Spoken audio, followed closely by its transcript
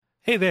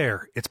Hey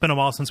there, it's been a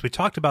while since we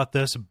talked about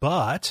this,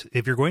 but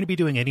if you're going to be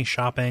doing any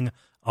shopping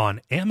on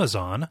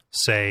Amazon,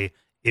 say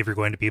if you're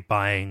going to be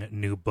buying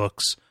new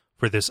books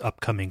for this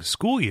upcoming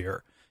school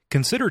year,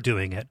 consider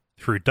doing it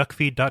through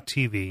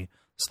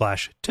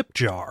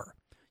duckfeed.tv/tipjar.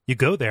 You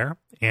go there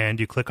and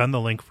you click on the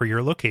link for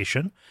your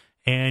location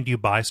and you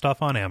buy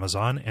stuff on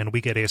Amazon and we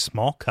get a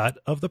small cut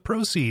of the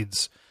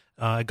proceeds.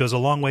 It goes a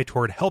long way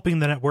toward helping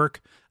the network.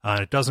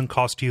 It doesn't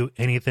cost you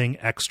anything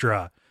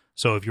extra.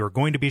 So if you're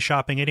going to be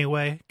shopping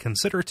anyway,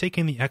 consider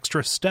taking the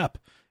extra step,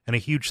 and a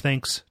huge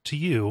thanks to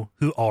you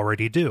who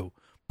already do.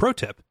 Pro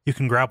tip, you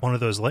can grab one of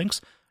those links,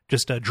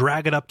 just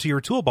drag it up to your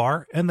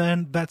toolbar, and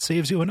then that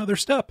saves you another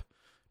step.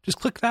 Just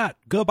click that,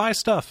 go buy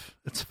stuff.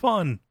 It's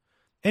fun.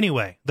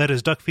 Anyway, that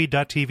is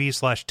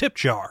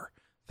duckfeed.tv/tipjar.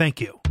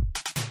 Thank you.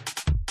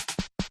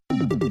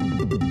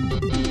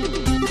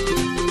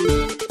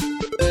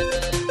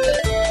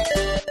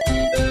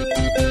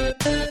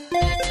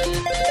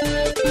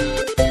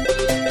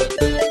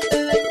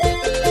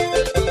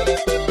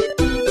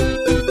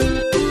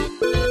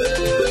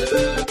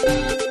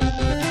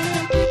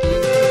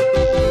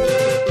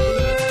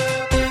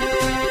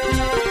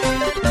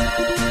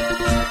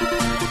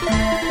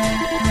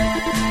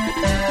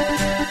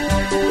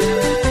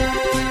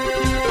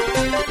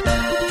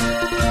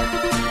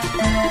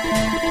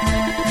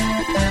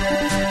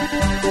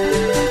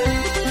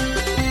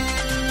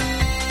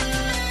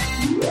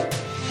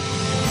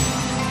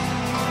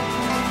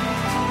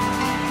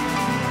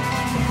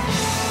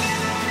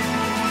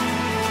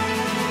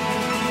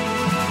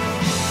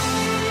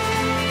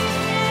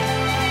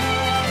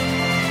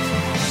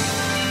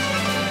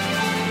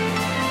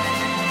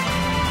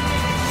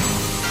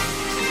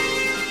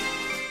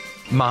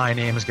 My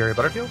name is Gary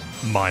Butterfield.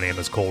 My name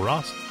is Cole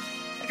Ross.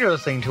 And you're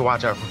listening to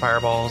Watch Out for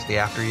Fireballs, The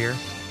After Years,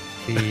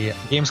 the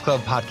Games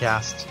Club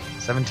podcast,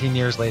 17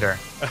 years later.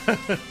 I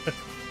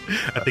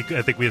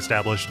think we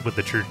established with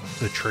the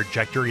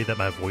trajectory that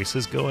my voice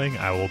is going,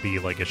 I will be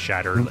like a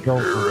shattered.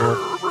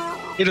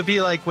 It'll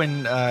be like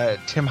when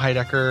Tim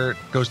Heidecker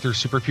goes through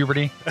super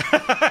puberty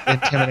in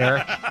Tim and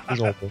Eric. He's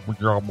like,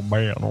 I'm a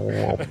man.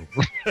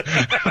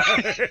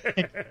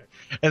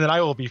 And then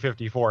I will be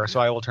 54, so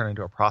I will turn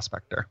into a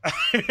prospector.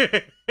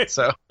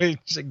 So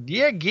it's like,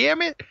 yeah,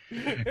 damn it.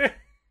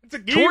 It's a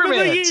game of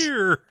the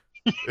year.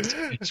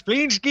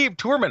 Planescape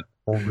Tournament.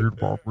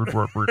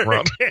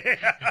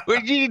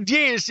 What you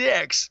do,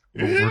 sex?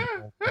 Man.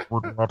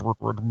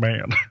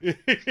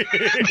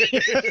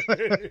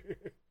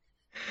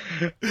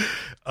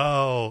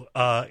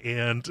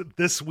 And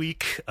this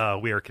week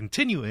we are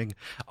continuing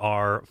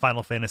our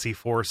Final Fantasy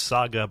IV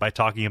saga by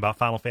talking about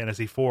Final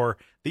Fantasy IV: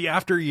 The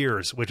After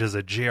Years, which is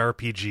a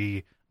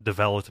JRPG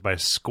developed by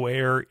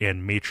Square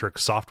and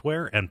Matrix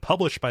Software and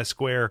published by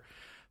Square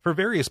for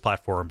various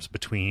platforms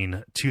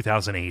between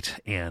 2008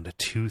 and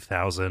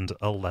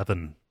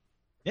 2011.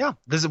 Yeah,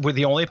 we're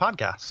the only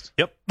podcast.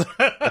 Yep.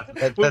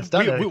 That's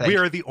done. We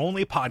are the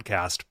only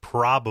podcast,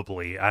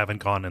 probably. I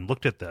haven't gone and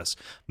looked at this.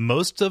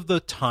 Most of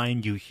the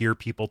time you hear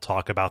people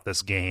talk about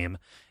this game,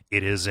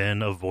 it is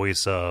in a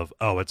voice of,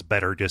 oh, it's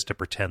better just to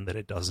pretend that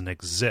it doesn't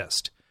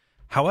exist.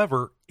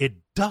 However, it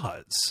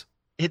does.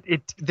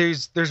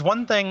 There's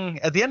one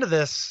thing at the end of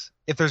this.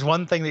 If there's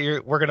one thing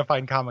that we're going to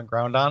find common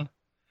ground on,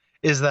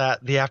 is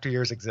that The After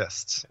Years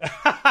exists.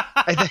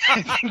 I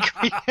think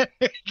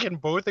we can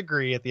both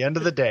agree at the end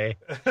of the day,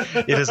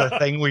 it is a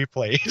thing we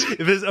played.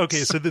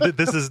 Okay, so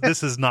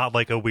this is not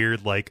like a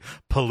weird like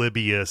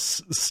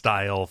Polybius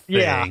style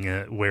thing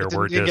where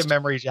we're just get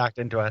memory jacked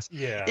into us.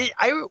 Yeah,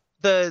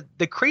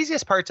 the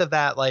craziest parts of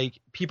that, like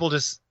people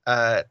just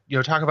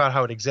talk about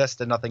how it exists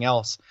and nothing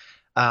else,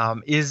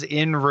 is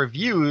in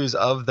reviews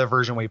of the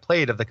version we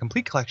played of the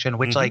complete collection,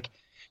 which like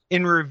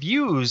in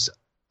reviews.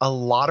 A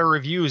lot of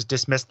reviews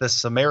dismiss this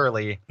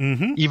summarily,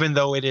 even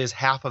though it is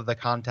half of the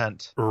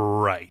content,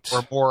 right,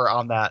 or more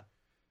on that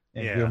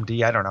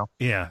UMD. I don't know.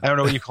 Yeah, I don't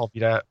know what you call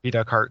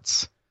Vita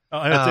carts.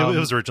 It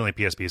was originally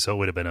PSP, so it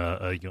would have been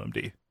a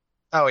UMD.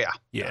 Oh yeah.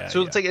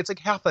 So yeah. it's like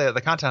half the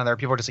content on there.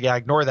 People are just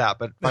like, ignore that.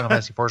 But Final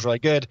Fantasy IV is really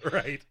good.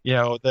 Right.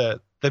 The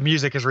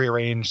music is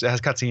rearranged. It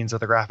has cutscenes, so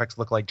the graphics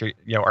look like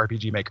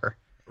RPG Maker.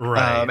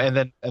 Right. And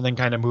then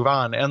kind of move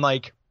on, and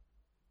like,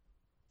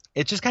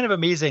 it's just kind of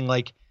amazing,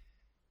 like,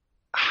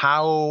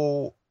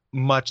 how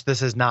much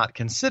this is not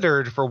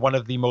considered for one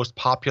of the most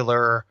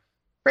popular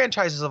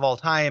franchises of all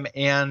time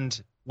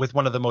and with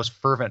one of the most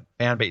fervent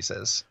fan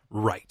bases.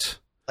 Right.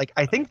 Like,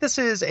 I think this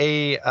is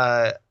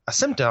a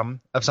symptom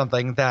of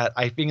something that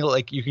I feel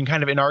like you can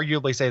kind of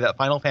inarguably say that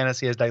Final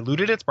Fantasy has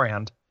diluted its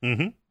brand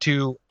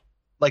to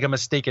like a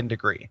mistaken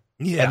degree.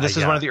 Yeah. And this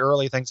is one of the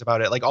early things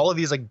about it. Like all of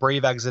these like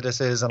Brave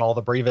Exoduses and all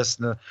the Bravest,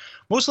 and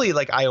mostly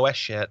like iOS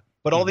shit.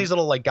 But all these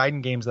little like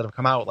Gaiden games that have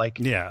come out, like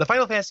the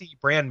Final Fantasy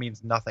brand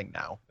means nothing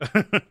now.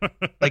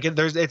 Like it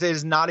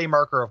is not a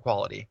marker of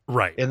quality,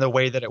 right? In the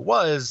way that it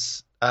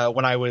was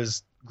when I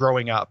was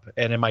growing up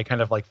and in my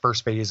kind of like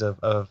first phase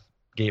of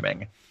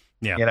gaming.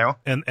 Yeah, you know,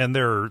 and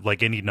there are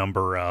like any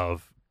number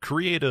of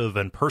creative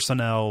and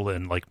personnel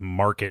and like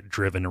market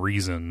driven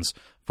reasons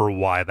for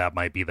why that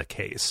might be the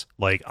case.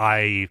 Like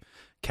I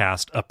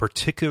cast a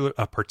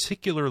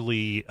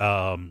particularly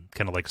kind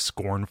of like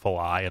scornful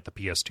eye at the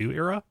PS2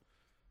 era.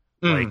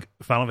 Like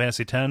Final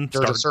Fantasy X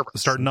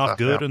starting off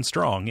good and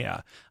strong,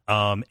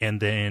 and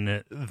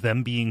then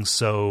them being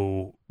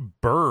so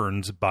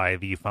burned by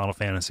the Final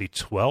Fantasy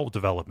XII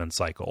development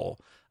cycle,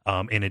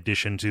 in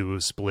addition to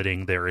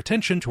splitting their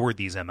attention toward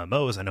these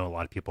MMOs. I know a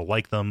lot of people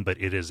like them, but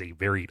it is a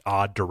very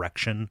odd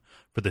direction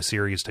for the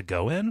series to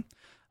go in.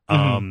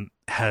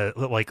 Had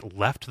like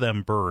left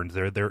them burned.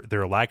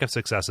 Their lack of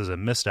successes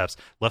and missteps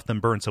left them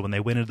burned. So when they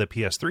went into the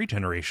PS3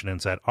 generation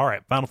and said, "All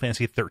right, Final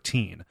Fantasy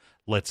 13,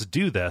 let's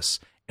do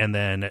this." And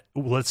then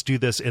let's do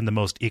this in the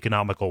most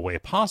economical way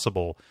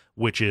possible,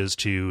 which is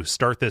to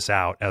start this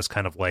out as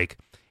kind of like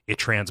a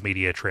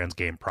transmedia,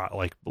 transgame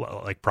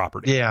like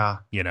property. Yeah,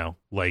 you know,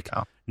 like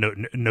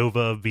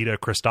Nova Vita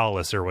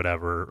Crystallis or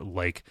whatever.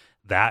 Like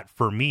that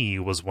for me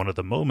was one of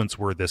the moments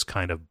where this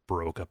kind of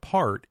broke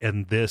apart,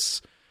 and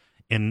this,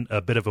 in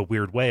a bit of a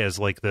weird way, is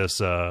like this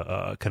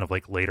kind of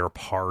like later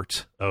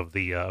part of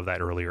the of that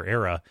earlier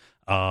era.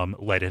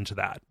 Led into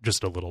that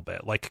just a little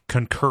bit, like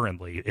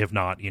concurrently, if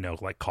not, you know,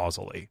 like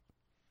causally.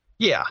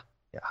 Yeah.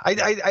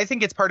 I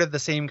think it's part of the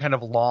same kind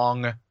of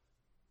long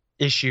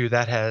issue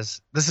that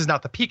this is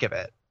not the peak of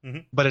it,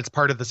 but it's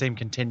part of the same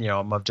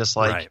continuum of just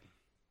like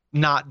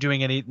not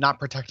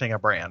protecting a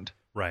brand.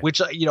 Right. Which,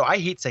 you know, I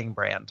hate saying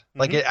brand.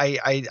 Like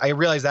I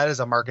realize that is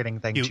a marketing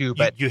thing too,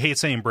 but you hate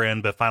saying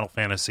brand, but Final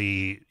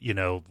Fantasy, you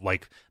know,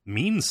 like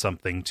means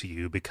something to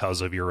you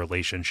because of your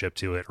relationship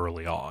to it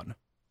early on.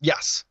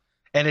 Yes.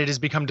 And it has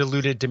become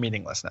diluted to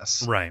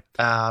meaninglessness. Right.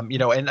 You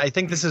know, and I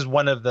think this is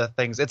one of the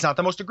things, it's not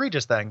the most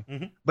egregious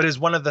thing, but is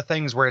one of the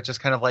things where it's just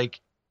kind of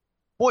like,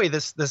 boy,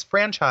 this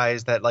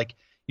franchise that like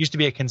used to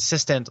be a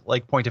consistent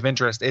like point of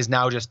interest is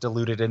now just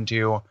diluted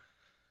into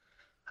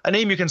a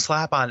name you can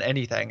slap on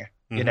anything,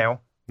 you know?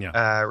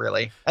 Yeah.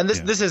 Really. And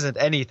this isn't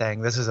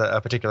anything. This is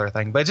a particular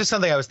thing, but it's just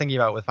something I was thinking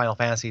about with Final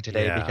Fantasy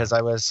today because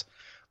I was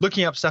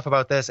looking up stuff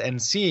about this and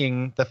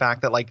seeing the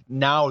fact that like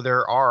now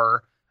there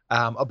are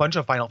a bunch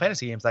of Final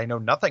Fantasy games that I know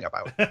nothing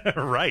about.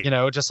 Right. You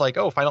know, just like,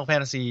 Final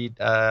Fantasy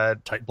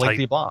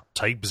Blankety Blanc.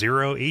 Type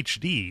 0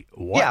 HD.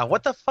 What? Yeah,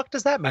 what the fuck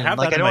does that mean? I have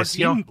that in my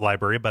Steam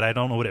library, but I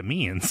don't know what it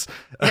means.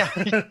 Yeah.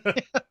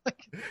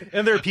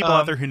 And there are people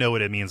out there who know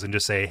what it means and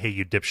just say, hey,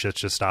 you dipshits,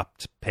 just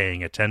stopped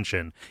paying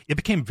attention. It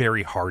became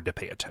very hard to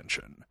pay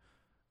attention.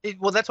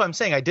 Well, that's what I'm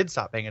saying. I did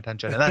stop paying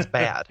attention, and that's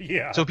bad.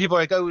 Yeah. So people are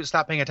like, "Oh,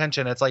 stop paying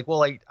attention." It's like,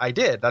 well, I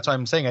did. That's why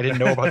I'm saying I didn't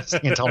know about this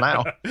thing until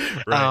now.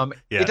 Right.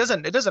 It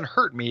doesn't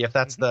hurt me if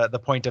that's the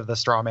point of the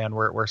straw man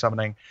we're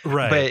summoning.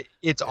 Right. But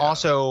it's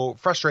also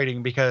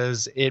frustrating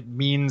because it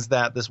means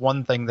that this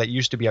one thing that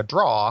used to be a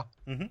draw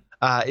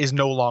is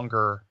no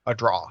longer a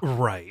draw.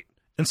 Right.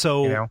 And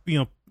so you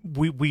know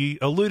we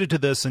alluded to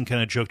this and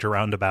kind of joked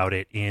around about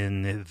it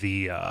in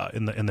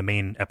the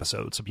main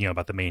episodes, you know,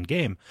 about the main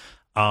game.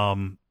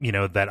 You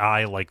know, that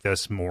I like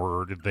this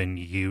more than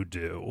you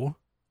do.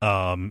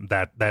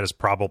 That is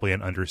probably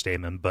an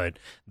understatement, but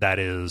that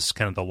is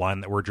kind of the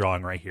line that we're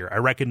drawing right here. I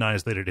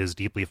recognize that it is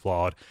deeply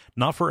flawed,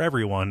 not for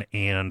everyone,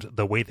 and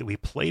the way that we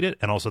played it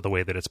and also the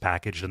way that it's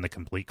packaged in the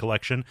complete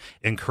collection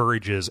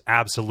encourages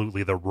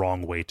absolutely the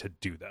wrong way to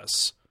do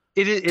this.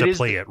 To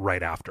play it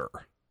right after.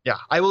 Yeah,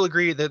 I will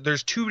agree that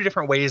there's two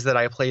different ways that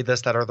I played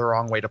this that are the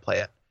wrong way to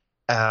play it.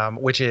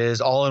 Which is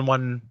all in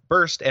one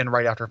burst and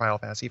right after Final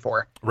Fantasy IV.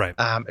 Right.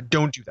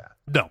 Don't do that.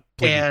 No,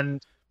 please.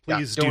 And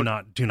please do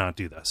not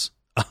do this.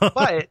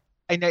 But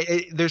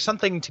there's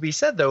something to be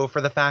said though for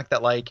the fact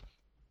that like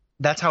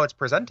that's how it's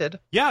presented.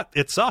 Yeah,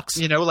 it sucks.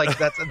 You know, like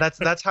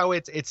that's how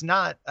it's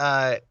not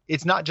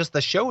just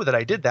the show that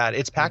I did that.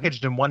 It's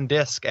packaged in one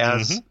disc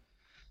as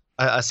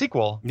a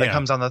sequel that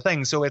comes on the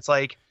thing. So it's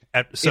like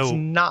it's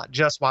not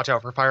just watch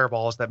out for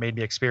fireballs that made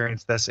me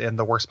experience this in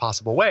the worst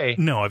possible way.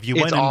 No, if you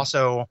went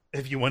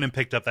and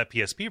picked up that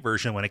PSP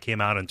version when it came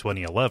out in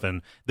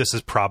 2011, this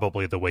is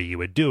probably the way you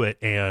would do it,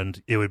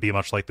 and it would be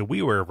much like the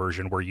WiiWare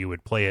version where you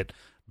would play it,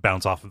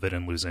 bounce off of it,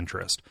 and lose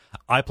interest.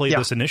 I played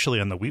this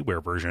initially on the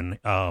WiiWare version,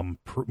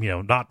 you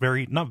know, not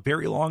very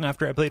long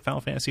after I played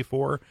Final Fantasy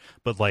IV,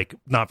 but like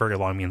not very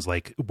long means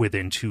like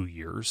within 2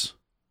 years.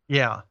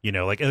 Yeah, you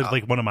know, like it was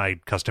like one of my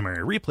customary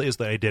replays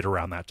that I did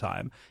around that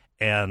time.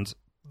 And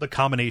the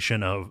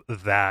combination of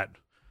that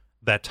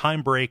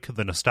time break,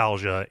 the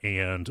nostalgia,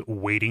 and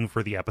waiting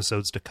for the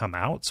episodes to come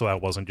out, so I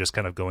wasn't just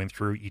kind of going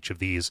through each of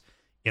these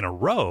in a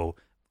row,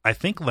 I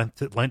think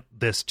lent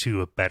this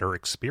to a better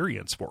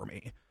experience for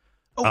me.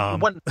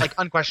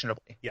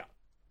 Unquestionably. Yeah.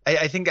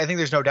 I think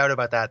there's no doubt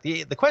about that.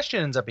 The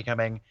question ends up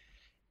becoming,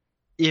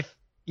 if,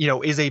 you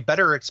know, is a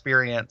better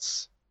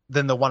experience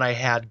than the one I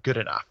had good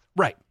enough?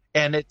 Right.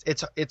 And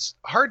it's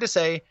hard to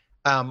say.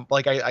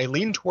 Like I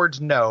lean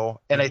towards no,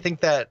 and I think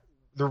that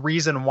the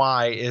reason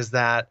why is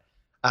that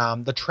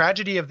The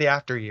tragedy of the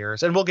after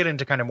years, and we'll get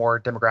into kind of more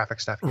demographic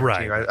stuff here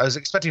Right. too. I was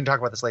expecting to talk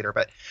about this later,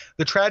 but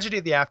the tragedy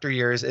of the after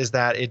years is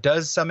that it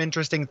does some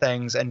interesting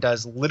things and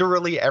does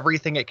literally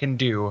everything it can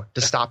do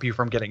to stop you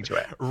from getting to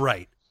it.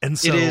 Right. And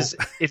so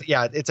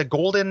it's a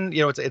golden,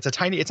 it's a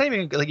tiny, it's not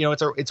even like,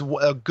 it's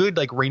a good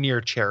like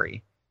Rainier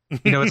cherry.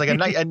 It's like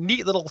a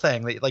neat little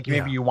thing that like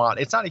maybe you want.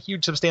 It's not a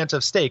huge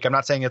substantive stake. I'm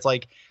not saying it's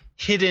like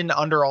hidden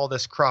under all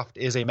this cruft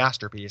is a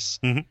masterpiece.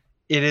 Mm-hmm.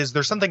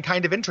 There's something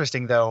kind of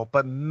interesting though,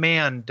 but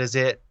man, does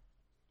it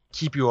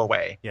keep you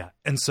away. Yeah.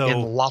 And so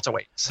in lots of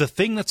ways. The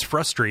thing that's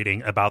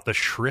frustrating about the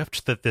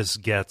shrift that this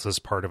gets as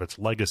part of its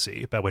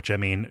legacy, by which I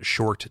mean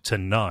short to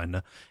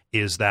none,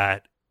 is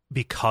that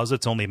because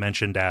it's only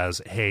mentioned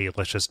as, hey,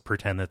 let's just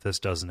pretend that this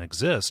doesn't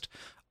exist.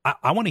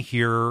 I want to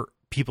hear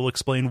people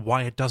explain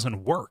why it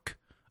doesn't work.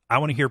 I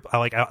want to hear, I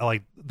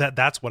like that.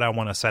 That's what I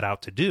want to set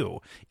out to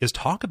do, is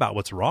talk about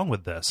what's wrong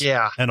with this.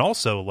 Yeah. And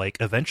also like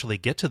eventually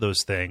get to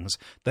those things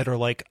that are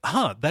like,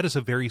 that is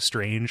a very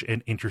strange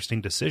and interesting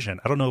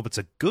decision. I don't know if it's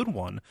a good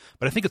one,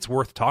 but I think it's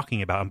worth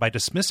talking about. And by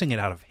dismissing it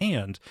out of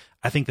hand,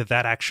 I think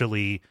that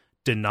actually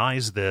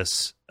denies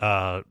this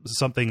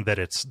something that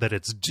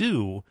it's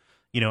due.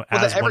 As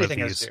one of everything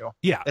these. is due.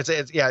 Yeah.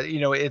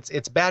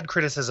 It's bad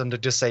criticism to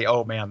just say,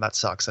 oh man, that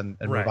sucks and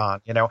Right. move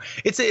on.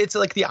 It's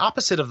like the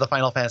opposite of the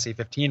Final Fantasy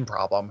 15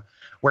 problem,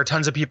 where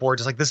tons of people were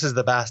just like, this is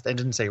the best and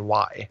didn't say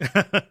why.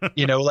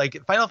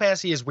 Like Final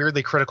Fantasy is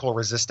weirdly critical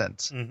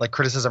resistant, like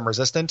criticism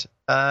resistant,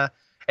 and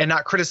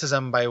not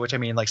criticism by which I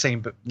mean like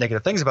saying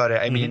negative things about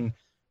it. I mean,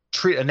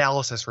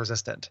 analysis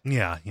resistant.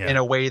 Yeah. In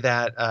a way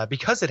that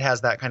because it has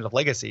that kind of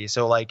legacy.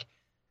 So like,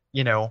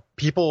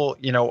 people,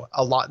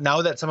 a lot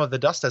now that some of the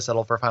dust has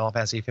settled for Final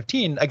Fantasy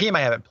 15, a game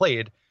I haven't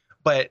played,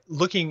 but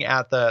looking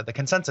at the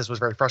consensus was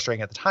very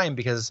frustrating at the time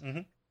because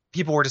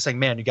people were just saying,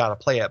 man, you got to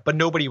play it, but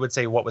nobody would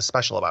say what was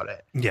special about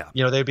it. Yeah.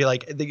 They'd be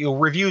like, the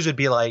reviews would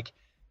be like,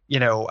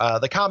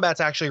 the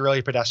combat's actually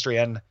really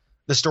pedestrian.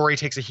 The story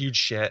takes a huge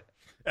shit.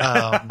 10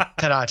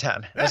 out of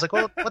 10. I was like,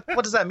 well,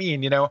 what does that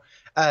mean?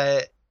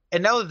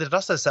 And now that the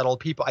dust has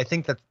settled, I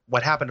think that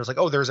what happened was like,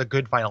 oh, there's a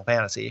good Final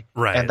Fantasy.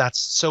 Right. And that's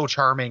so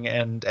charming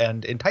and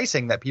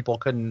enticing that people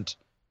couldn't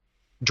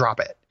drop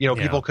it.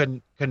 People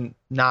couldn't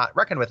not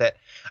reckon with it.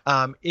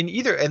 And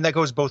that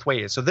goes both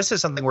ways. So this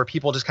is something where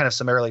people just kind of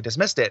summarily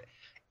dismissed it.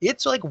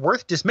 It's like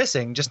worth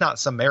dismissing, just not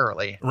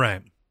summarily.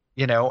 Right.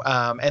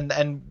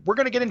 And we're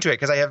going to get into it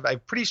because I have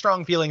pretty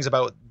strong feelings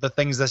about the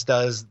things this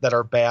does that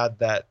are bad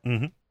that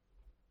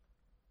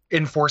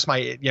enforce my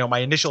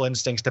initial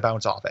instincts to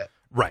bounce off it.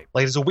 Right.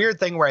 Like it's a weird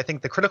thing where I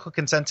think the critical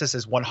consensus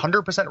is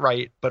 100%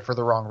 right, but for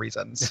the wrong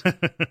reasons. The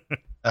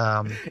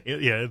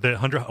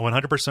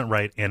 100%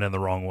 right and in the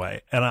wrong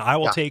way. And I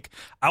will take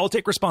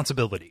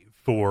responsibility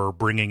for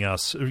bringing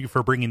this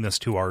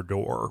to our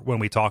door when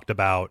we talked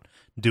about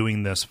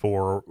doing this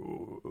for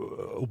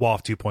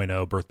WoF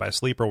 2.0, Birth by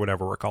Sleep, or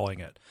whatever we're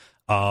calling it.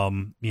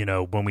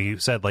 When we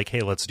said like,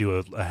 hey, let's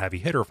do a heavy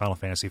hitter Final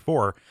Fantasy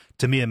IV,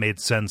 to me, it made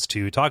sense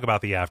to talk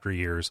about the after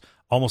years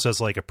almost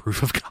as like a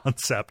proof of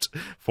concept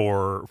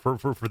for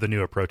the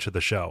new approach of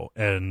the show.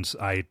 And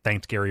I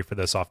thanked Gary for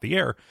this off the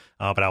air,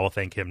 but I will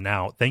thank him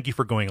now. Thank you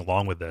for going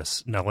along with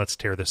this. Now let's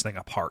tear this thing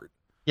apart.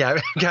 Yeah,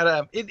 I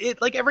got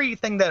it like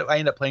everything that I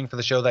end up playing for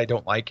the show that I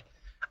don't like,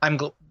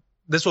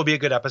 this will be a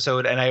good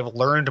episode, and I've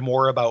learned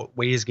more about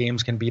ways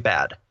games can be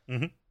bad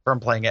from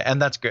playing it,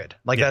 and that's good.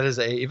 Like that is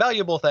a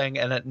valuable thing,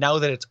 and now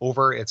that it's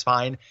over, it's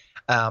fine.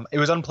 It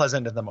was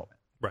unpleasant in the moment,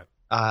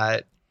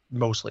 right?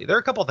 Mostly, there are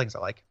a couple of things I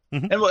like,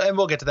 and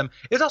we'll get to them.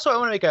 It's also I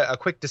want to make a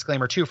quick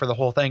disclaimer too for the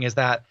whole thing is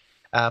that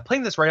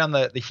playing this right on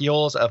the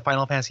heels of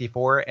Final Fantasy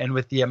IV, and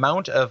with the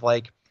amount of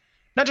like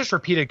not just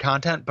repeated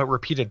content but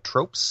repeated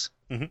tropes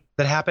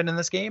that happen in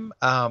this game,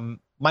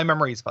 my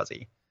memory is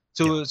fuzzy.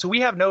 So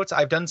we have notes.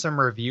 I've done some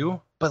review,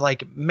 but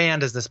like, man,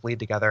 does this bleed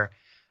together?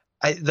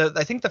 I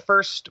think the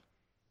first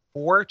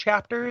 4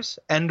 chapters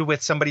end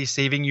with somebody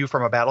saving you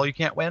from a battle you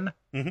can't win,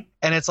 and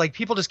it's like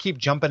people just keep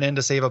jumping in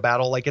to save a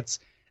battle. Like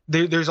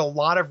there's a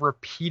lot of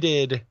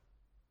repeated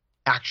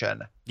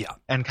action,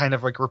 and kind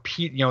of like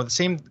repeat, the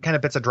same kind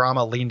of bits of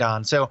drama leaned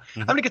on. So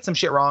I'm gonna get some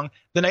shit wrong.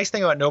 The nice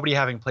thing about nobody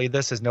having played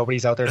this is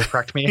nobody's out there to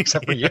correct me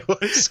except for you.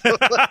 So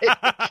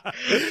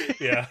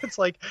it's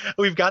like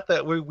we've got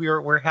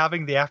we're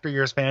having the After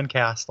Years fan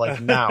cast like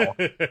now,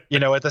 at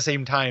the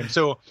same time.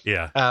 So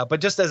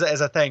but just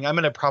as a thing, I'm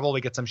gonna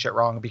probably get some shit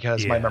wrong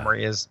because my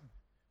memory is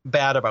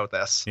bad about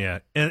this.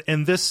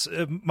 And this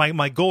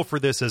my goal for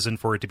this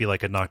isn't for it to be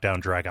like a knockdown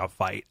drag out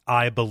fight.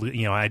 I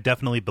believe I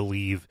definitely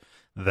believe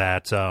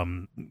that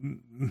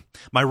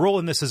my role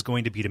in this is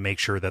going to be to make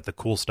sure that the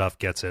cool stuff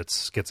gets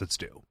its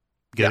due.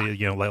 Gets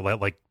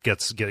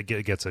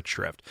its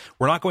shrift.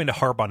 We're not going to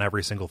harp on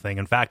every single thing.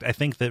 In fact, I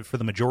think that for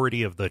the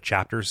majority of the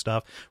chapter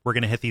stuff, we're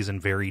going to hit these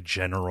in very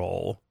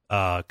general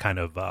kind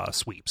of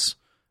sweeps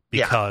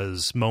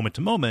because moment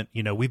to moment,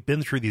 we've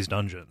been through these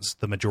dungeons,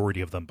 the majority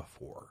of them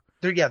before.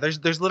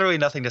 There's literally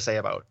nothing to say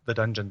about the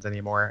dungeons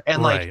anymore,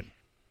 and like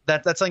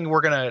that's something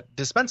we're going to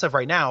dispense of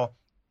right now.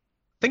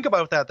 think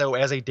about that though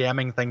as a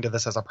damning thing to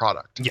this as a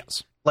product.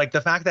 Yes. Like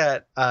the fact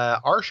that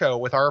our show,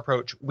 with our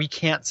approach, we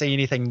can't say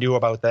anything new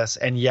about this,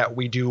 and yet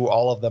we do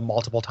all of them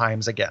multiple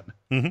times again.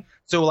 Mm-hmm.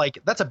 So like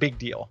that's a big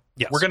deal.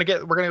 Yes. We're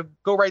gonna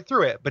go right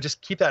through it, but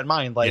just keep that in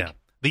mind. Like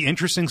the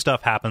interesting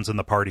stuff happens in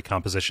the party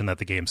composition that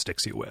the game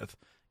sticks you with.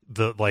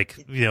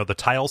 The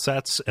tile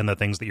sets and the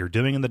things that you're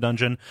doing in the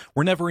dungeon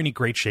were never any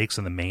great shakes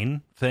in the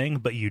main thing,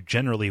 but you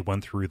generally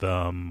went through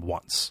them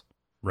once,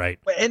 right?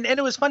 And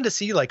it was fun to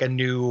see like a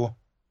new,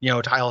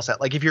 tile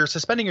set. Like if you're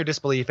suspending your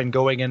disbelief and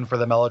going in for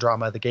the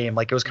melodrama of the game,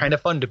 like it was kind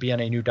of fun to be in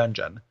a new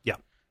dungeon. Yeah.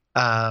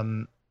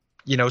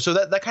 So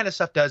that kind of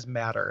stuff does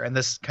matter, and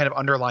this kind of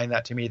underlined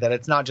that to me, that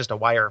it's not just a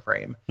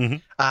wireframe.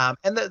 Mm-hmm.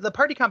 And the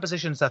party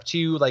composition stuff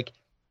too, like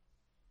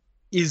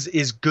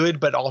is good,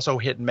 but also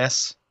hit and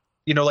miss.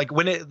 Like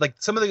when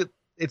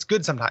it's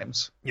good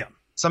sometimes. Yeah.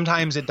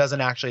 Sometimes it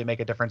doesn't actually make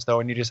a difference though,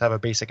 and you just have a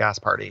basic ass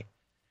party.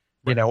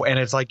 Right. And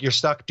it's like you're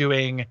stuck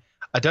doing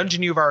a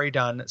dungeon you've already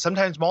done,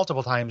 sometimes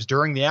multiple times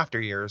during the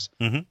after years.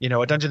 Mm-hmm.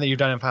 A dungeon that you've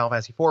done in Final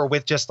Fantasy IV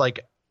with just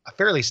like a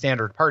fairly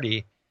standard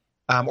party,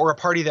 or a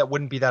party that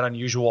wouldn't be that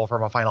unusual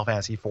from a Final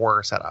Fantasy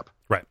IV setup.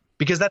 Right.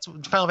 Because that's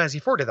Final Fantasy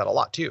IV did that a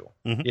lot too.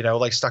 Mm-hmm.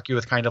 Like stuck you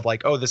with kind of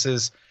like, oh,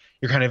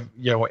 you're kind of,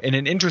 in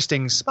an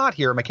interesting spot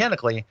here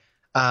mechanically.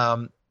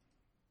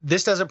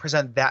 This doesn't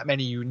present that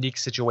many unique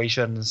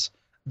situations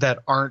that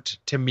aren't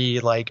to me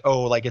like,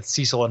 oh, like it's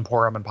Cecil and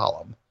Porum and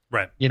Palom.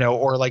 Right.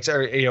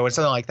 It's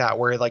something like that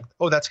where like,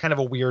 oh, that's kind of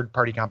a weird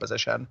party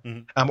composition.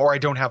 Mm-hmm. Or I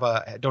don't have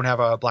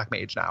a black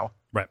mage now.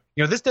 Right.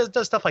 This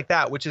does stuff like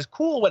that, which is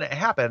cool when it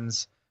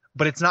happens,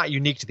 but it's not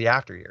unique to the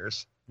after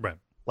years. Right.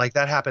 Like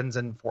that happens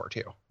in 4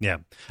 too. Yeah.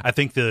 I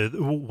think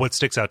what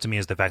sticks out to me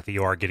is the fact that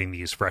you are getting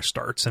these fresh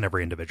starts in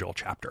every individual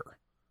chapter,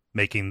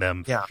 making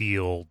them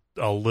feel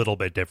a little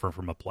bit different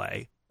from a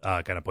play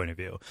kind of point of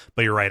view.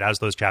 But you're right, as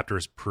those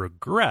chapters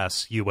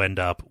progress, you end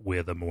up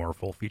with a more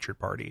full featured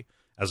party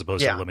as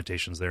opposed to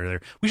limitations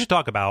there. We should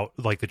talk about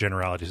like the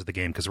generalities of the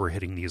game, because we're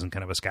hitting these in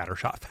kind of a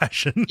scattershot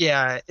fashion.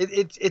 Yeah,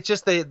 it's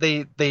just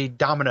they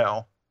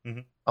domino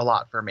a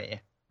lot for me.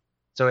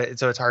 So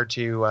it's hard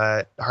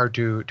to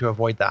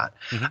avoid that.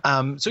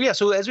 Mm-hmm.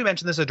 So as we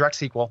mentioned, this is a direct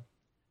sequel.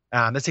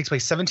 This takes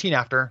place 17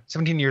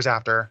 years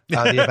after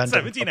the event.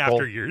 17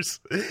 after years.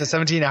 The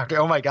 17 after.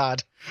 Oh my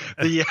God.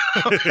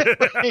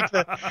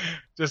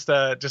 Just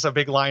a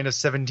big line of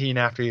 17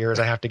 after years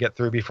I have to get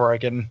through before I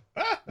can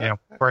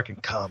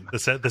come. The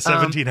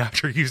 17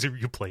 after years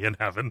you play in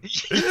heaven.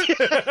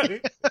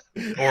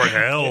 Or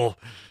hell.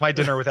 My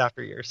dinner with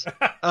after years.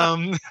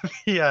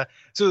 Yeah.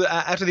 So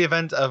after the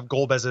event of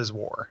Golbez's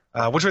War,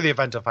 which were the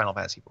event of Final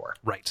Fantasy IV.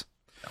 Right.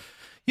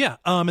 Yeah,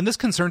 and this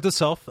concerns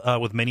itself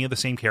with many of the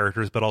same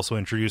characters, but also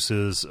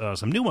introduces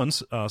some new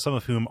ones, some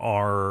of whom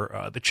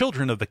are the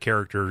children of the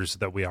characters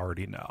that we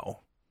already know.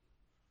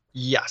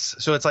 Yes,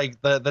 so it's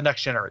like the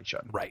next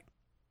generation. Right.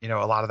 A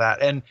lot of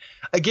that. And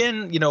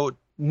again,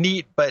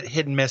 neat, but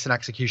hit and miss in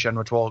execution,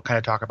 which we'll kind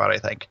of talk about, I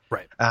think.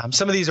 Right.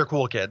 Some of these are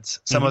cool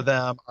kids. Some of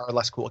them are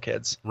less cool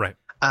kids. Right.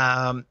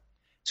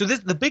 So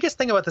the biggest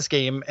thing about this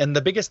game, and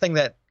the biggest thing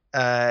that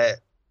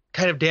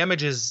kind of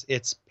damages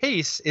its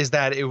pace, is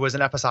that it was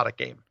an episodic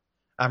game.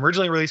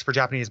 Originally released for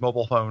Japanese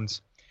mobile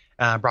phones,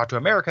 brought to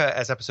America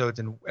as episodes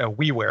in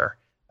WiiWare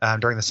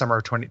during the summer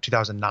of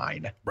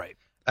 2009. Right.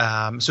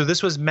 So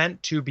this was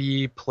meant to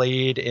be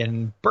played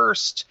in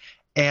burst,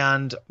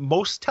 and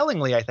most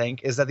tellingly, I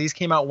think, is that these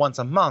came out once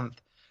a month.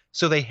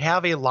 So they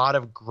have a lot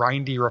of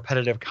grindy,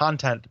 repetitive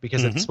content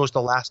because it's supposed to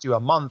last you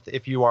a month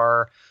if you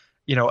are,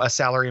 a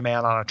salary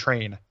man on a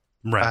train.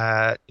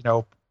 Right.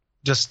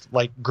 Just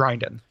like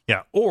grinding.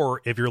 Yeah.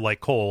 Or if you're like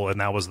Cole and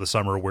that was the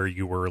summer where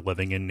you were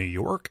living in New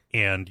York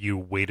and you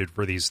waited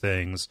for these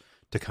things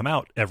to come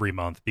out every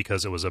month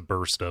because it was a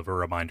burst of a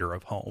reminder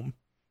of home.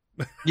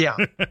 Yeah.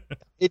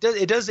 It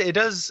does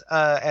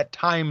at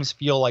times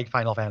feel like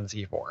Final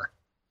Fantasy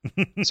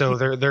IV. So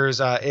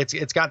there's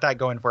it's got that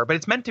going for it, but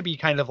it's meant to be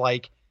kind of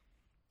like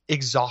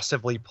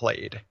exhaustively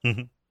played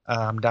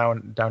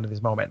down to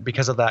this moment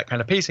because of that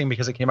kind of pacing,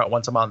 because it came out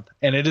once a month,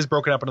 and it is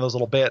broken up into those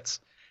little bits,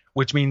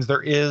 which means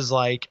there is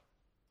like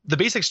the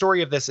basic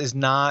story of this is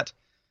not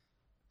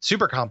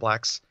super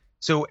complex.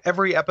 So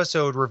every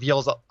episode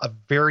reveals a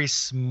very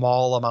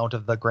small amount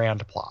of the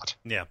grand plot.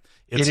 Yeah.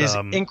 It is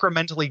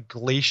incrementally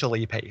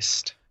glacially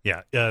paced.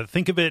 Yeah.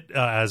 Think of it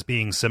as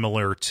being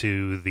similar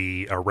to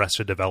the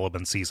Arrested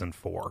Development Season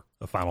 4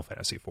 of Final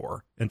Fantasy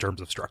IV in terms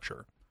of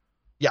structure.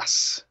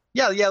 Yes.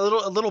 Yeah. A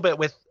little bit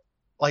with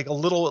like a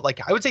little,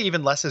 like I would say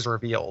even less is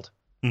revealed.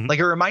 Like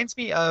it reminds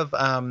me of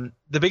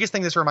the biggest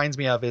thing this reminds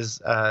me of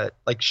is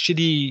like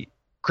shitty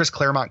Chris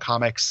Claremont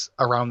comics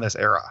around this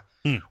era,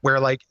 where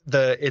like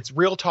it's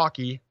real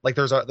talky, like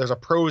there's a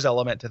prose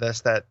element to this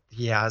that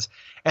he has,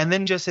 and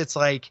then just it's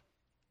like,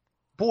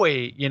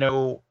 boy,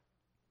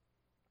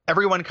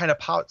 everyone kind of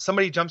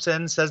somebody jumps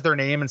in, says their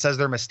name, and says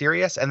they're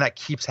mysterious, and that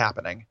keeps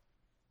happening.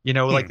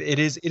 Like it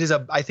is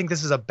I think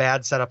this is a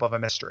bad setup of a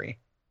mystery.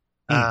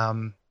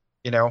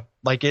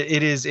 Like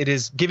it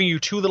is giving you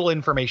too little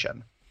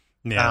information.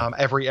 Yeah.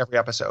 Every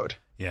episode.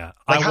 Yeah.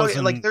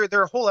 Like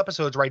there are whole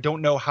episodes where I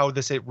don't know how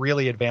it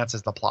really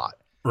advances the plot.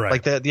 Right.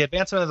 Like the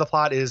advancement of the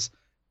plot is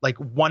like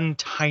one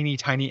tiny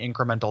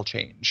incremental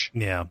change.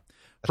 Yeah.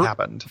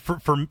 Happened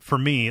for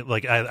me.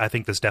 Like I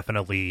think this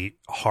definitely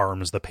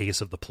harms the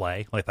pace of the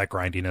play. Like that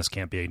grindiness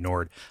can't be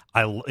ignored.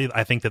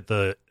 I think that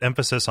the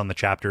emphasis on the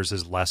chapters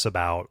is less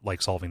about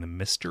like solving the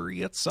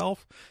mystery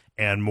itself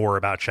and more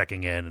about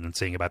checking in and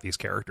seeing about these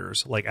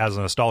characters. Like as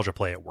a nostalgia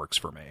play, it works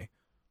for me.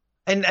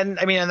 And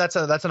I mean, and that's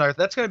going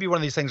to be one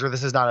of these things where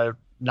this is not a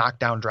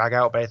knockdown drag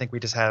out, but I think we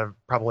just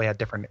probably had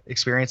different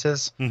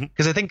experiences,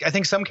 because I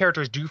think some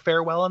characters do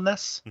fare well in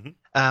this.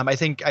 I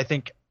think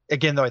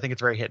again, though, I think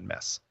it's very hit and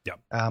miss.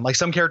 Yeah. Like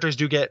some characters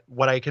do get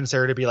what I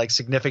consider to be like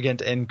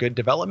significant and good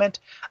development.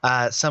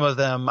 Some of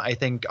them I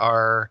think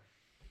are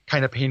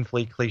kind of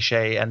painfully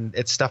cliche, and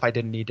it's stuff I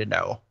didn't need to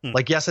know.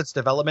 Like, yes, it's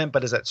development,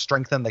 but does it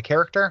strengthen the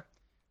character?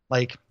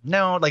 Like,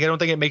 no, like I don't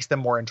think it makes them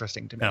more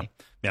interesting to me.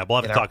 Yeah,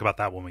 we'll have to talk about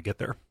that when we get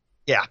there.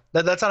 Yeah,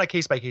 that's on a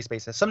case-by-case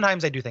basis.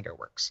 Sometimes I do think it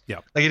works.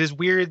 Yeah. Like, it is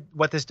weird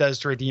what this does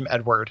to redeem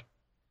Edward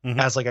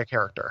as, like, a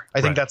character.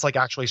 I think that's, like,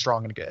 actually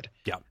strong and good.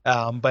 Yeah.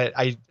 But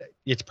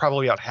it's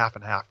probably about half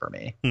and half for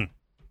me.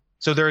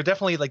 So there are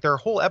definitely, like, there are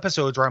whole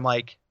episodes where I'm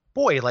like,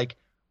 boy, like,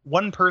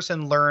 one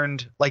person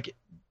learned, like,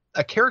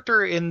 a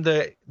character in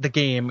the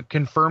game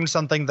confirmed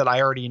something that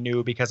I already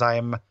knew because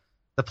I'm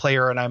the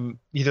player and I'm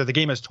either the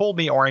game has told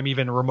me or I'm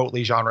even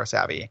remotely genre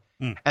savvy.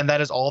 And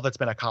that is all that's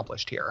been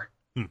accomplished here.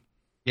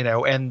 You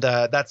know, and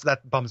that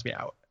bums me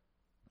out.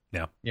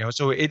 Yeah. You know,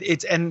 so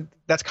it's and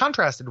that's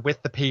contrasted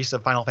with the pace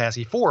of Final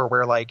Fantasy IV,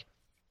 where like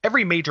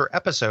every major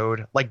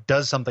episode like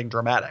does something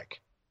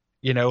dramatic.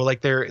 You know, like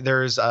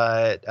there's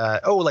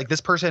like this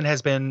person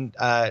has been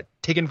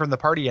taken from the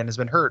party and has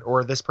been hurt,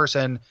 or this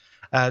person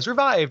has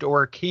revived,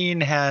 or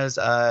Kane has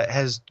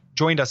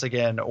joined us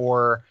again,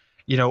 or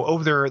you know,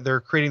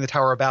 they're creating the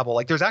Tower of Babel.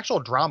 Like there's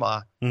actual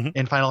drama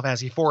in Final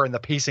Fantasy IV in the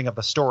pacing of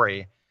the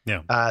story.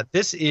 Yeah.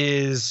 This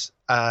is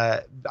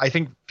I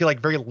feel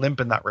like very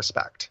limp in that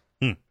respect.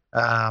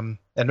 And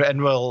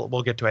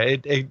we'll get to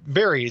it. It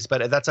varies,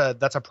 but that's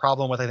a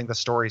problem with I think the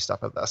story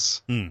stuff of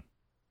this.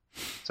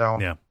 So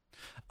yeah.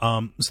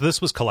 So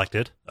this was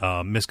collected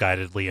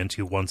misguidedly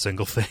into one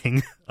single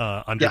thing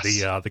under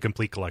the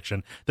complete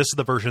collection. This is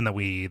the version that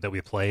we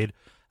played,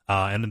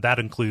 and that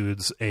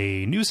includes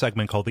a new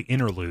segment called the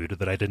Interlude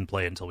that I didn't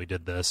play until we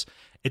did this.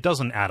 It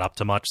doesn't add up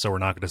to much, so we're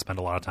not going to spend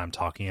a lot of time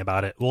talking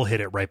about it. We'll hit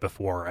it right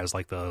before as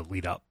like the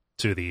lead up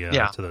to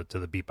the to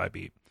the beat by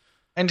beat.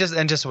 And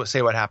just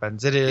say what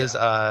happens. It is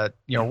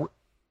you know,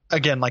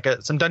 again, like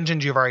some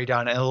dungeons you've already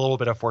done and a little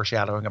bit of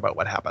foreshadowing about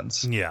what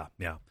happens. Yeah.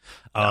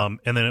 And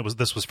then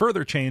this was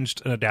further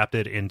changed and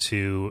adapted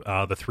into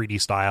the 3D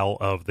style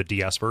of the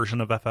DS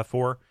version of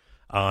FF4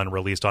 and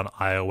released on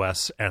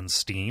iOS and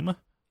Steam.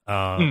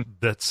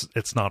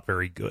 It's not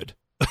very good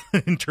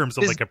in terms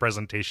of like a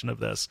presentation of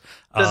this.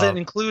 Does it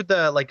include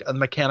the like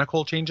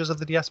mechanical changes of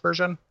the DS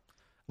version?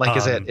 Like,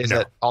 is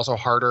it also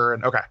harder?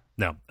 And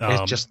no,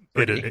 it's just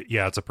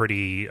it's a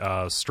pretty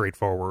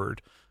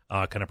straightforward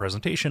kind of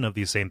presentation of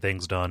these same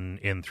things done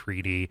in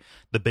 3D.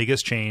 The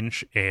biggest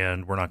change,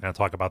 and we're not going to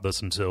talk about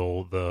this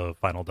until the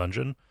final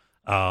dungeon,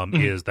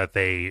 is that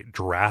they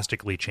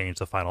drastically changed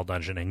the final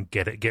dungeon and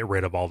get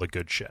rid of all the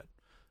good shit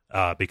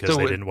because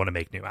they didn't want to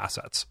make new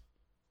assets.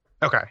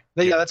 Okay,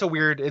 that's a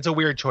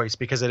weird choice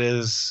because it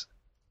is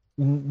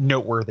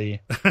noteworthy,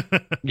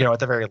 you know, at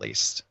the very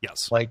least.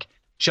 Yes, like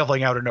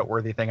shoveling out a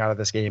noteworthy thing out of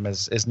this game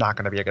is not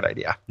going to be a good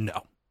idea.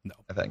 No,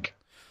 I think.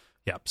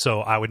 Yeah, so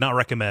I would not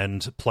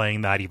recommend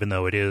playing that, even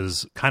though it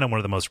is kind of one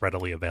of the most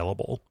readily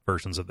available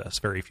versions of this.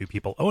 Very few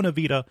people own a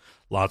Vita.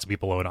 Lots of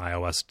people own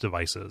iOS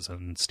devices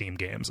and Steam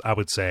games. I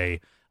would say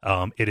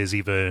it is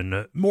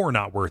even more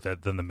not worth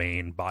it than the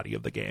main body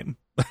of the game.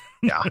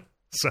 Yeah.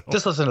 So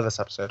just listen to this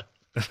episode.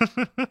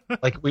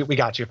 Like we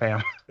got you,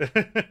 fam.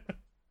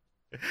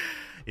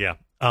 Yeah.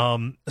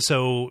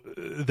 So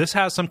this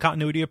has some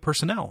continuity of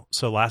personnel.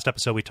 So last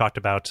episode we talked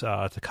about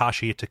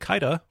Takashi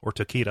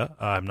Takeda,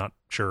 I'm not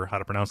sure how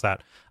to pronounce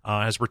that,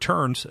 has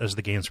returned as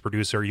the game's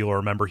producer. You'll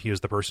remember he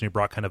is the person who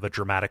brought kind of a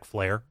dramatic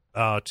flair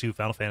to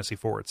Final Fantasy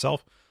IV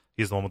itself.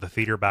 He's the one with the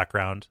theater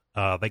background.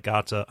 They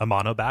got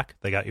Amano back.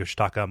 They got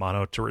Yoshitaka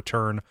Amano to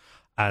return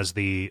as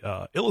the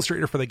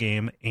illustrator for the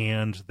game,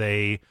 and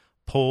they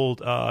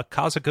pulled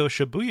Kazuko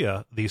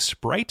Shibuya, the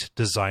sprite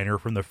designer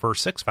from the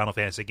first 6 Final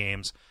Fantasy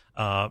games,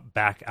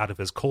 back out of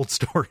his cold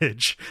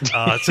storage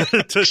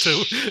to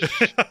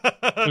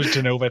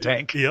Genova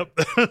tank. Yep.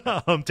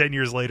 10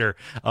 years later,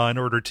 in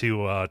order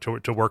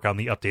to work on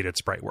the updated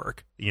sprite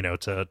work, you know,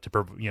 to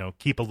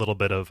keep a little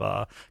bit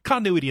of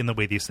continuity in the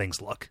way these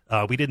things look.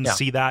 We didn't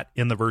see that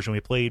in the version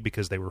we played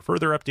because they were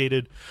further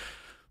updated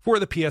for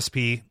the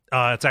PSP.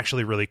 It's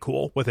actually really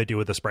cool what they do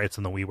with the sprites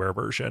in the WiiWare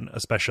version,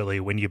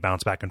 especially when you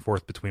bounce back and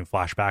forth between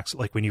flashbacks.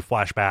 Like when you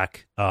flash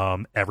back,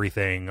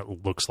 everything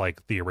looks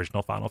like the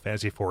original Final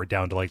Fantasy IV,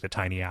 down to like the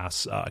tiny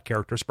ass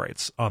character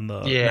sprites on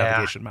the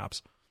navigation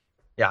maps.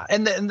 Yeah,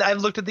 and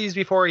I've looked at these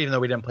before, even though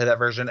we didn't play that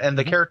version. And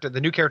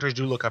the new characters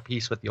do look a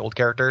piece with the old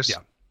characters. Yeah.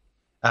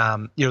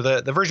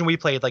 The version we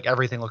played, like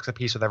everything looks a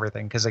piece with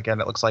everything, because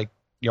again, it looks like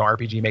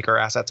RPG Maker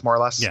assets more or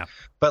less. Yeah.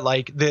 But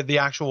like the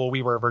actual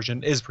WiiWare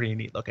version is pretty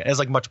neat looking. It's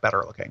like much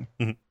better looking.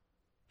 Mm-hmm.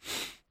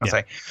 I'll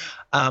say.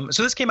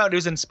 So this came out. It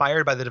was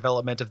inspired by the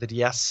development of the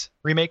DS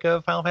remake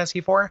of Final Fantasy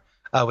IV,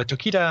 with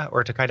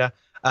Takeda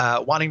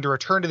wanting to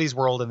return to these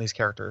world and these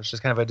characters.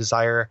 Just kind of a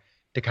desire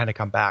to kind of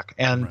come back.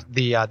 And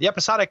the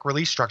episodic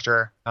release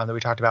structure that we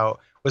talked about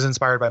was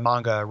inspired by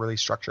manga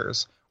release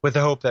structures, with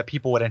the hope that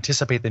people would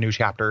anticipate the new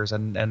chapters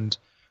and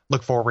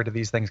look forward to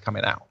these things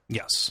coming out.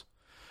 Yes.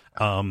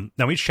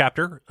 Now, each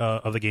chapter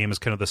of the game is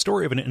kind of the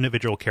story of an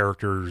individual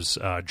character's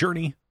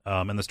journey,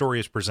 and the story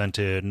is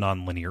presented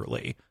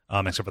non-linearly,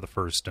 except for the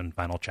first and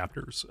final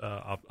chapters,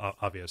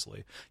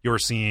 obviously. You're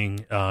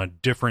seeing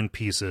different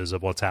pieces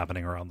of what's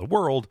happening around the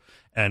world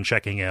and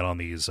checking in on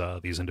these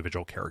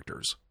individual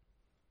characters.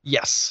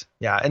 Yes.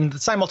 Yeah,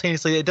 and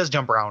simultaneously, it does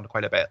jump around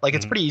quite a bit. Like,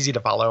 it's pretty easy to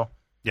follow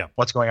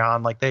what's going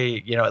on. Like,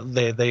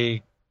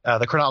 the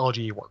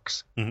chronology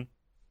works. Mm-hmm.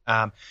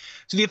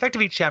 So the effect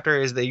of each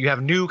chapter is that you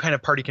have new kind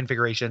of party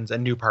configurations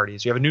and new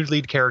parties. You have a new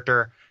lead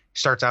character,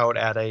 starts out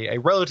at a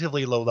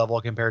relatively low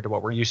level compared to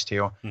what we're used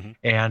to,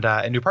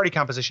 and new party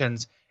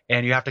compositions,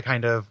 and you have to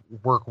kind of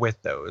work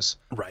with those.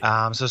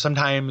 Right. So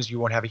sometimes you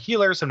won't have a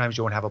healer, sometimes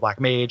you won't have a black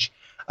mage.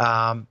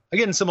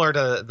 Again, similar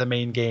to the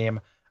main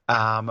game,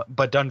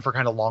 but done for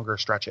kind of longer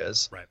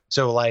stretches. Right.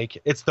 So like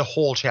it's the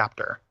whole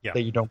chapter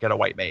that you don't get a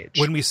white mage.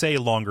 When we say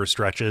longer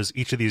stretches,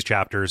 each of these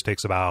chapters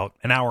takes about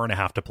an hour and a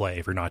half to play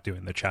if you're not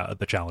doing the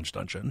challenge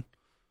dungeon.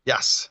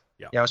 Yes.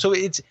 Yeah. Yeah. So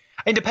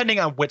and depending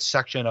on which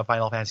section of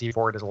Final Fantasy IV,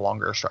 it is a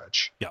longer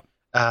stretch. Yeah.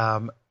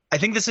 I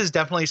think this is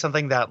definitely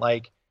something that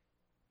like,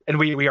 and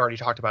we already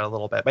talked about it a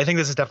little bit, but I think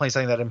this is definitely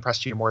something that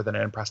impressed you more than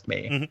it impressed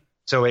me. Mm-hmm.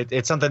 So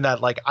it's something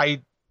that like I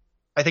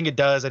think it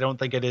does. I don't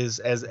think it is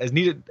as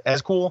needed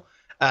as cool.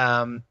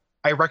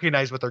 I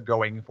recognize what they're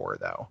going for,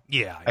 though.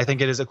 Yeah. I think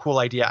it is a cool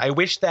idea. I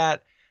wish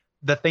that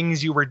the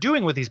things you were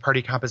doing with these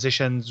party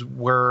compositions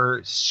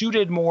were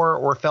suited more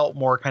or felt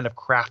more kind of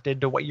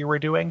crafted to what you were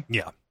doing.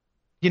 Yeah.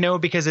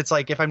 Because it's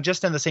like if I'm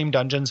just in the same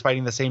dungeons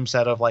fighting the same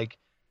set of like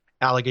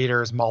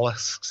alligators,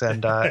 mollusks,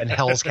 and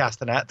hell's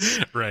castanets.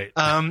 Right.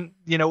 The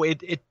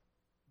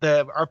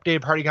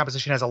updated party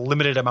composition has a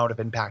limited amount of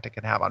impact it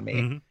can have on me.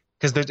 Mm-hmm.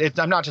 Because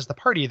I'm not just the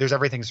party, there's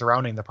everything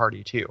surrounding the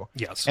party too.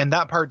 Yes. And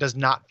that part does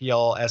not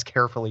feel as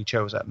carefully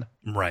chosen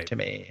to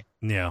me.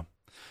 Yeah.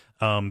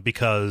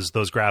 Because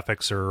those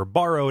graphics are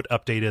borrowed,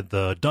 updated,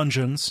 the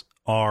dungeons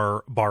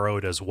are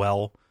borrowed as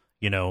well.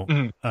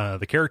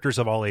 The characters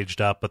have all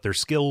aged up, but their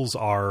skills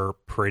are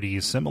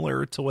pretty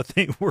similar to what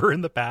they were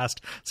in the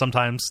past.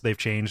 Sometimes they've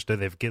changed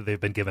and they've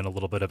been given a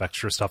little bit of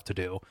extra stuff to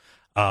do.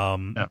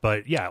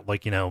 But yeah,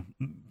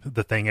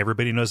 the thing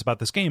everybody knows about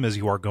this game is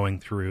you are going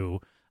through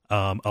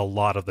a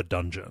lot of the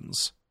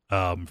dungeons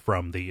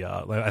from the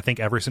I think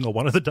every single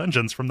one of the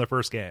dungeons from the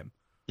first game.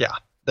 Yeah,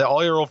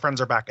 all your old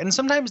friends are back, and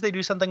sometimes they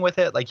do something with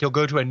it. Like you'll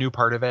go to a new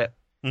part of it,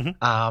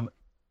 kind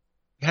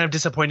of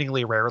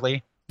disappointingly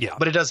rarely. Yeah,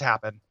 but it does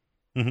happen.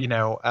 And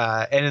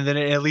then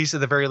at least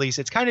at the very least,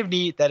 it's kind of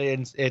neat that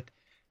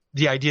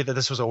the idea that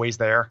this was always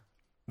there.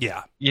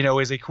 Yeah,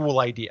 is a cool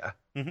idea.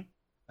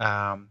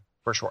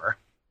 For sure.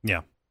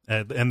 Yeah.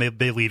 And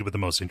they lead with the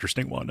most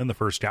interesting one in the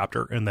first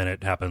chapter, and then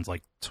it happens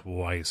like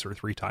twice or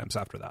three times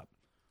after that.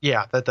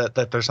 Yeah,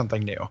 that there's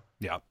something new.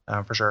 Yeah,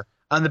 for sure.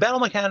 The battle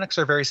mechanics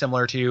are very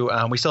similar to.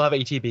 We still have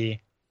ATB,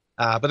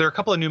 but there are a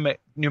couple of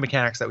new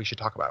mechanics that we should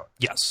talk about.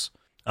 Yes.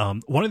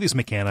 One of these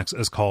mechanics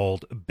is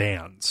called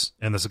bands,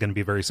 and this is going to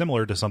be very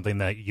similar to something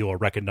that you'll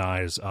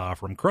recognize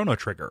from Chrono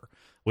Trigger,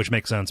 which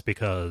makes sense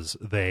because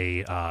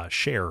they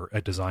share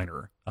a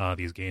designer.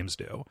 These games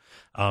do.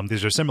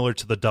 These are similar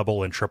to the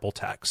double and triple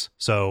techs.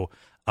 So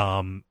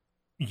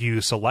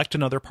you select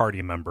another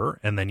party member,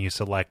 and then you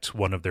select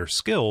one of their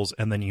skills,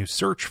 and then you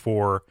search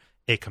for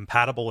a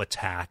compatible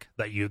attack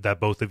that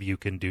both of you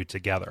can do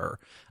together.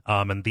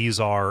 And these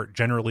are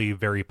generally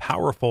very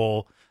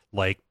powerful,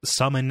 like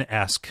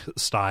summon-esque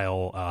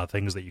style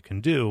things that you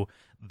can do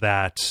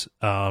that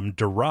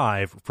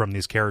derive from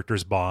these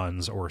characters'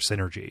 bonds or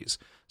synergies.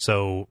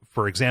 So,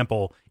 for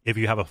example, if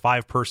you have a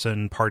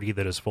 5-person party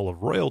that is full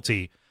of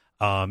royalty,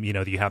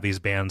 you have these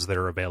bands that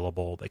are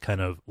available that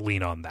kind of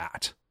lean on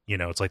that.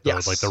 It's like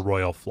the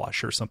royal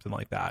flush or something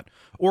like that,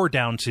 or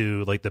down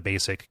to like the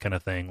basic kind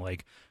of thing.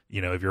 Like,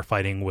 if you're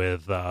fighting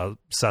with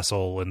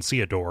Cecil and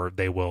Theodore,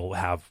 they will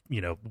have,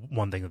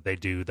 one thing that they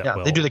do that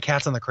will... they do the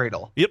cats in the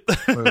cradle. Yep.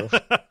 Move.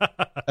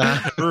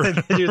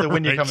 They do the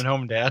when you're coming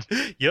home, Dad.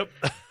 Yep.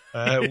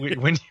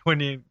 When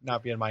you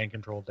not being mind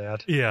controlled,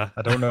 Dad. Yeah.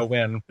 I don't know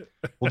when.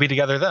 We'll be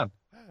together then.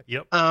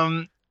 Yep.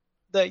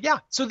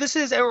 So this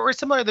is or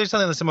similar. There's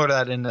something similar to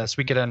that in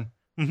Suikoden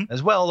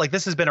as well. Like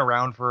this has been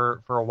around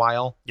for a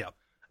while. Yeah.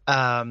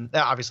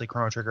 Obviously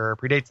Chrono Trigger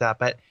predates that,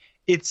 but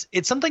it's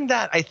something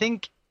that I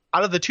think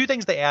out of the two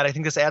things they add, I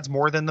think this adds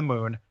more than the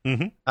moon.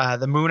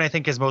 The moon I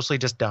think is mostly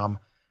just dumb.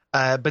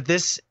 But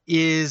this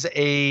is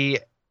a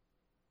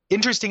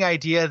interesting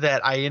idea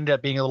that I end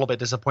up being a little bit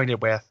disappointed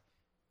with.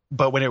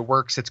 But when it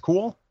works, it's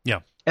cool. Yeah.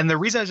 And the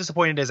reason I was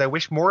disappointed is I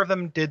wish more of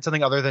them did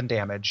something other than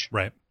damage.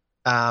 Right.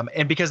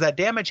 And because that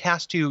damage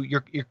has to,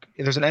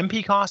 there's an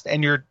MP cost,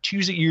 and you're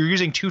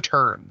using 2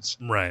 turns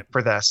Right.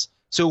 for this.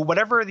 So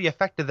whatever the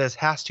effect of this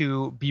has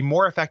to be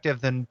more effective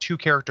than 2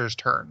 characters'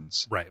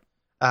 turns. Right.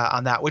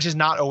 On that, which is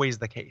not always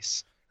the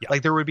case. Yeah.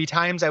 Like there would be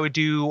times I would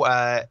do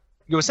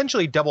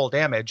essentially double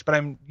damage, but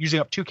I'm using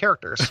up 2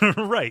 characters,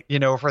 Right.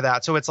 for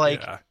that. So it's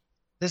like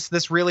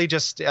this really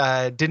just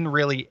didn't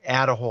really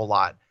add a whole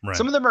lot. Right.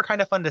 Some of them are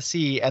kind of fun to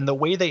see, and the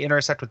way they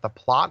intersect with the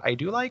plot, I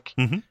do like.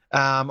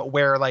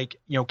 Where like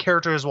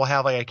characters will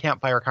have like a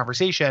campfire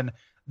conversation,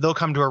 they'll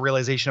come to a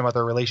realization about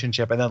their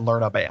relationship, and then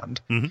learn a band.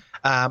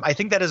 I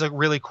think that is a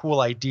really cool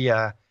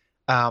idea.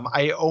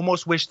 I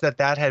almost wish that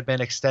had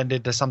been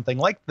extended to something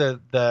like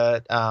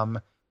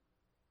the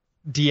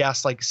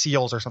DS, like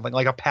seals or something,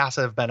 like a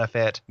passive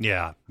benefit,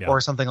 or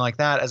something like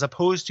that, as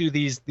opposed to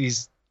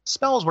these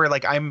spells where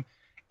like I'm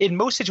in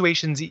most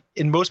situations,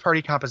 in most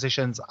party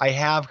compositions, I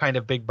have kind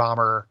of big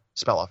bomber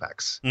spell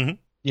effects.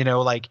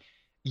 Like,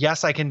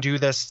 yes, I can do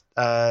this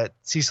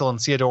Cecil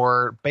and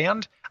Theodore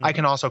band. I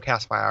can also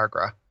cast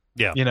Viagra.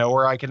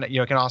 Or I can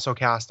can also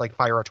cast like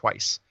Fyra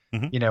twice.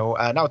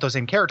 Not with those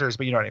same characters,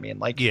 but you know what I mean.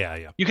 Like,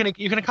 you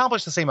can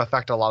accomplish the same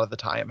effect a lot of the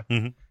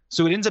time.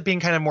 So it ends up being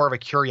kind of more of a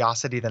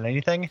curiosity than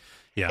anything.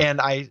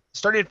 And I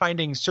started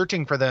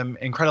searching for them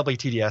incredibly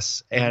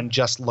tedious, and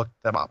just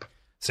looked them up.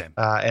 Same.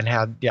 And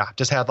had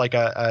like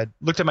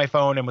looked at my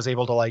phone and was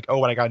able to like,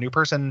 when I got a new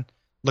person,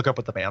 look up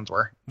what the bands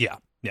were.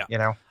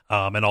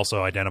 And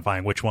also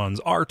identifying which ones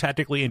are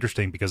tactically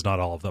interesting, because not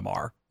all of them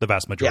are. The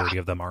vast majority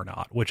of them are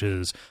not, which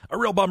is a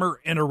real bummer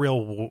and a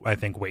real, I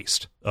think,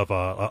 waste of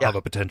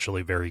a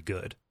potentially very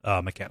good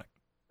mechanic.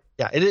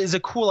 Yeah, it is a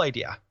cool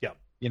idea.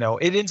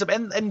 It ends up,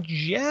 and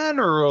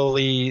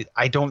generally,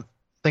 I don't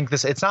think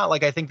it's not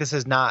like I think this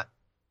is not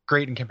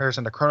great in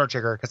comparison to Chrono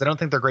Trigger, because I don't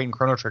think they're great in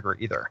Chrono Trigger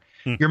either.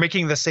 You're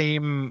making the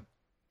same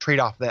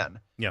trade-off then.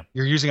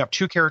 You're using up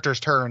 2 characters'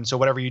 turns, so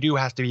whatever you do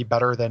has to be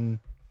better than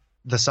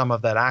the sum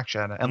of that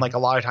action, and like a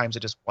lot of times it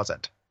just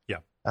wasn't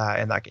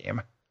in that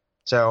game.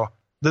 So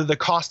the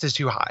cost is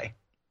too high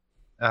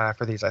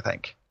for these, I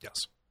think.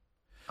 Yes.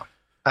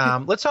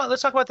 Let's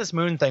talk about this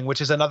moon thing,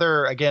 which is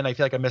another, again, I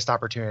feel like a missed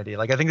opportunity.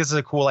 Like, I think this is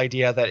a cool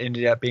idea that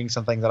ended up being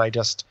something that I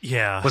just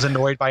was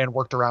annoyed by and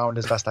worked around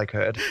as best I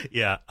could.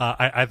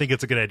 I think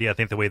it's a good idea. I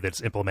think the way that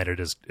it's implemented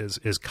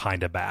is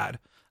kind of bad.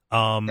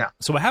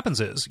 So what happens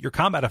is your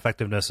combat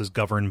effectiveness is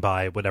governed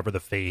by whatever the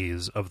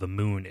phase of the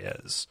moon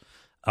is.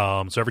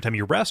 So every time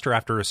you rest, or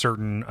after a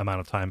certain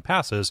amount of time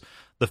passes,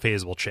 the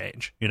phase will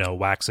change,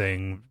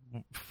 waxing,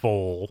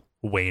 full,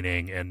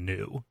 waning, and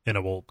new, and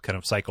it will kind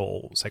of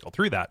cycle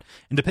through that.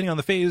 And depending on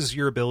the phase,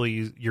 your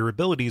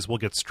abilities will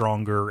get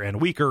stronger and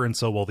weaker, and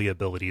so will the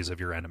abilities of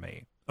your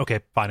enemy.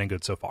 Okay, fine and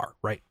good so far,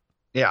 right?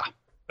 Yeah.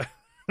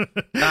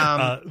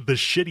 The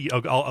shitty.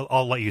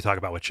 I'll let you talk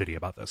about what's shitty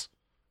about this.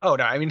 Oh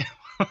no, I mean,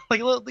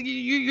 like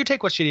you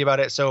take what's shitty about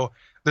it, so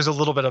there's a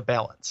little bit of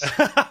balance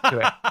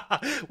to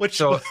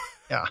it.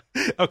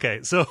 Okay,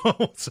 so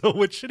what's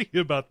shitty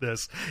about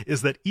this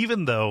is that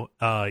even though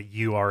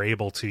you are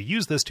able to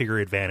use this to your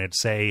advantage,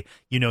 say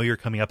you're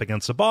coming up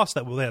against a boss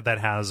that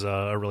has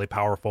a really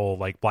powerful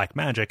like black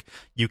magic,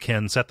 you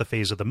can set the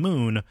phase of the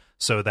moon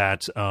so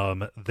that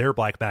their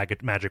black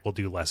magic will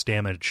do less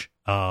damage,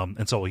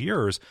 and so will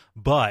yours.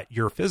 But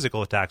your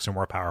physical attacks are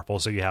more powerful,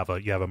 so you have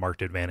a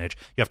marked advantage.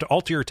 You have to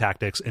alter your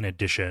tactics in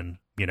addition,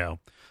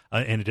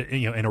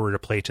 in order to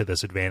play to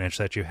this advantage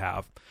that you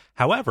have.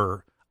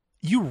 However,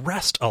 you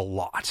rest a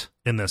lot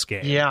in this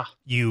game.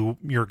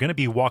 You're going to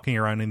be walking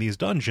around in these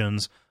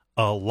dungeons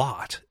a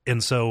lot.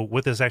 And so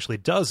what this actually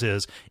does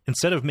is,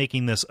 instead of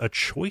making this a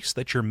choice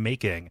that you're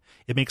making,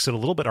 it makes it a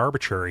little bit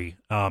arbitrary,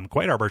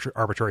 quite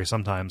arbitrary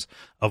sometimes,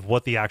 of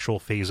what the actual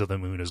phase of the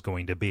moon is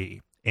going to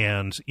be.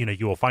 And,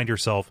 you will find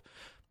yourself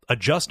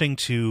adjusting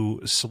to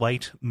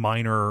slight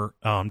minor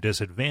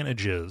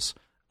disadvantages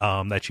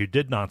that you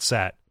did not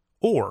set,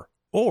 or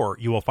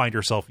you will find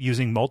yourself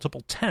using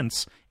multiple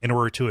tents in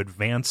order to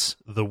advance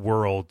the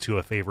world to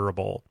a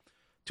favorable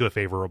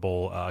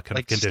kind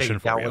of condition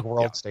for you.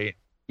 World state.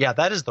 Yeah,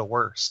 that is the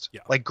worst.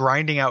 Yeah. Like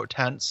grinding out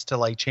tents to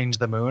like change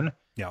the moon.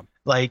 Yeah.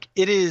 Like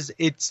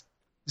it's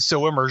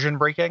so immersion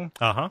breaking.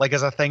 Like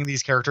as a thing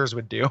these characters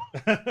would do.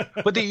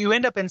 But you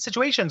end up in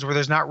situations where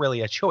there's not really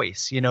a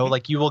choice,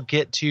 like you will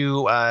get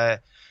to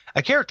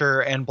a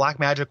character and black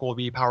magic will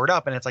be powered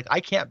up, and it's like, I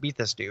can't beat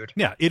this dude.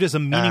 Yeah, it is a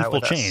meaningful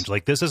change.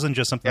 Like, this isn't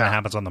just something that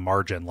happens on the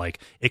margin. Like,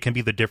 it can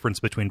be the difference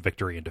between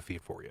victory and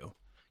defeat for you.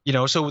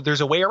 So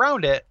there's a way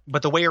around it,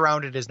 but the way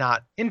around it is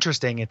not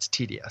interesting, it's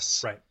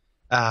tedious. Right.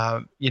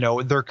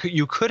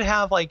 You could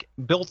have like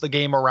built the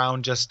game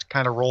around just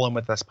kind of rolling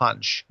with this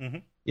punch,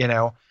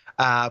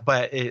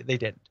 but they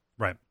didn't.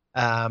 Right.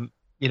 And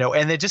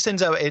it just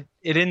ends up, it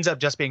ends up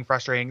just being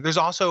frustrating. There's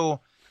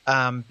also,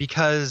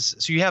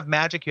 because you have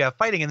magic, you have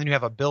fighting, and then you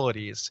have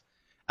abilities.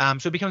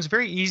 So it becomes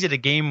very easy to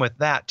game with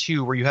that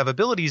too, where you have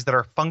abilities that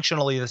are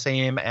functionally the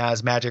same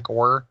as magic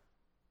or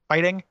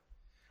fighting.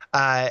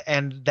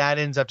 And that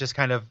ends up just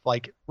kind of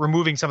like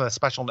removing some of the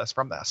specialness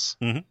from this.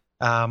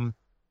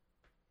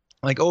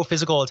 Like, oh,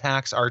 physical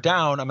attacks are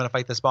down, I'm going to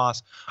fight this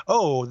boss.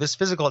 Oh, this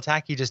physical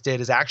attack he just did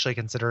is actually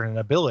considered an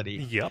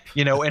ability. Yep.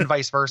 You know, and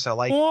vice versa.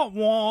 Like, wah,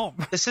 wah.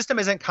 the system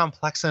isn't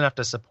complex enough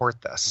to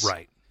support this.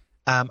 Right.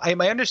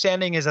 My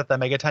understanding is that the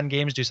Megaton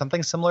games do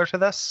something similar to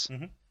this.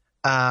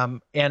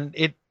 And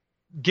it,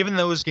 given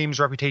those games'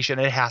 reputation,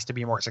 it has to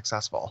be more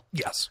successful.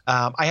 Yes.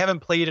 I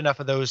haven't played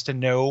enough of those to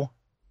know,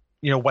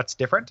 you know, what's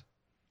different.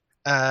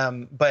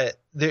 But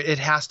it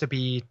has to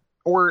be,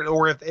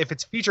 or if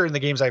it's featured in the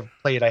games I've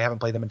played, I haven't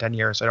played them in 10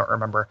 years, so I don't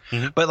remember.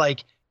 But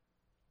like,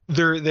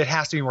 it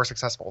has to be more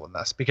successful than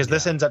this, because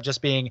this ends up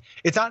just being,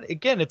 it's not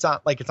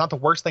the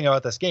worst thing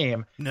about this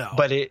game. No.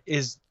 But it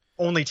is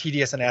only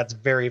tedious and adds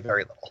very,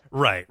 very little.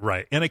 Right.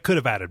 And it could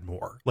have added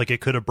more. Like,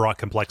 it could have brought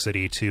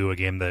complexity to a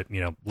game that, you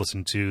know,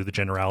 listen to the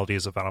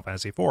generalities of Final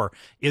Fantasy IV,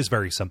 is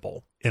very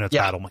simple in its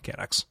battle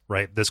mechanics,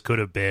 right? This could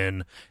have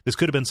been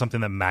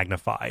something that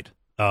magnified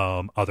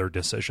other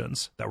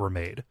decisions that were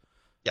made.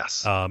 Yes.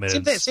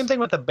 Same thing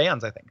with the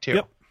bands, I think, too.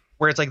 Yep.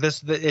 Where it's like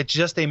it's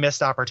just a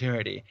missed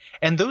opportunity.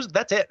 And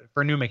that's it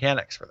for new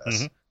mechanics for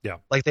this. Yeah.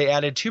 Like, they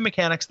added 2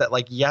 mechanics that,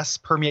 like, yes,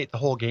 permeate the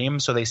whole game,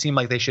 so they seem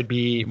like they should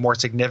be more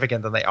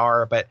significant than they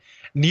are, but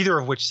neither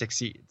of which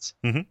succeeds.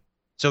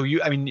 So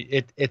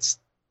it's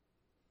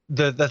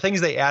the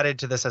things they added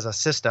to this as a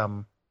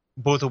system,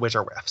 both of which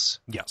are whiffs.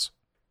 Yes.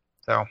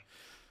 So.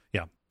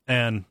 Yeah.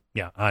 And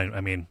yeah, I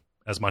mean,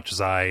 as much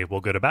as I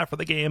will go to bat for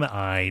the game,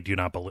 I do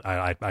not believe,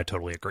 I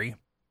totally agree.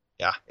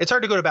 Yeah, it's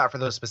hard to go to bat for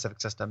those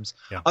specific systems.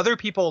 Yeah. Other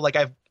people, like,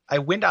 I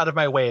went out of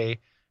my way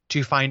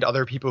to find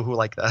other people who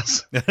like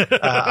this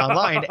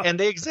online, and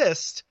they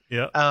exist.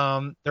 Yeah.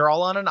 They're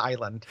all on an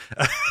island.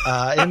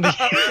 And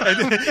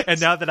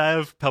now that I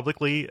have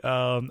publicly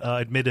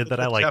admitted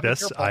that I like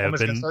this, I have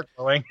been.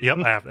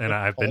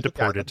 I've been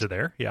deported to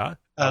there. Yeah.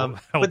 I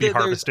will be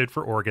harvested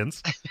for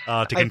organs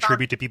to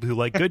contribute to people who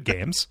like good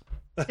games.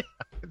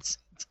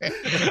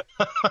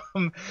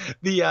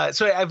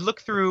 So I've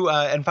looked through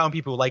and found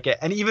people who like it,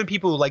 and even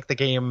people who like the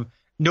game,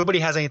 nobody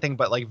has anything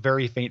but like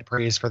very faint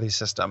praise for these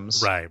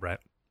systems. Right.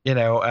 You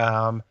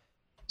know,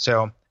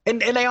 so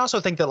and I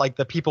also think that, like,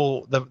 the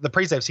people, the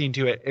praise I've seen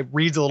to it, it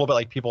reads a little bit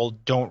like people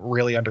don't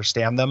really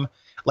understand them.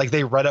 Like,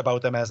 they read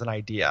about them as an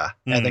idea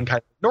and then kind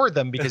of ignored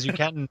them, because you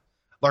can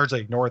largely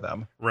ignore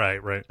them.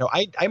 Right. No,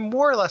 I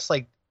more or less,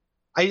 like,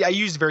 I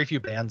used very few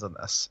bands in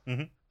this.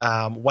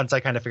 Once I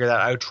kind of figured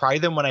that out, I would try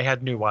them when I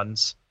had new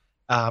ones.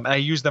 And I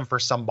used them for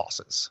some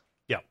bosses.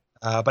 Yeah.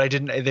 But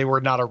they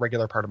were not a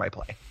regular part of my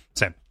play.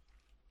 Same.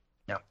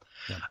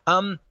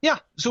 Yeah.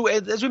 So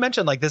as we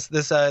mentioned, like,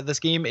 this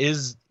game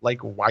is,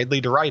 like, widely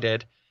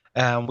derided.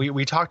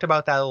 We talked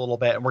about that a little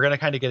bit, and we're going to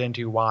kind of get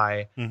into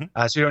why.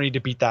 So we don't need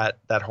to beat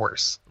that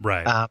horse.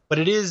 Right. But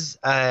it is,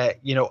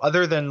 you know,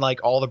 other than,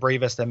 like, All the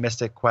Bravest and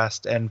Mystic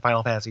Quest and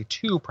Final Fantasy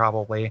II,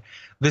 probably,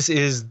 this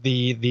is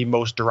the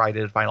most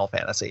derided Final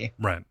Fantasy.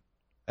 Right.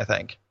 I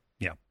think.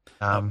 Yeah.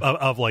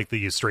 Of like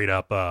the straight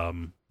up,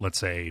 let's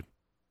say,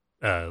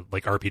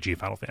 like RPG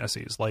Final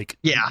Fantasies, like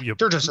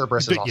Dirge of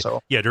Cerberus is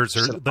also Dirge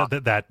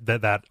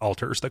that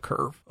alters the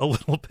curve a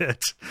little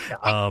bit.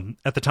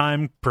 At the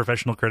time,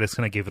 professional critics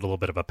kind of gave it a little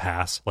bit of a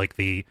pass. Like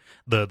the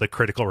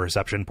critical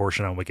reception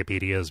portion on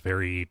Wikipedia is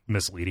very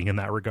misleading in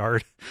that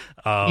regard.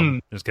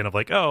 It's kind of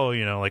like, oh,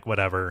 you know, like,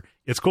 whatever.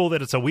 It's cool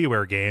that it's a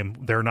WiiWare game.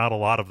 There are not a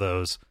lot of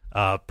those.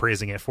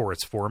 Praising it for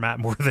its format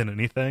more than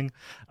anything,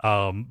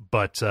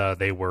 but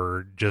they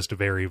were just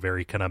very,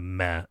 very kind of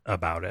meh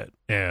about it,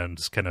 and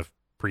kind of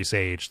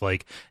presaged.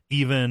 Like,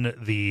 even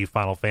the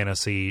Final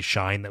Fantasy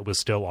shine that was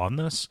still on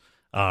this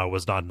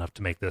was not enough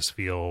to make this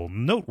feel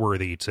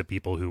noteworthy to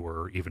people who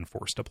were even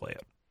forced to play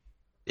it.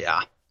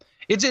 Yeah,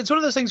 it's one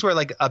of those things where,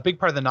 like, a big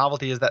part of the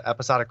novelty is that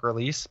episodic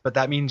release, but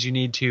that means you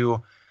need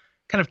to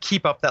kind of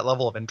keep up that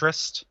level of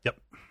interest. Yep.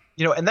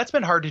 You know, and that's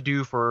been hard to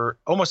do for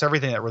almost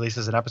everything that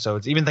releases in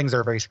episodes, even things that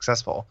are very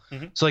successful.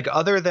 So, like,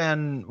 other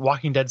than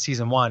Walking Dead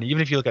Season 1,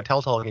 even if you look at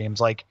Telltale games,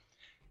 like,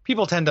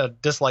 people tend to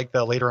dislike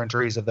the later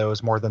entries of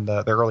those more than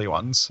the early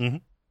ones. You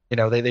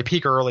know, they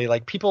peak early.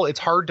 Like, people, it's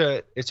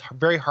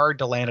very hard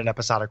to land an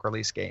episodic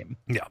release game.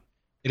 Yeah.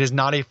 It is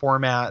not a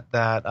format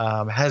that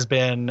has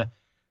been,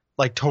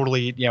 like,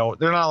 totally, you know,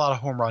 there are not a lot of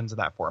home runs in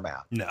that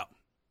format. No.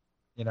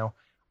 You know,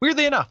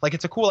 weirdly enough, like,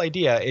 it's a cool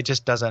idea. It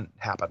just doesn't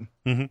happen.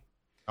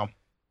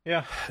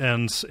 Yeah,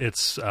 and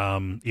it's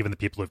even the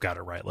people who've got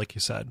it right, like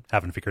you said,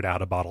 haven't figured out how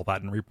to bottle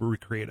that and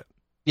recreate it.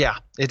 Yeah,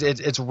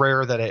 it's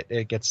rare that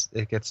it gets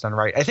done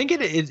right. I think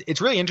it's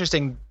really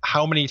interesting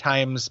how many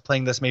times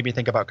playing this made me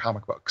think about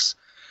comic books,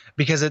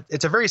 because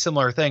it's a very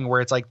similar thing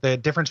where it's like the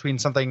difference between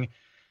something,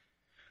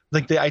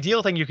 like, the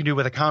ideal thing you can do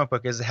with a comic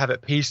book is have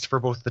it paced for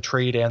both the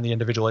trade and the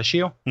individual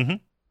issue,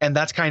 and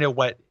that's kind of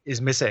what is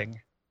missing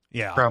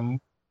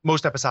from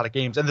most episodic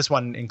games, and this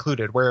one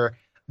included, where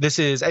this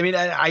is, I mean,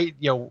 I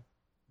you know,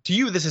 to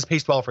you, this is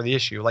paced well for the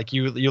issue. Like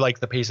you like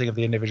the pacing of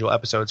the individual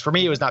episodes. For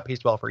me, it was not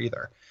paced well for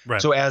either.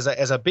 Right. So as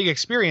a big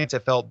experience,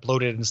 it felt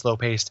bloated and slow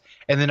paced.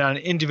 And then on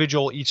an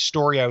individual, each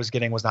story I was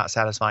getting was not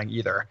satisfying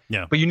either.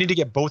 Yeah. But you need to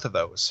get both of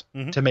those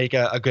to make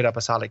a good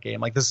episodic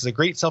game. Like this is a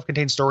great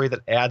self-contained story that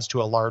adds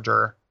to a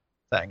larger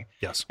thing.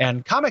 Yes.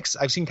 And comics,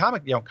 I've seen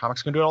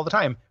comics can do it all the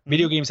time.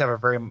 Video games have a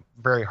very,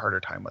 very harder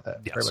time with it.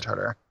 Yes. Very much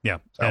harder. Yeah.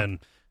 So. And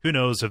who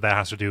knows if that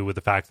has to do with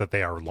the fact that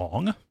they are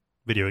long.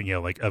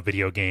 Like a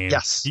video game.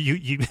 Yes.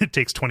 It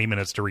takes 20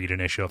 minutes to read an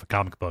issue of a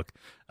comic book.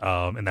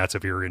 And that's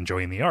if you're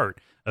enjoying the art.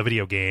 A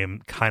video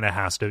game kind of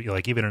has to,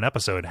 like, even an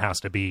episode has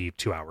to be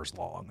 2 hours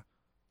long.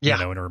 Yeah.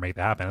 In order to make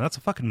that happen. And that's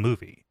a fucking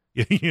movie.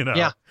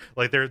 Yeah.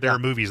 Like there are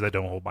movies that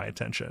don't hold my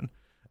attention.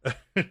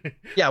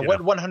 Yeah.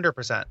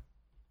 100%.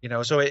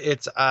 So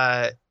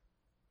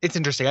it's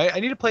interesting. I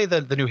need to play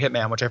the new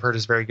Hitman, which I've heard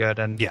is very good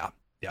and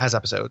has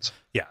episodes.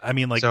 Yeah. I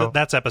mean, like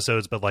that's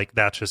episodes, but like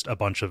that's just a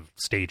bunch of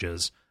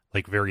stages.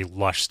 Like very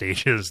lush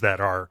stages that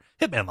are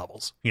Hitman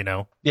levels,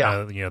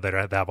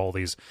 that have all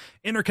these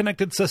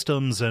interconnected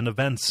systems and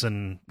events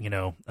and,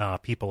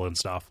 people and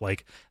stuff.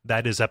 Like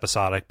that is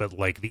episodic, but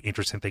like the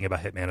interesting thing about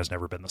Hitman has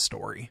never been the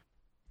story.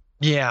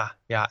 Yeah.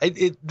 Yeah.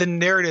 The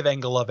narrative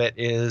angle of it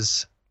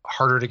is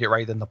harder to get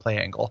right than the play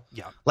angle.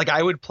 Yeah. Like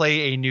I would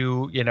play a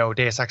new,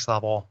 Deus Ex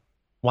level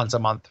once a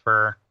month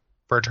for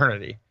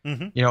eternity,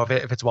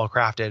 if it's well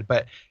crafted,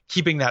 but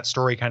keeping that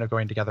story kind of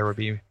going together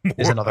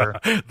is another.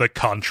 The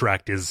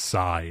contract is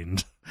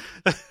signed.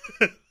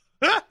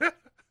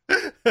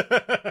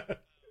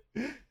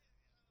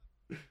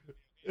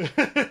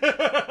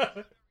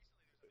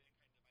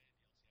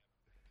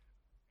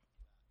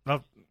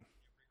 Oh,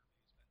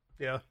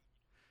 yeah.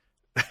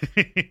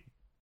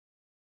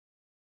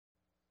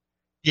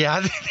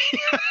 Yeah.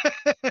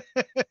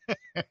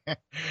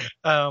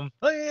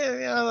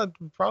 That'd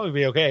probably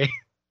be okay.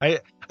 I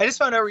just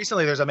found out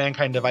recently there's a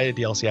Mankind Divided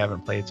DLC I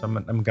haven't played, so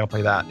I'm gonna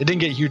play that. It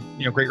didn't get huge,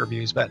 great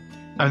reviews, but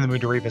I'm in the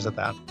mood to revisit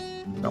that.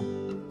 So.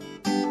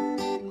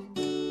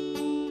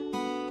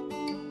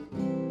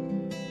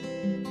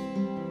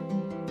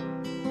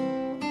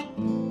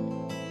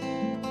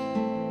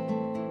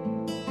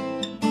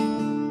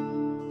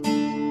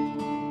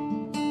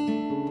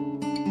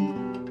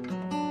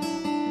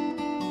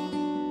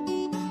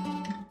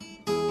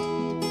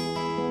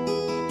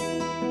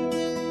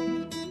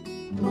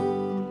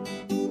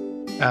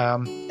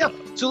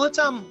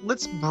 So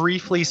let's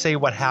briefly say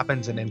what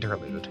happens in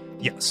Interlude.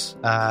 Yes.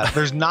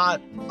 There's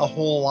not a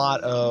whole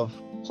lot of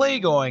play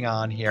going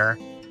on here,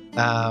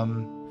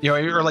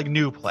 or like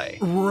new play.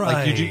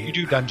 Right. Like you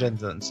do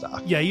dungeons and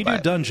stuff. Yeah, do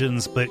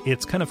dungeons, but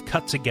it's kind of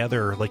cut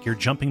together. Like you're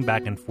jumping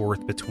back and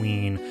forth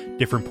between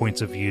different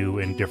points of view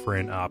and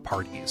different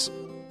parties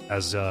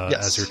as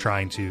you're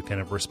trying to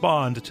kind of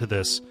respond to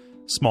this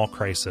small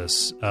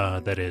crisis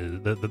that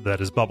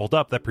is bubbled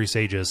up that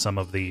presages some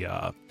of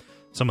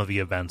the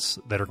events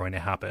that are going to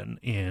happen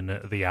in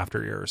the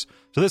after years.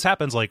 So this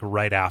happens like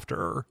right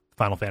after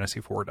Final Fantasy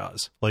IV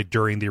does, like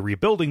during the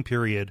rebuilding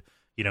period,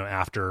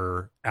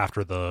 after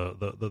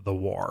the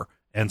war.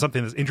 And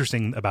something that's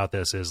interesting about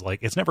this is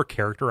like it's never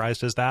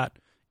characterized as that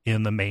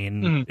in the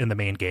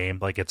main game.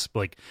 Like it's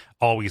like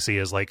all we see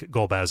is like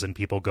Golbez and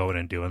people going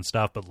and doing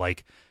stuff, but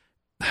like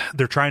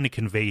they're trying to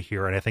convey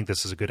here, and I think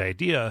this is a good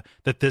idea,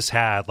 that this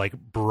had like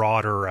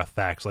broader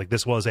effects. Like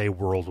this was a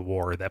world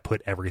war that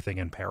put everything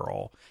in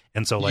peril.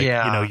 And so like,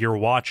 you're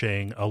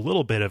watching a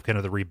little bit of kind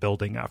of the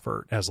rebuilding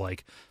effort as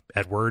like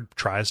Edward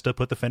tries to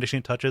put the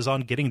finishing touches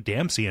on getting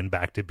Damcyan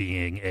back to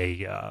being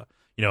a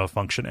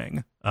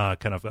functioning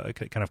kind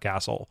of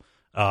castle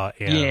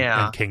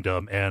and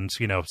kingdom. And,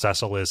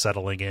 Cecil is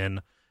settling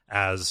in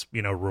as,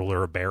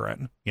 ruler of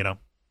Baron,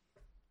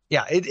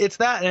 Yeah, it's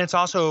that, and it's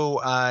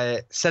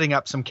also setting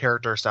up some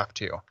character stuff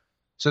too.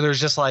 So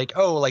there's just like,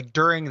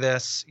 during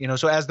this,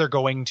 so as they're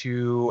going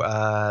to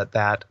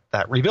that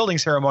rebuilding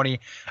ceremony,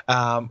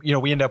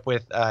 we end up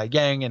with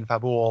Yang and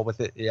Fabul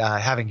with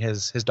having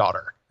his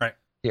daughter right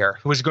here,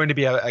 who is going to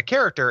be a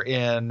character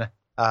in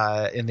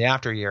the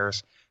after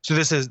years. So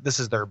this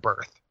is their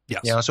birth.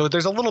 Yes. So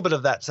there's a little bit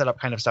of that setup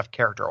kind of stuff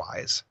character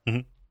wise.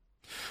 Mm-hmm.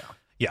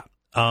 Yeah.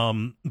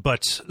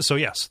 But so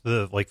yes,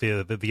 the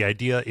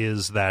idea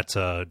is that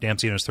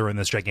Damcyan is throwing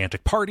this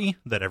gigantic party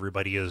that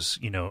everybody is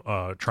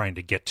trying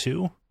to get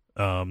to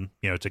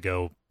to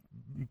go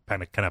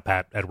kind of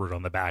pat Edward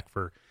on the back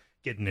for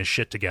getting his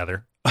shit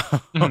together.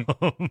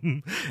 Mm-hmm.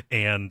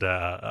 And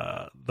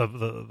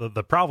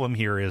the problem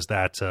here is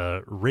that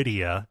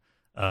Rydia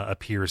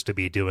appears to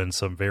be doing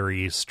some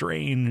very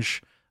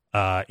strange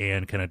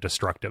and kind of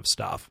destructive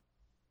stuff.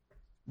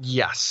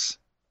 Yes.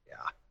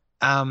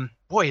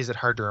 Boy, is it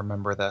hard to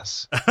remember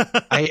this.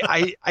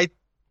 I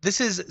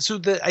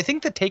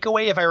think the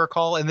takeaway, if I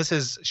recall, and this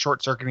is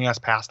short circuiting us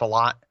past a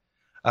lot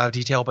of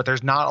detail, but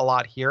there's not a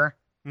lot here,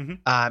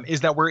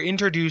 is that we're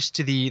introduced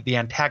to the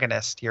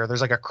antagonist here.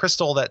 There's like a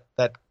crystal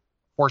that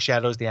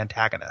foreshadows the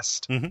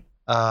antagonist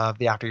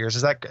the After Years.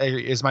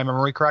 Is my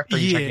memory correct? Are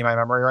you checking my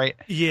memory right?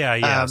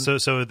 Yeah. So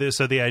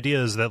the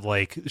idea is that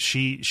like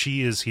she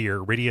is here.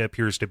 Rydia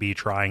appears to be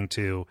trying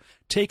to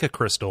take a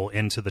crystal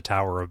into the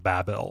Tower of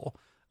Babel.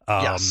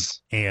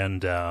 Yes.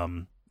 And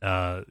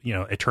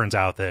it turns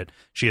out that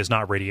she is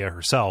not Rydia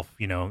herself.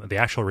 The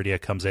actual Rydia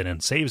comes in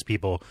and saves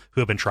people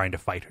who have been trying to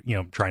fight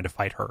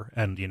her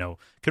and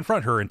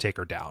confront her and take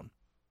her down.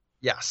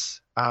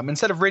 Yes.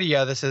 Instead of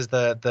Rydia, this is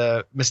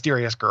the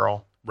mysterious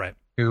girl, right?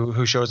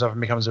 Who shows up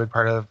and becomes a big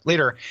part of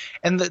later,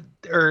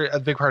 or a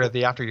big part of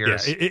the After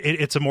Years. Yeah,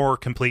 it's a more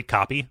complete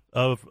copy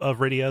of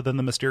Rydia than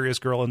the mysterious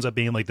girl ends up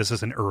being. Like, this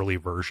is an early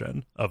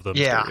version of the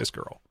mysterious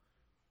girl.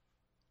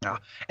 Yeah,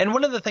 and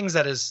one of the things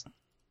that is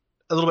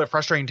a little bit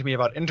frustrating to me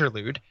about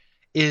Interlude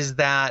is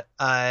that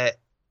that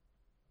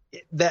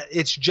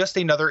it's just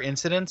another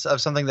incidence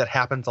of something that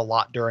happens a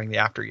lot during the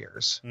After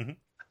Years,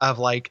 of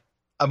like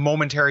a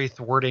momentary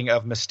thwarting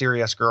of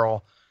mysterious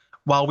girl,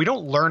 while we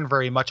don't learn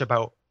very much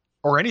about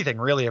or anything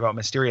really about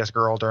mysterious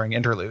girl during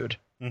Interlude.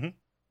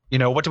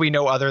 What do we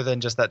know other than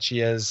just that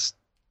she is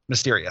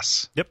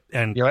mysterious? Yep.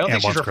 And I don't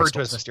think she's referred crystals. to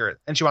as mysterious,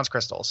 and she wants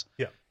crystals.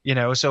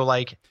 Yeah. So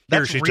like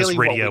that's she's really just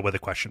Rydia with a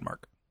question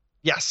mark.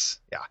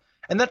 Yes. Yeah.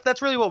 And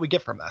that's really what we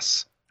get from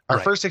this. Our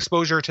first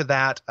exposure to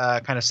that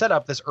kind of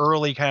setup, this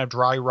early kind of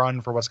dry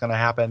run for what's going to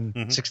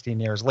happen 16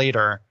 years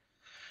later.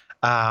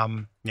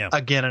 Again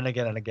and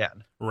again and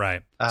again.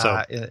 Right.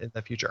 In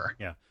the future.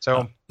 Yeah.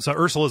 So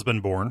Ursula's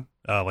been born.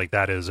 Like,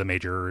 that is a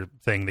major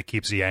thing that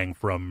keeps Yang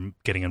from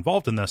getting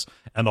involved in this.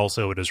 And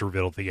also it is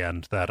revealed at the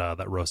end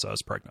that Rosa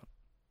is pregnant.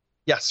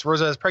 Yes,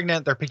 Rosa is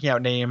pregnant. They're picking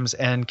out names,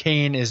 and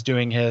Kane is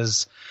doing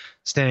his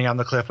standing on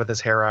the cliff with his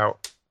hair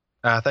out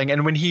thing.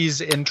 And when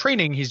he's in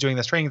training, he's doing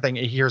this training thing.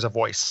 He hears a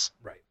voice.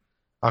 Right.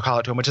 I'll call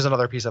it to him, which is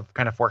another piece of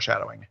kind of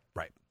foreshadowing.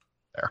 Right.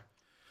 There.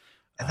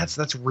 And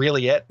that's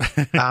really it.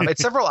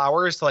 It's several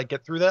hours to like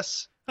get through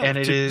this, and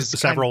it is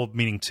several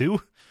meaning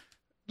two.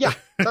 Yeah,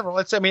 several.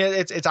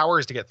 It's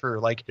hours to get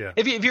through. Like,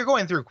 if you're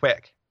going through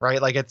quick,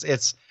 right? Like it's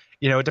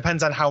it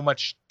depends on how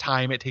much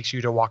time it takes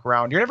you to walk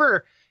around. You're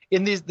never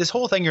in this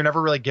whole thing. You're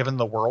never really given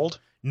the world.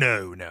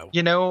 No.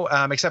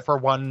 Except for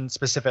one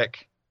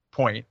specific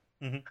point.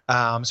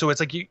 So it's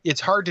like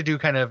it's hard to do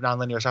kind of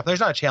nonlinear stuff. There's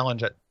not a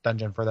challenge at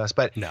Dungeon for this,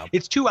 but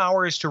it's 2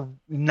 hours to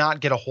not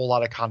get a whole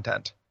lot of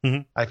content.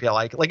 I feel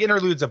like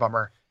Interlude's a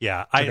bummer.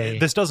 Yeah,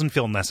 this doesn't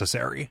feel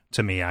necessary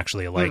to me,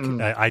 actually. Like,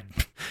 I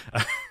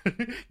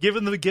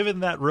given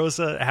that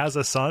Rosa has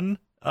a son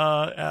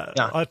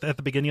at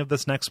the beginning of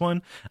this next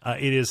one,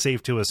 it is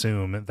safe to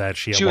assume that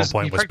she at one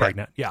point was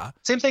pregnant. Yeah.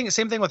 Same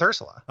thing with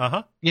Ursula.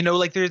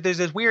 Like there's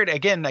this weird,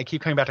 again, I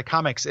keep coming back to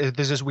comics.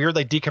 There's this weird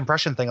like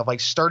decompression thing of like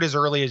start as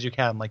early as you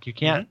can. Like you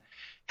can't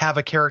have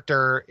a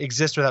character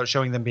exist without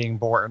showing them being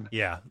born.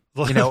 Yeah.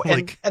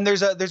 And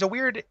there's a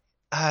weird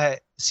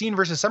scene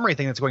versus summary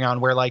thing that's going on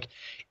where like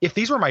if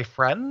these were my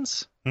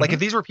friends, like if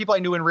these were people I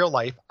knew in real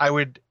life, I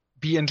would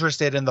be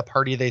interested in the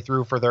party they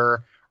threw for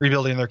their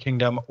rebuilding their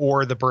kingdom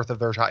or the birth of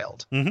their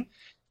child.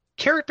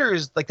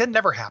 Characters like that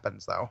never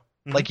happens though.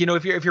 Like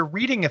if you're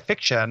reading a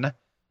fiction,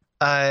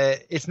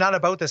 it's not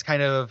about this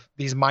kind of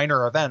these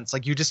minor events.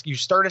 Like you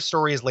start a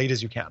story as late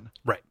as you can.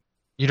 Right.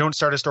 You don't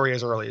start a story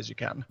as early as you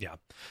can. Yeah.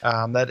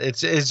 That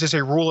it's just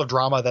a rule of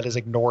drama that is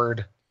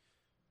ignored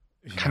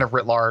kind of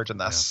writ large in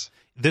this. Yeah.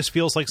 This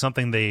feels like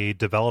something they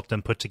developed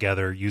and put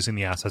together using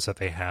the assets that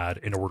they had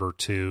in order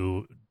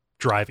to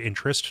drive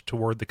interest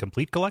toward the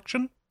complete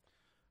collection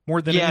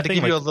more than anything. To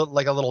give you a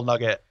little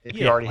nugget if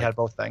you already had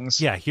both things.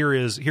 Yeah, here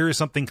is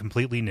something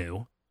completely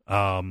new,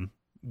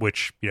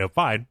 which,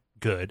 fine,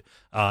 good,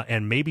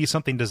 and maybe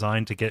something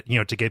designed to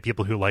get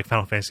people who like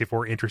Final Fantasy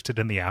IV interested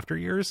in the After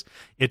Years.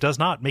 It does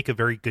not make a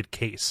very good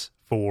case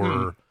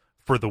for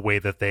the way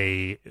that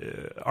they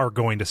are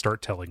going to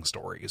start telling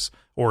stories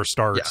or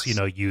starts,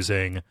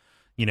 using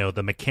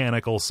the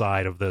mechanical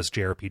side of this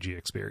JRPG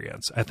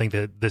experience. I think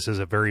that this is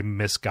a very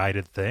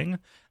misguided thing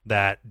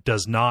that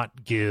does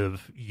not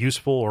give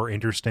useful or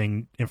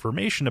interesting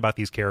information about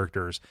these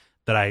characters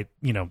that I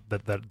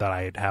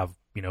have,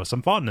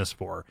 some fondness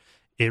for.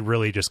 It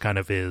really just kind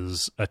of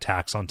is a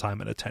tax on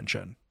time and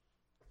attention.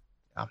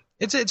 Yeah.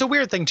 It's a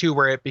weird thing too,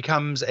 where it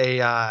becomes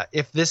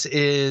if this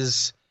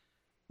is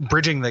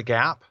bridging the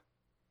gap,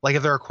 like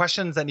if there are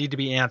questions that need to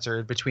be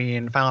answered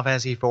between Final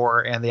Fantasy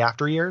IV and the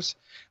After Years,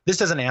 this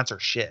doesn't answer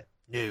shit.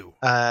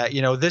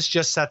 No. This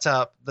just sets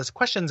up these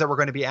questions that we're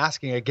going to be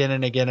asking again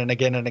and again and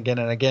again and again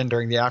and again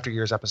during the After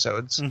Years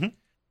episodes. And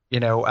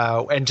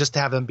just to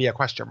have them be a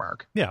question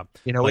mark. Yeah.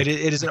 It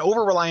is an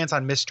over-reliance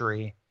on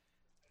mystery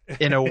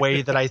in a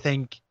way that I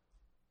think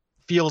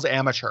feels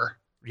amateur.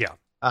 Yeah.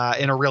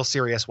 In a real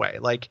serious way.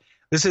 Like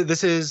this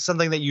is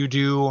something that you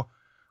do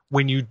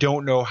when you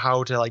don't know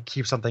how to like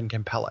keep something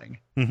compelling.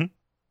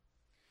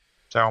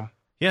 So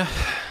yeah,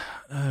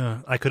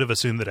 I could have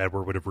assumed that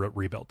Edward would have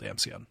rebuilt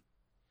Damcion.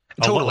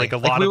 Totally. A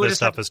lot of this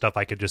stuff is stuff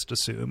I could just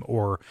assume,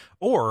 or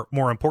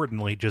more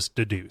importantly, just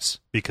deduce,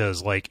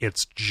 because like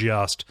it's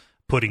just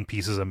putting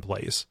pieces in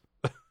place.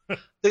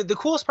 The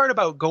coolest part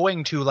about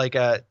going to like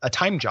a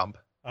time jump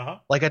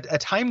Like a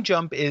time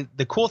jump is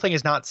the cool thing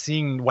is not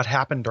seeing what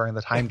happened during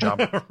the time jump.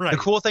 Right. The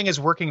cool thing is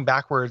working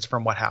backwards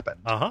from what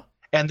happened.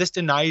 And this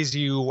denies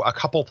you a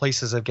couple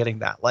places of getting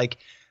that. Like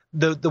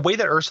the way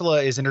that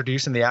Ursula is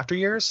introduced in the after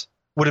years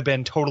would have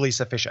been totally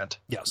sufficient.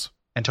 Yes.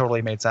 And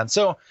totally made sense.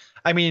 So,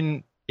 I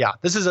mean, yeah,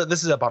 this is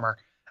a bummer.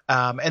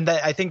 And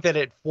that I think that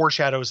it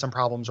foreshadows some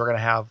problems we're going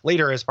to have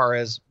later as far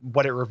as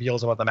what it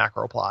reveals about the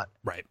macro plot.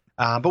 Right.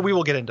 But we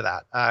will get into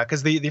that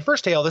because the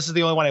first tale, this is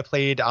the only one I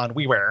played on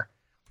WiiWare,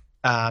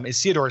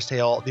 is Theodore's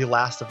Tale, The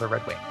Last of the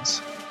Red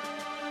Wings.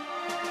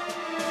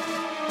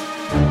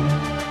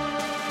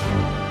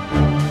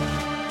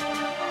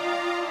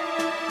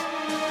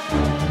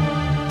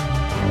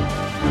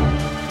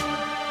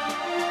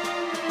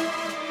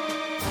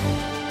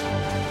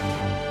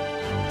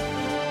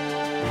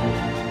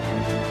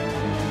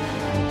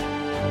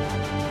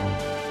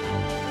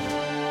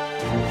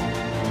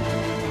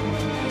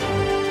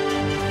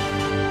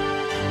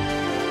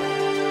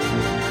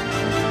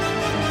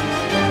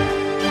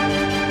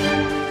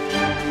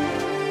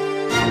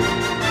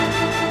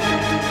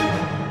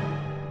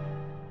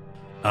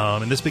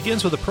 And this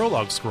begins with a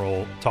prologue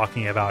scroll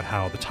talking about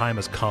how the time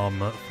has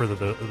come for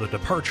the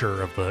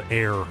departure of the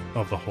heir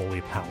of the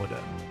Holy Paladin.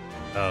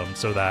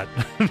 So that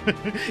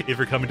if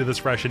you're coming to this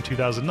fresh in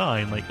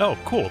 2009, like, oh,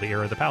 cool, the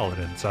heir of the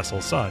Paladin,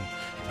 Cecil's son.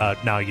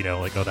 Now you know,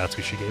 like, oh, that's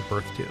who she gave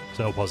birth to.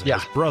 So it wasn't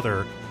his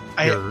brother.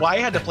 I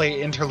had to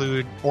play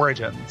Interlude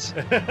Origins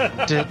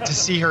to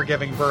see her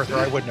giving birth, or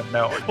I wouldn't have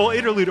known. Well,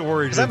 Interlude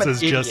Origins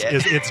is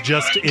it's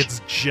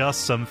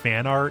just some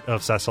fan art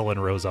of Cecil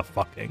and Rosa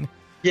fucking.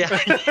 Yeah,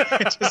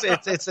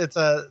 it's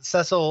a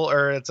Cecil,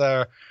 or it's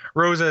a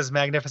Rosa's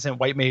magnificent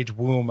white mage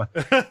womb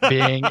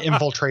being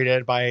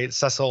infiltrated by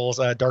Cecil's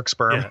dark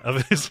sperm. Yeah,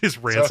 of his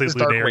rancid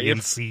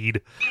Lunarian seed.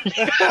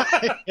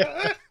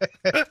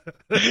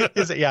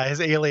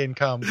 his alien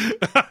cum.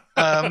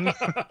 I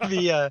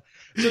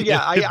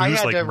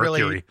had to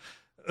really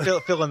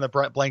fill in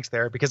the blanks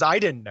there because I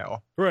didn't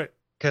know. Right.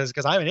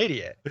 Because I'm an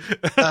idiot.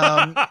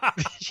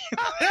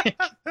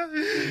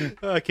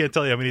 I can't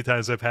tell you how many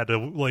times I've had to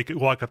like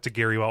walk up to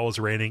Gary while it was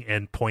raining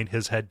and point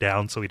his head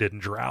down so he didn't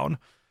drown.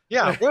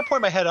 Yeah, or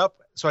point my head up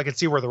so I could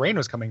see where the rain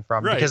was coming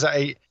from, right. Because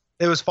it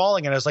was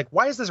falling and I was like,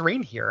 why is this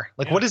rain here?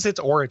 Like, what is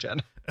its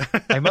origin?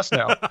 I must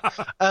know.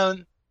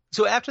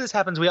 So after this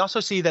happens, we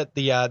also see that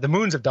the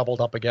moons have doubled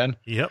up again.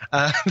 Yep.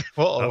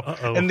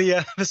 And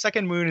the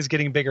second moon is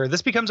getting bigger.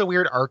 This becomes a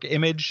weird arc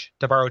image,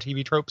 to borrow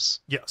TV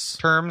tropes. Yes.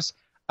 Terms.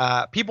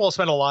 People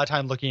spend a lot of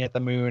time looking at the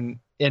moon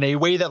in a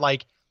way that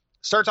like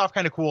starts off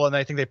kind of cool, and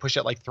I think they push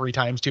it like 3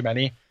 times too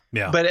many.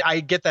 Yeah. But I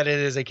get that it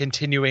is a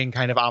continuing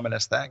kind of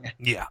ominous thing.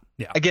 Yeah.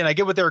 Yeah. Again, I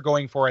get what they were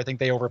going for. I think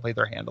they overplayed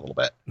their hand a little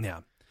bit. Yeah.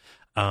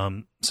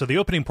 So the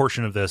opening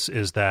portion of this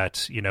is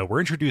that, you know, we're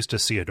introduced to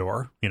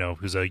Theodore, you know,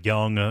 who's a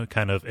young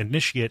kind of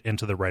initiate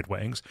into the Red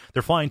Wings.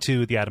 They're flying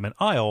to the Adamant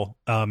Isle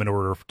in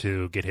order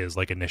to get his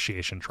like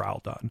initiation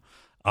trial done.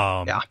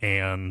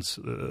 And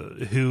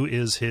who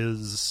is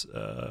his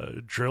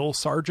drill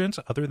sergeant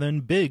other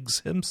than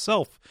Biggs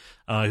himself,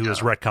 who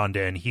was retconned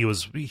in.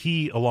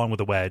 He along with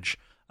the Wedge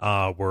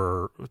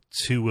were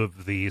 2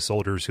 of the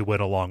soldiers who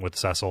went along with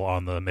Cecil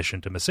on the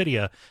mission to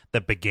Mysidia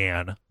that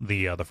began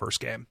the first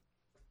game.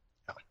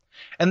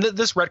 And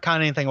this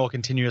retconning thing will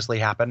continuously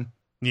happen.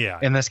 Yeah.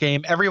 In this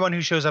game, everyone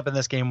who shows up in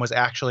this game was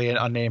actually an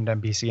unnamed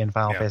NPC in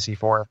Final Fantasy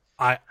IV.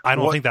 I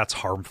don't think that's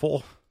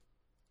harmful.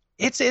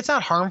 It's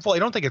not harmful. I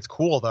don't think it's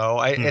cool though.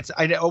 I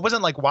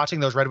wasn't like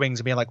watching those Red Wings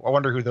and being like, I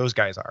wonder who those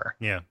guys are.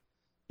 Yeah.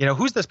 You know,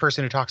 who's this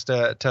person who talks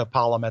to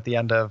Palom at the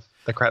end of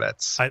the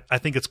credits? I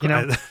think it's, you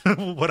know?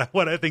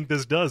 what I think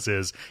this does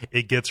is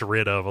it gets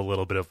rid of a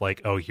little bit of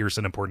like, oh, here's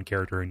an important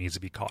character who needs to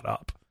be caught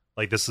up.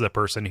 Like, this is a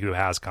person who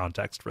has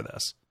context for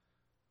this.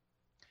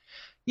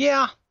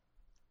 Yeah.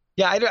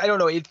 I don't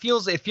know. It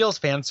feels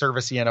fan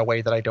servicey in a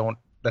way that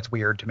that's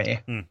weird to me.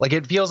 Like,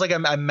 it feels like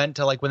I'm meant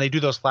to, like, when they do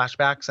those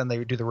flashbacks and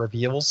they do the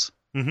reveals,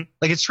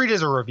 like, it's treated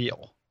as a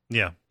reveal.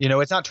 Yeah. You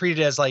know, it's not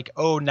treated as like,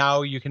 oh,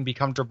 now you can be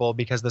comfortable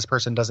because this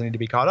person doesn't need to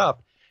be caught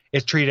up.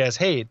 It's treated as,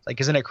 hey, like,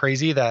 isn't it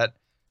crazy that,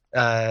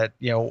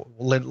 you know,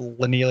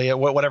 Linelia,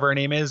 whatever her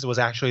name is, was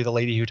actually the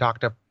lady who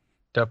talked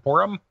to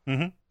Porum,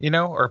 you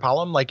know, or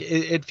Palom. Like,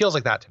 it feels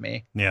like that to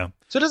me. Yeah.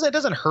 So it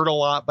doesn't hurt a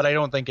lot, but I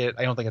don't think it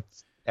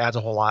adds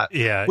a whole lot.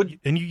 Yeah.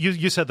 And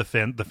you said the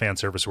fan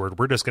service word.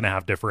 We're just going to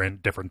have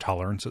different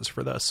tolerances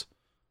for this.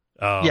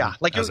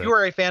 Like you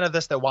are a fan of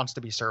this that wants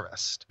to be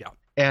serviced. Yeah.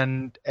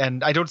 And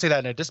I don't say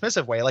that in a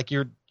dismissive way. Like,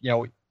 you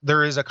know,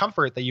 there is a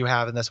comfort that you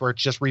have in this where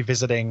it's just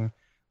revisiting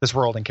this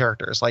world and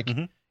characters. Like,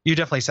 you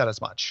definitely said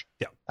as much.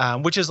 Yeah.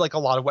 Which is like a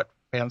lot of what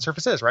fan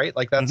service is, right?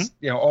 Like, that's,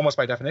 you know, almost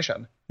by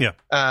definition. Yeah.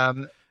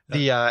 And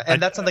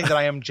that's something that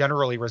I am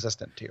generally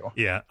resistant to.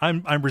 Yeah.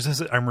 I'm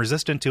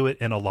resistant to it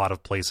in a lot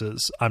of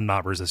places. I'm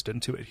not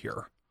resistant to it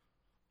here.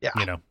 Yeah.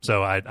 You know,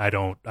 so I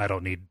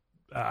don't need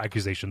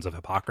accusations of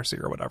hypocrisy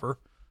or whatever.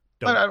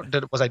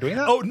 Was I doing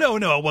that? Oh, no,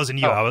 it wasn't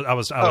you. Oh. I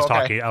was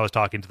okay.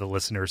 talking to the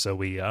listener, so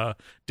we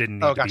didn't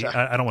need to gotcha. be,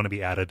 I don't want to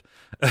be added.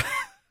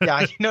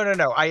 Yeah,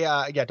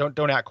 no.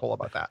 Don't act cool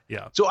about that.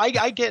 Yeah. So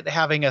I get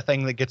having a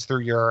thing that gets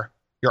through your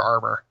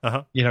armor,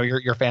 Uh-huh.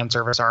 your fan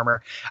service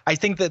armor. I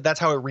think that's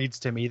how it reads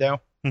to me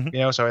though.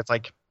 Mhm. So it's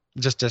like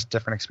just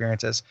different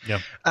experiences. Yeah.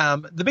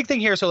 The big thing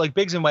here, so like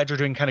Biggs and Wedge are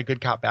doing kind of good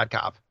cop, bad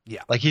cop.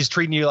 Yeah. Like he's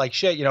treating you like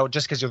shit,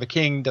 just because you're the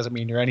king doesn't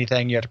mean you're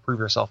anything. You have to prove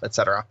yourself,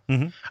 etc.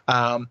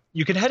 Mhm.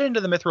 You can head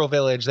into the Mithril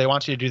Village. They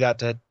want you to do that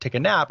to take a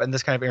nap, and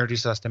this kind of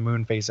introduces us to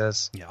moon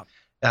phases. Yeah.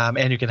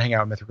 And you can hang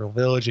out in Mithril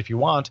Village if you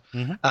want.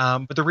 Mhm.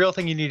 But the real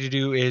thing you need to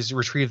do is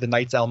retrieve the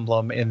Knight's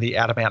Emblem in the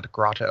Adamant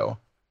Grotto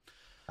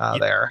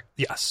there.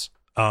 Yes.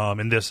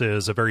 And this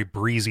is a very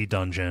breezy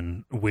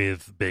dungeon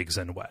with Biggs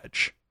and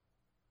Wedge.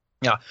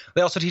 Yeah.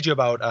 They also teach you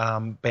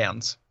about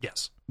bands.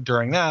 Yes.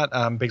 During that,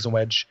 Biggs and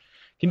Wedge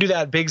can do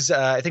that. Biggs,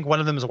 I think one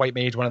of them is a white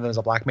mage, one of them is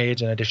a black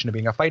mage, in addition to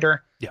being a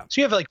fighter. Yeah.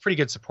 So you have like pretty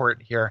good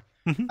support here.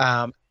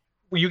 Mhm.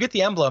 You get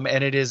the emblem,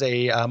 and it is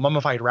a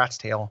mummified rat's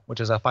tail, which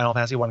is a Final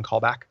Fantasy 1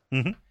 callback.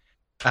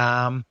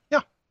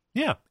 Yeah.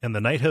 Yeah, and the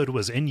knighthood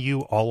was in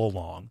you all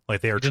along.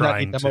 Like they are You did not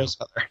trying need to. Nemo's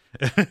feather.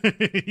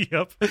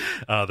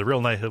 Yep. The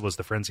real knighthood was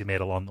the friends he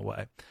made along the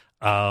way.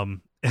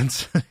 And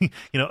so,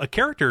 a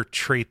character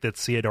trait that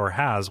Theodore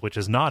has, which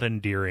is not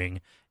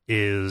endearing,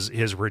 is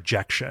his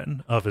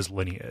rejection of his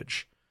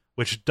lineage,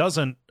 which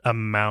doesn't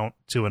amount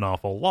to an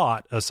awful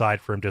lot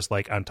aside from just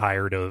like, I'm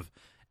tired of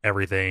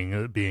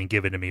everything being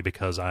given to me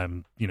because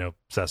I'm,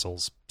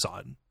 Cecil's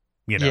son.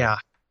 Yeah.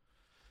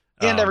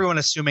 And everyone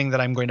assuming that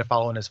I'm going to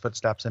follow in his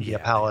footsteps and be a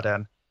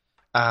paladin.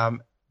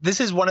 This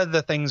is one of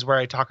the things where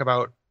I talk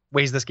about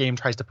ways this game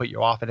tries to put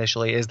you off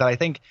initially, is that I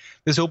think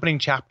this opening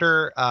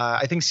chapter,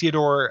 I think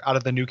Theodore, out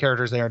of the new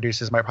characters they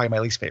introduce, is probably my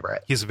least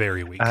favorite. He's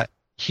very weak.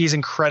 He's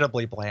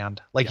incredibly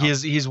bland. Like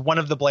he's one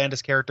of the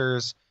blandest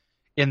characters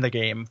in the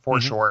game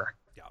for sure.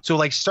 Yeah. So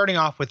like starting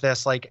off with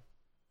this, like,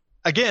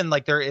 again,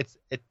 like it's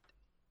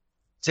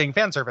saying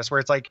fan service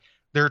where it's like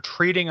they're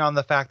trading on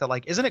the fact that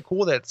like, isn't it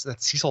cool that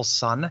that's Cecil's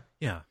son?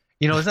 Yeah.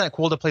 Isn't that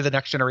cool to play the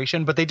next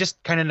generation? But they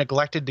just kind of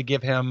neglected to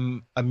give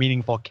him a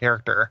meaningful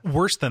character.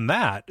 Worse than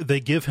that, they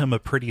give him a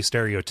pretty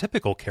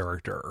stereotypical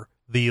character.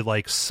 The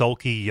like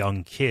sulky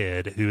young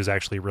kid who's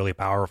actually really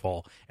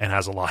powerful and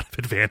has a lot of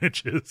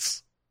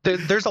advantages.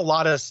 There's a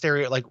lot of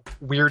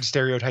weird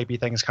stereotypy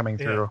things coming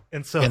through,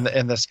 and so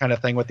in this kind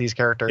of thing with these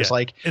characters.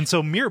 And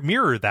so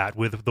mirror that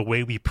with the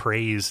way we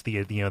praise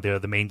the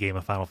main game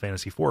of Final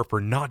Fantasy IV for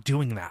not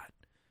doing that.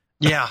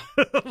 Yeah.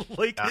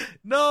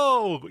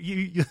 No,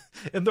 you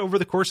and over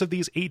the course of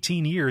these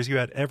 18 years, you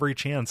had every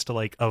chance to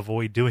like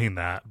avoid doing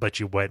that, but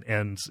you went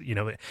and,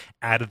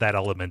 added that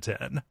element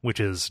in, which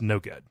is no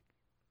good.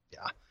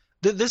 Yeah.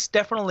 This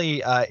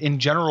definitely, in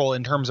general,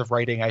 in terms of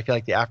writing, I feel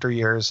like the After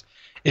Years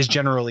is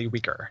generally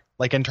weaker.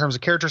 Like in terms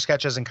of character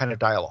sketches and kind of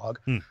dialogue,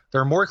 there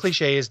are more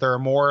cliches. There are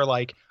more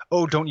like,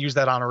 oh, don't use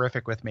that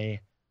honorific with me.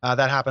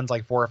 That happens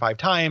like 4 or 5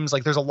 times.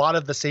 Like there's a lot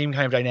of the same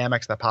kind of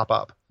dynamics that pop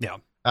up. Yeah.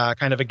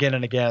 Kind of again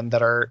and again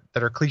that are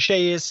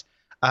cliches,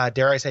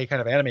 dare I say,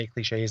 kind of anime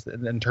cliches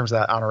in terms of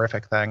that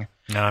honorific thing.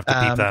 I have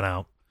to beep that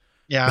out.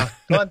 Yeah,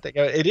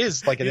 it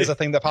is a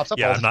thing that pops up.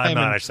 Yeah, all the time. I'm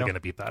not actually going to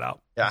beep that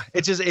out. Yeah,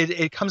 it's just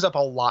it comes up a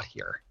lot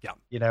here.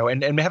 Yeah,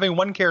 and having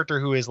one character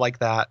who is like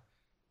that,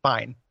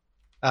 fine,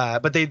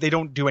 but they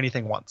don't do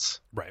anything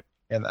once, right?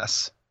 In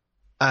this,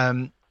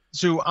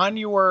 so on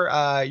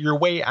your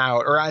way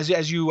out, or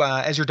as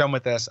you're done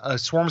with this,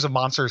 swarms of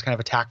monsters kind of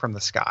attack from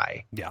the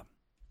sky. Yeah,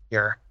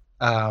 here.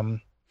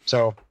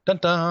 So dun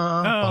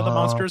dun. Oh, the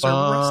monsters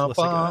are restless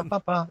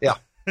again. Yeah.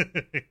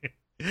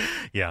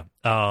 Yeah.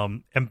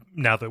 And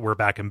now that we're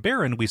back in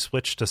Baron, we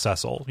switch to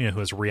Cecil, who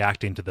is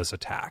reacting to this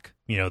attack.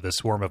 This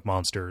swarm of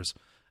monsters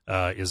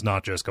is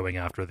not just going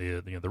after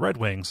the Red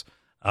Wings.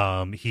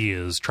 He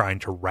is trying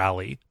to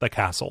rally the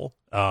castle.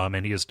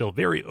 And he is still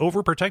very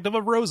overprotective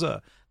of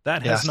Rosa.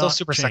 That has still not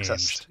super changed.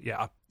 Sexist.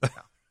 Yeah.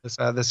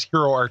 This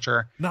hero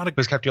archer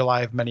who's kept you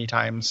alive many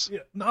times. Yeah,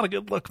 not a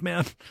good look,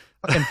 man.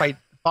 Fucking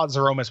fought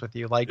Zeromus with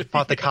you,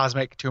 fought the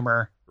cosmic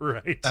tumor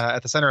right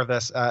at the center of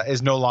this,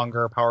 is no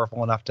longer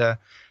powerful enough to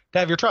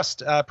have your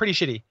trust. Pretty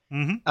shitty.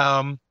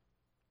 And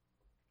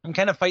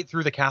kind of fight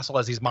through the castle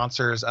as these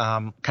monsters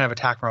kind of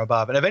attack from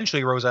above, and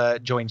eventually Rosa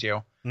joins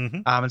you.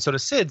 And so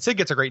does Sid. Sid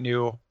gets a great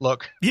new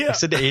look. Yeah,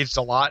 Sid aged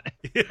a lot.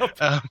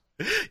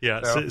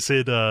 Yep.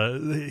 Sid,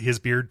 his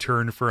beard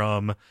turned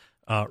from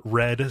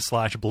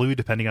red/blue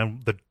depending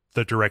on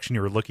the direction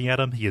you were looking at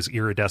him. He is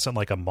iridescent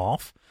like a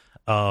moth.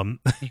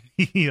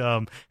 He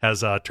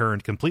has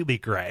turned completely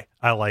gray.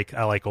 I like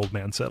Old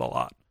Man Sid a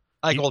lot.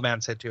 I like Old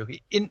Man Sid too.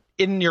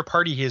 In your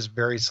party, he is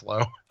very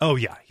slow. Oh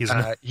yeah, he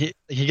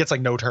gets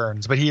like no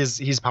turns, but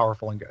he's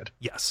powerful and good.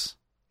 Yes,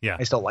 yeah.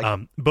 I still like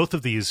him. Both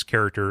of these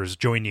characters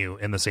join you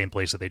in the same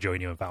place that they join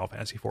you in Final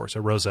Fantasy IV.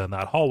 So Rosa in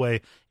that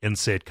hallway, and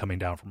Sid coming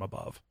down from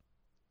above.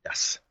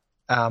 Yes.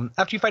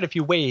 After you fight a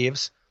few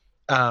waves,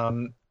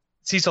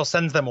 Cecil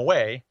sends them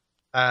away.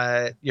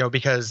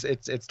 Because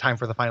it's time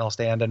for the final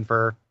stand and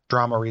for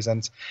drama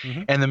reasons.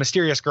 And the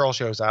mysterious girl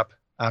shows up,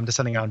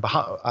 descending on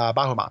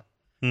Bahamut.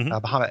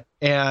 Bahamut.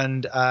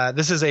 And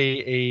this is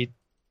a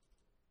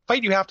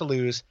fight you have to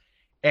lose.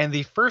 and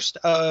the first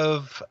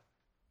of,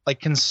 like,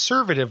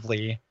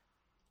 conservatively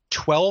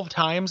 12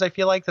 times, I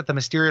feel like, that the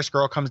mysterious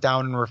girl comes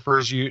down and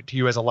refers to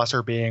you as a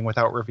lesser being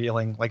without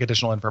revealing, like,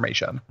 additional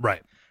information.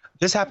 Right.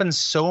 This happens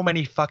so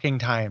many fucking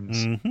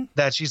times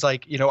that she's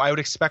like, I would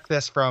expect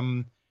this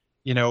from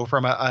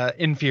a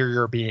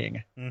inferior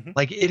being.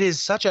 Like, it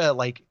is such a,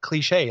 like,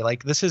 cliche.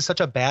 Like, this is such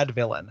a bad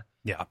villain.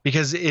 Yeah.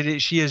 Because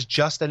she is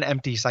just an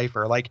empty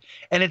cipher. Like,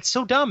 and it's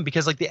so dumb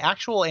because, like, the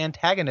actual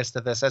antagonist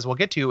of this, as we'll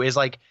get to, is,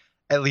 like,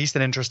 at least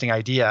an interesting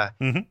idea.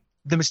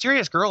 The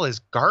mysterious girl is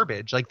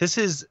garbage. Like,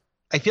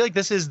 I feel like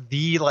this is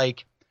the,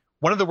 like,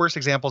 one of the worst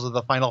examples of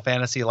the Final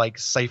Fantasy, like,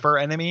 cipher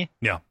enemy.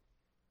 Yeah.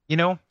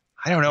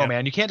 I don't know,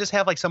 man. You can't just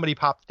have, like, somebody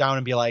pop down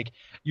and be like,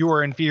 you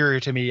are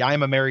inferior to me,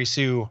 I'm a Mary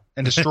Sue,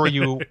 and destroy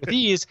you with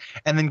ease,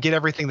 and then get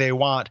everything they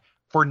want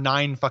for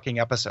 9 fucking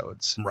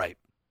episodes. Right.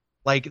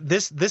 Like,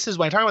 this is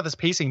when I talk about this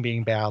pacing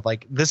being bad,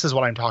 like, this is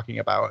what I'm talking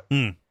about.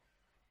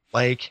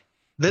 Like,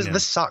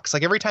 this sucks.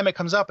 Like, every time it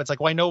comes up, it's like,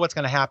 well, I know what's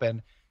going to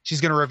happen.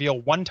 She's going to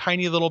reveal one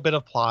tiny little bit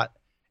of plot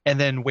and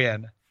then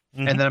win.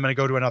 And then I'm going to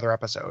go to another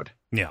episode.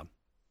 Yeah.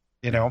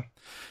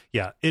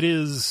 Yeah, it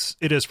is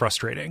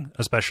frustrating,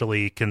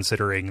 especially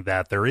considering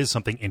that there is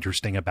something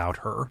interesting about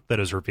her that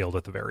is revealed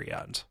at the very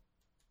end.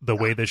 The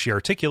way that she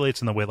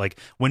articulates and the way, like,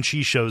 when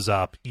she shows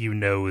up,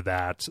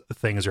 that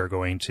things are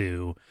going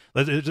to,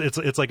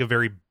 it's like a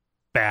very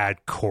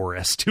bad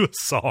chorus to a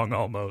song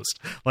almost.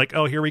 Like,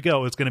 oh, here we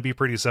go. It's going to be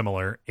pretty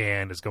similar,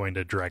 and it's going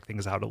to drag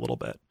things out a little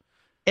bit.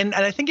 And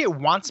I think it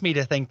wants me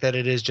to think that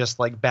it is just,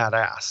 like,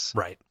 badass.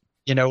 Right.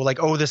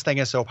 Like, oh, this thing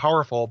is so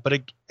powerful.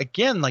 But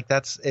again, like,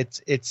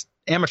 it's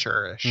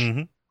amateurish.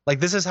 Like,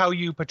 this is how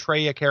you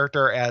portray a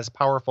character as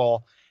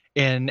powerful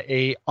in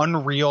a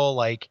unreal,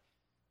 like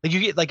you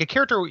get, like, a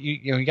character,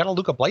 you got to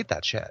Luca Blight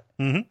that shit.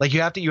 Like,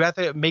 you have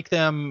to make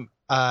them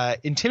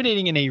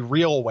intimidating in a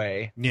real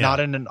way, not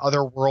in an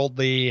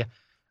otherworldly,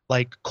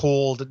 like,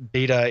 cold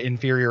beta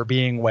inferior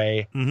being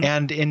way.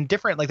 And in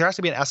different, like, there has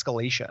to be an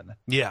escalation.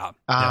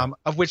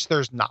 Of which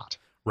there's not.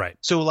 Right.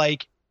 So,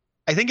 like,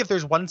 I think if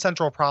there's one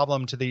central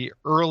problem to the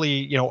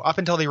early, up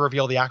until they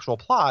reveal the actual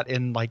plot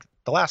in, like,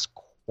 the last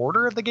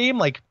quarter of the game,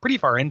 like, pretty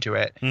far into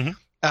it,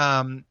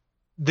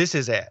 this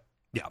is it.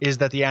 Yeah. Is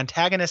that the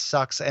antagonist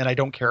sucks and I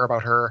don't care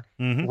about her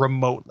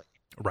remotely.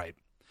 Right.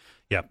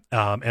 Yeah.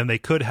 And they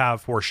could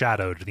have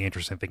foreshadowed the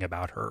interesting thing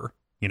about her,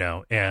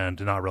 and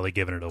not really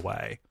given it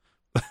away.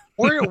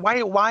 Or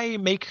why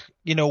make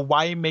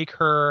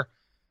her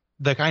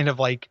the kind of,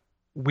 like,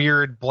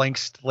 weird blank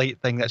slate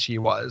thing that she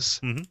was.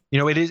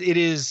 It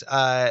is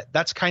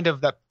that's kind of,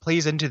 that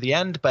plays into the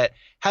end, but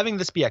having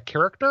this be a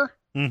character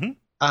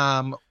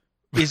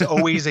is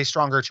always a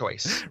stronger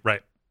choice.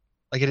 Right.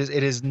 Like, it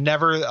is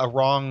never a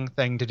wrong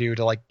thing to do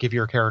to, like, give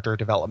your character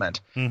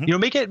development.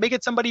 Make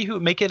it somebody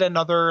make it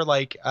another,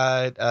 like,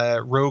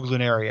 rogue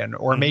Lunarian,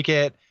 or make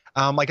it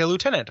like a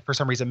lieutenant for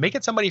some reason. Make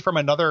it somebody from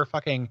another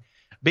fucking,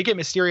 make it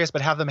mysterious,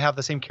 but have them have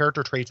the same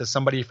character traits as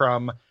somebody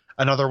from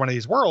another one of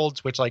these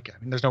worlds, which, like, I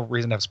mean, there's no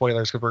reason to have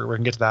spoilers because we're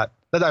gonna get to that.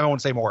 I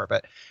won't say more,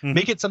 but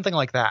make it something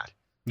like that.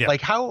 Yeah.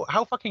 Like, how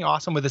fucking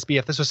awesome would this be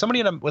if this was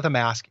somebody with a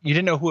mask, you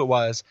didn't know who it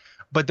was,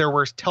 but there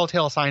were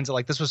telltale signs that,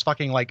 like, this was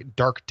fucking, like,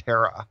 Dark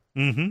Terra,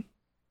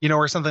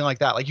 or something like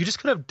that. Like, you just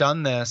could have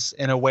done this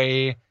in a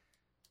way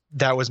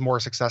that was more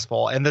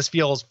successful, and this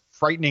feels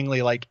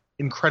frighteningly, like,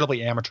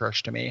 incredibly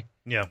amateurish to me.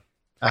 Yeah.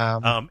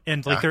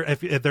 And like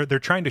they're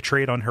trying to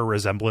trade on her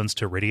resemblance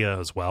to Rydia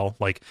as well.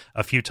 Like,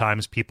 a few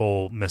times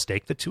people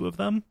mistake the two of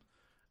them.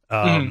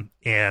 And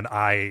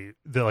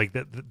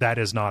that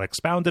is not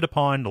expounded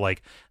upon.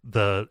 Like,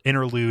 the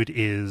interlude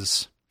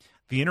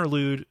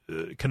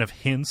kind of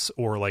hints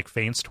or, like,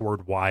 feints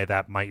toward why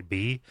that might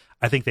be.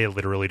 I think they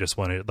literally just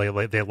wanted,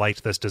 they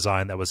liked this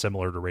design that was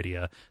similar to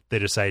Rydia. They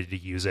decided to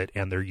use it,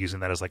 and they're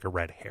using that as, like, a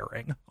red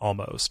herring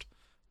almost.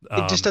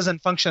 It just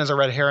doesn't function as a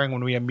red herring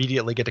when we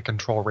immediately get to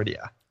control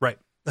Rydia. Right.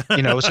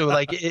 So,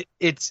 like,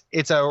 it's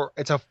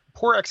a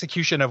poor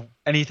execution of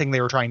anything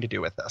they were trying to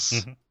do with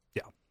this.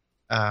 Yeah.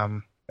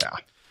 Yeah.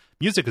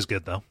 Music is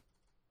good though.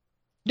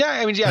 Yeah,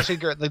 I mean, yeah,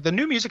 like, the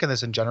new music in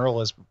this in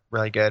general is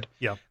really good.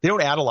 Yeah. They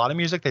don't add a lot of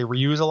music, they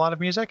reuse a lot of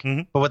music,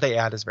 but what they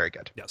add is very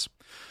good. Yes.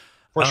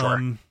 For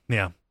sure.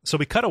 Yeah. So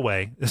we cut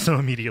away. So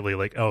immediately,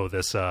 like, oh,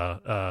 this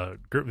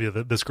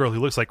this girl who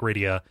looks like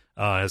Rydia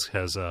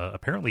has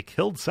apparently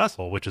killed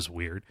Cecil, which is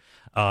weird.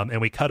 And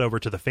we cut over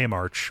to the Fame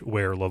Arch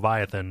where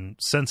Leviathan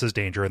senses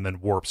danger and then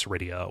warps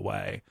Rydia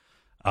away.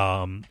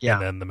 And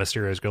then the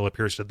mysterious girl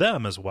appears to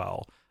them as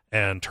well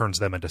and turns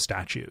them into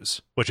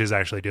statues. What she's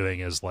actually doing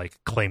is, like,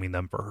 claiming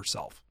them for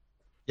herself.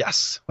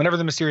 Yes. Whenever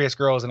the mysterious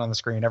girl isn't on the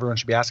screen, everyone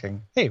should be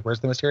asking, "Hey, where's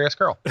the mysterious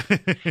girl?"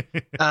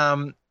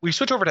 We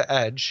switch over to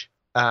Edge.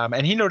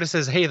 And he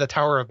notices, hey, the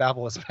Tower of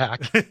Babel is back.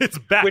 It's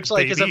back, which,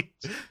 like, baby.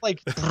 is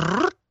like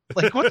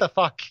what the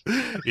fuck?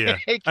 Yeah,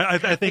 like,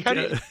 I think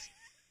it's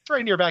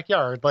right in your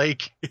backyard.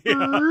 Like,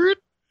 oh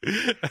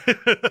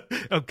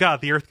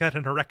god, the Earth got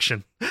an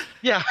erection.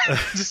 Yeah,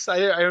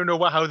 I don't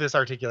know how this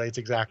articulates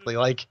exactly.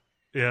 Like,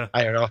 yeah,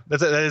 I don't know.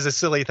 That is a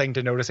silly thing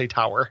to notice a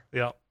tower.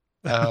 Yeah.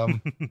 The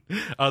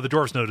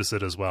dwarves notice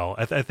it as well.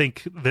 I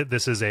think that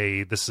this is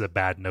a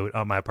bad note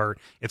on my part.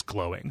 It's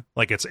glowing,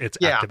 like it's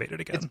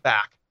activated again. It's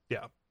back.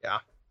 Yeah,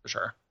 for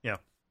sure. Yeah.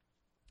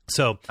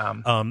 So,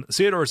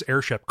 Theodore's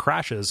airship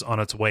crashes on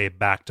its way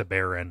back to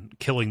Baron,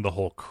 killing the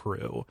whole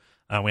crew.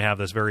 We have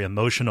this very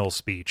emotional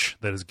speech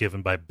that is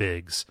given by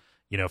Biggs,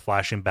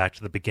 flashing back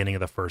to the beginning of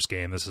the first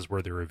game. This is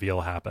where the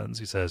reveal happens.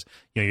 He says,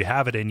 you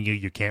have it in you.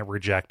 You can't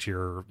reject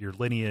your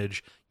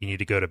lineage. You need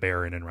to go to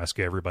Baron and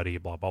rescue everybody,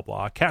 blah, blah,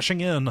 blah.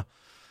 Cashing in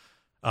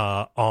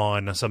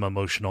on some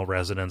emotional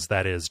resonance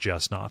that is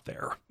just not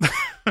there.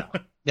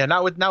 Yeah,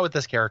 not with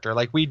this character.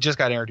 Like, we just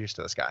got introduced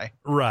to this guy.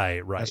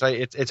 Right. So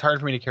it's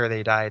hard for me to care that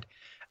he died.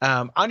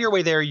 On your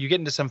way there, you get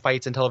into some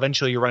fights until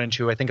eventually you run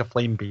into, I think, a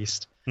flame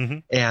beast. Mm-hmm.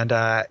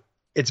 And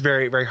it's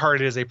very, very hard.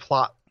 It is a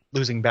plot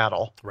losing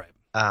battle. Right.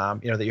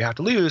 That you have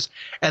to lose.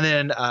 And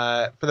then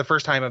for the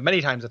first time of many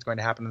times that's going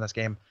to happen in this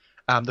game,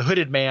 the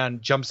hooded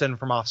man jumps in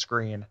from off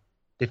screen,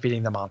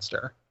 defeating the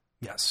monster.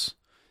 Yes.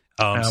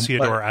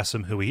 Theodore asks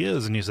him who he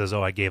is, and he says,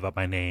 I gave up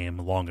my name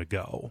long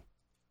ago.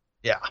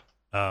 Yeah.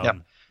 Yep.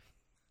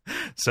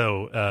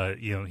 So,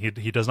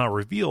 he does not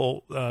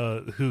reveal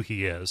who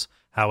he is.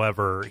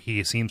 However,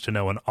 he seems to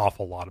know an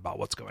awful lot about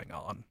what's going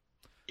on.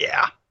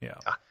 Yeah.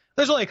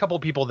 There's only a couple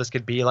of people this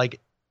could be. Like,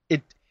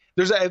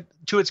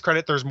 to its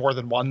credit, there's more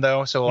than one,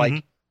 though. So,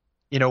 like,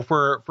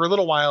 for a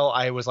little while,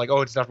 I was like,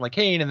 it's definitely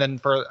Kane. And then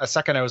for a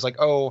second, I was like,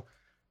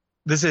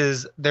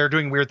 they're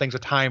doing weird things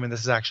with time, and this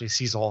is actually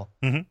Cecil.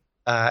 Mm-hmm.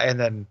 And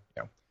then,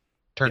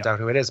 turns out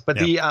who it is. But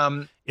in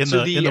the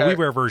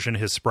WiiWare version,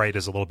 his sprite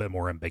is a little bit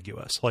more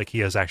ambiguous. Like,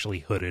 he is actually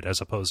hooded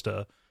as opposed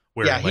to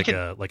wearing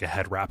a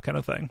head wrap kind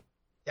of thing.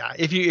 Yeah,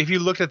 if you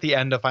looked at the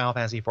end of Final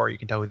Fantasy IV, you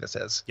can tell who this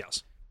is.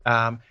 Yes.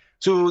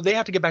 So they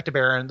have to get back to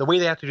Baron. The way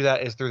they have to do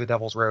that is through the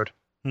Devil's Road.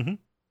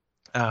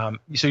 Mm-hmm.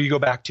 So you go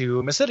back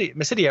to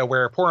Mysidia,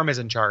 where Porum is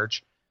in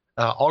charge,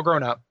 all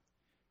grown up,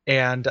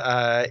 and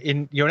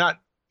not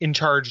in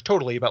charge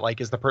totally, but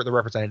like is the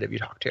representative you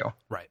talk to.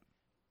 Right.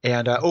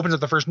 And opens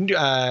up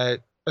the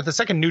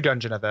second new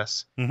dungeon of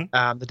this,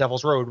 mm-hmm. The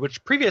Devil's Road,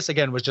 which previous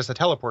again was just a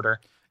teleporter.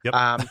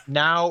 Yep.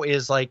 Now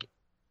is like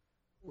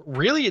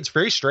really, it's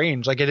very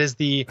strange. Like, it is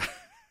the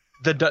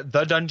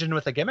dungeon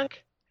with a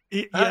gimmick.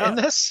 In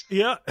this,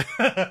 yeah.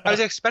 I was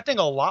expecting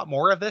a lot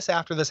more of this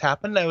after this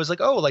happened. I was like,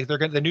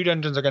 the new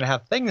dungeons are going to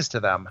have things to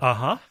them.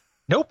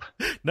 Nope.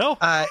 No.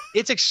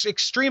 It's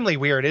extremely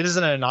weird. It is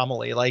an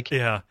anomaly. Like,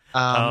 yeah.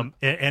 And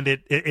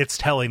it's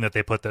telling that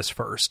they put this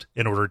first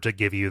in order to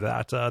give you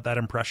that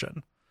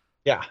impression.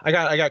 Yeah, I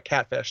got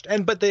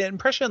catfished, but the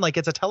impression, like,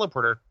 it's a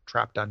teleporter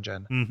trap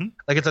dungeon. Mm-hmm.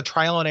 Like, it's a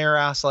trial and error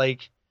ass,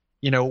 like,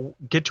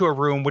 get to a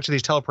room. Which of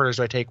these teleporters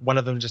do I take? One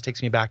of them just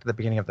takes me back to the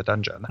beginning of the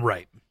dungeon.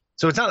 Right.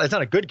 So it's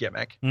not a good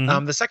gimmick.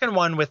 Mm-hmm. The second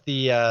one with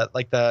the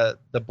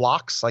the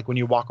blocks, like when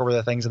you walk over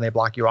the things and they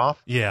block you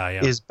off,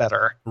 is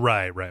better.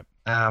 Right.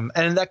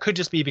 And that could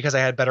just be because I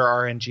had better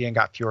RNG and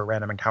got fewer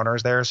random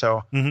encounters there.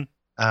 So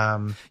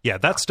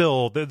that's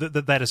still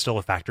that is still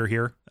a factor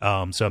here.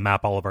 So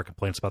map all of our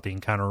complaints about the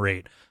encounter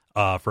rate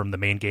from the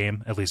main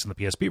game, at least in the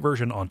PSP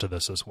version, onto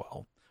this as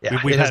well. Yeah,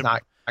 it has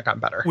not gotten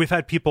better. We've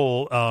had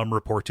people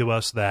report to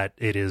us that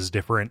it is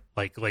different,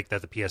 like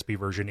that the PSP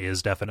version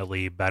is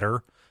definitely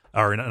better.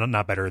 Or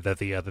not better, that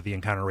the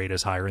encounter rate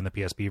is higher in the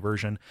PSP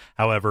version.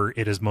 However,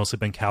 it has mostly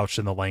been couched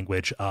in the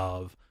language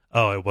of,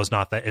 it's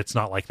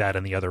not like that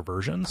in the other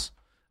versions.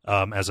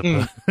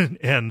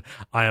 And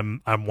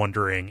I'm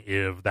wondering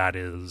if that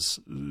is,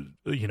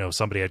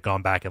 somebody had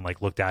gone back and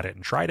like looked at it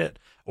and tried it,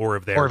 or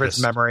if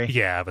it's memory.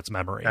 Yeah, if it's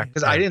memory.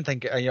 Because I didn't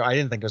think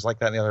it was like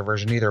that in the other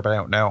version either, but I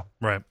don't know.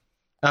 Right.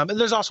 And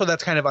there's also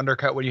that's kind of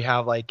undercut when you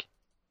have like,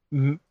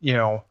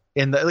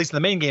 at least in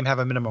the main game, have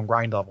a minimum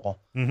grind level.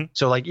 Mm-hmm.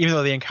 So like, even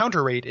though the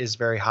encounter rate is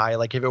very high,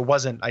 like if it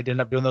wasn't, I'd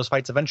end up doing those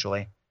fights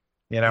eventually,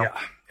 Yeah.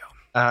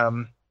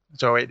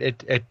 So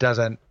it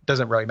doesn't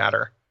really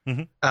matter.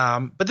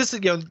 Mm-hmm. But this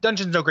is,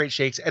 Dungeons No Great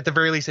Shakes. At the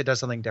very least, it does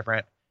something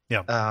different.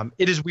 Yeah.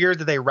 It is weird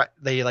that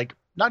they like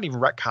not even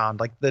retconned,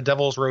 like the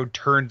Devil's Road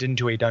turned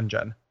into a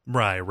dungeon.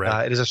 Right.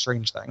 It is a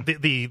strange thing.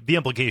 The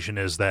implication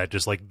is that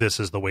just like this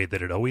is the way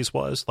that it always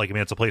was. Like, I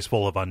mean, it's a place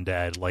full of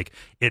undead. Like,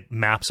 it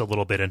maps a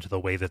little bit into the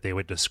way that they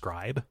would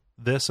describe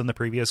this in the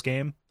previous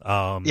game.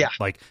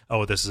 Like,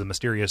 this is a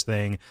mysterious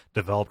thing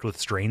developed with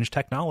strange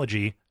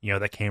technology,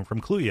 that came from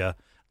Cluya.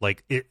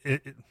 Like,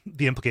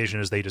 the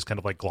implication is they just kind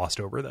of like glossed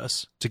over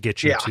this to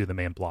get you to the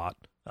main plot.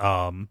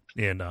 In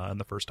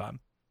the first time.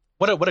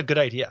 What a good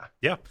idea.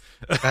 Yeah,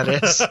 that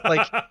is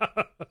like.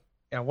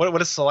 Yeah,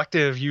 what a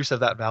selective use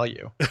of that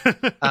value.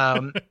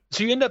 So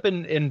you end up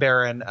in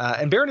Baron,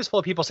 and Baron is full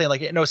of people saying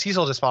like, no,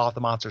 Cecil just fought off the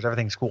monsters.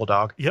 Everything's cool,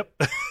 dog. Yep.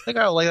 Like,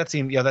 that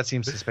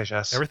seems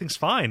suspicious. Everything's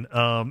fine.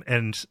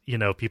 And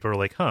people are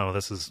like,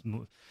 this is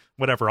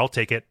whatever. I'll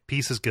take it.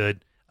 Peace is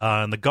good.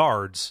 And the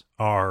guards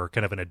are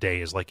kind of in a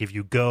daze. Like, if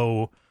you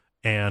go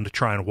and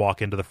try and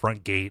walk into the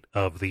front gate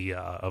of the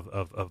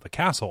of the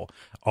castle,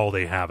 all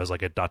they have is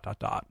like a ...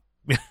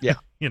 Yeah.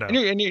 You know,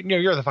 And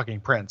you're the fucking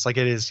prince. Like,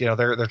 it is,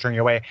 they're turning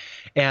you away.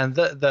 And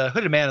the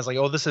hooded man is like,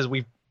 oh, this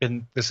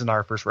is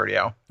our first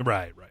rodeo.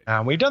 right.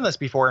 We've done this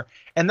before.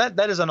 And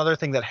that is another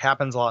thing that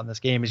happens a lot in this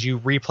game is you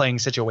replaying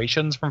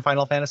situations from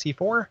Final Fantasy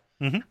IV,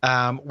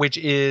 which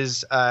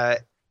is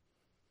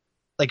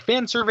like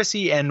fan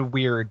servicey and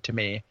weird to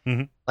me.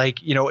 Like,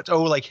 it's,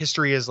 like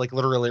history is like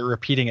literally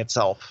repeating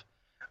itself.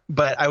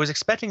 But I was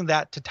expecting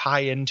that to tie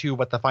into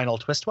what the final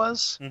twist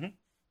was.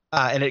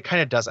 And it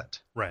kind of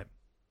doesn't. Right.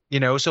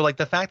 So like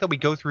the fact that we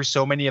go through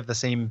so many of the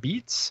same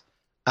beats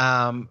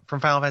from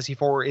Final Fantasy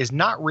IV is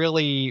not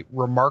really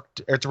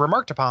it's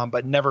remarked upon,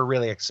 but never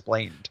really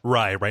explained.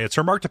 Right. It's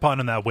remarked upon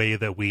in that way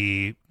that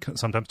we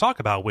sometimes talk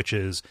about, which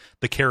is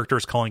the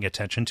characters calling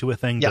attention to a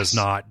thing does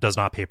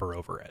not paper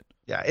over it.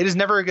 Yeah, it is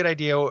never a good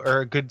idea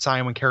or a good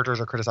sign when characters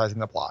are criticizing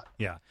the plot.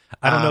 Yeah.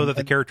 I don't know that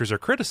the characters are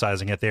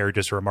criticizing it. They are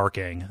just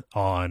remarking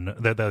on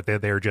that.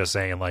 They're just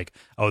saying like,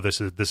 oh,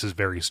 this is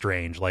very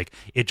strange. Like,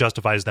 it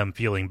justifies them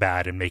feeling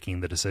bad and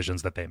making the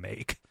decisions that they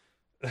make.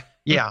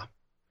 Yeah.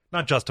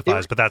 Not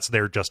justifies, but that's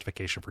their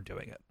justification for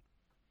doing it.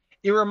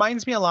 It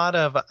reminds me a lot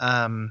of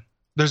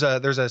there's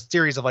a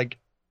series of like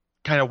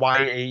kind of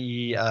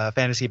YAE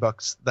fantasy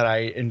books that I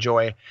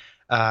enjoy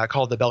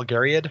called the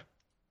Belgariad.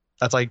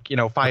 That's like,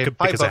 five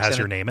because books it has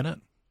your name in it.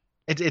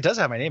 It does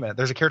have my name in it.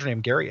 There's a character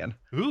named Garion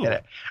in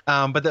it.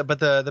 But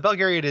the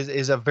Belgariad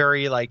is a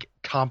very like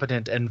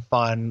competent and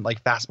fun,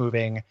 like fast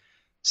moving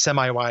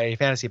semi-YA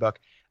fantasy book.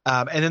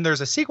 And then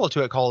there's a sequel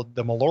to it called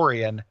The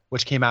Malorian,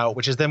 which came out,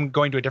 which is them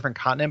going to a different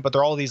continent, but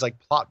they're all these like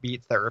plot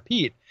beats that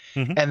repeat.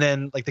 And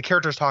then like the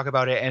characters talk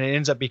about it, and it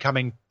ends up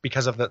becoming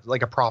because of the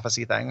like a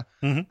prophecy thing.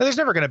 But there's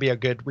never going to be a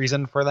good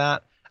reason for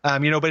that,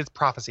 but it's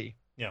prophecy.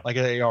 Yeah, like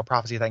a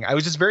prophecy thing. I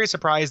was just very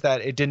surprised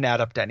that it didn't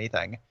add up to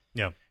anything.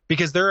 Yeah,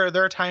 because there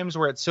are times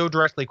where it so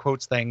directly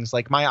quotes things.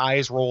 Like my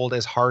eyes rolled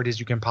as hard as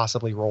you can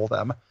possibly roll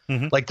them.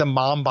 Like the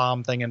mom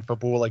bomb thing in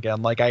Fabul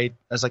again. Like I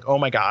was like, oh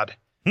my god.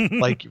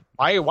 Like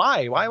why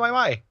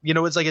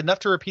it's like enough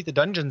to repeat the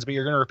dungeons, but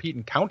you're going to repeat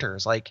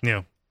encounters. Like,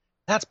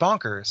 that's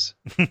bonkers.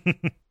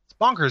 It's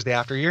bonkers the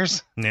after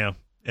years.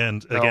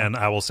 And again,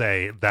 I will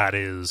say that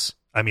is,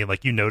 I mean,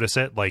 like, you notice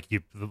it, like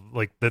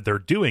that they're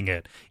doing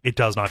it. It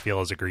does not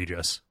feel as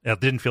egregious. It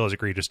didn't feel as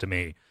egregious to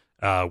me,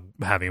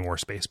 having more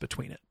space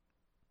between it.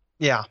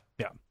 Yeah.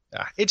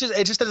 It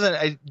just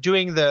doesn't,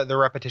 doing the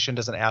repetition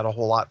doesn't add a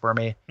whole lot for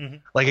me.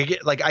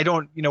 Like I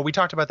don't, we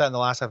talked about that in the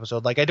last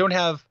episode. Like I don't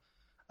have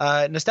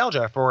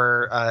nostalgia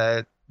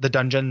for the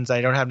dungeons.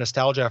 I don't have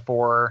nostalgia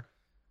for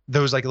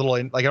those like little,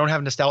 like I don't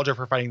have nostalgia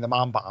for fighting the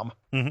mom bomb.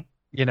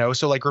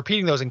 So like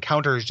repeating those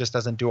encounters just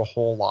doesn't do a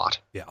whole lot.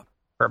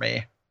 For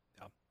me.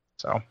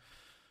 So.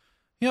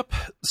 Yep.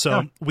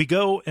 So we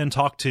go and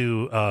talk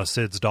to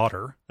Cid's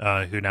daughter,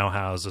 who now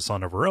has a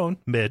son of her own,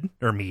 Mead,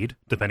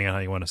 depending on how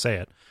you want to say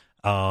it.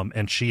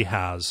 And she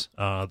has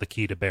the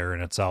key to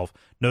Baron itself.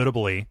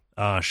 Notably,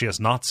 she has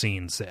not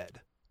seen Cid.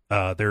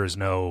 There's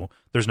no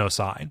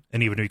sign.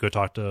 And even if you go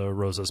talk to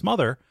Rosa's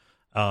mother,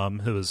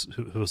 who is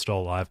still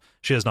alive,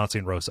 she has not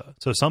seen Rosa.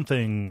 So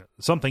something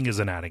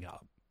isn't adding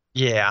up.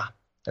 Yeah.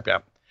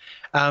 Yep.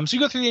 So you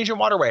go through the ancient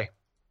waterway.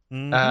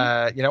 In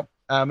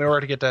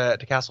order to get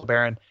to Castle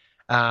Baron.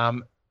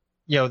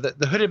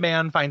 The hooded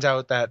man finds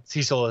out that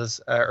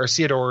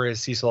Theodore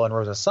is Cecil and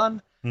Rosa's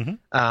son.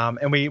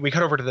 And we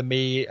cut over to the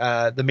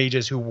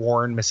mages who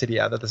warn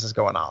Mysidia that this is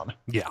going on.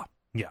 Yeah.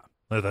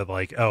 They're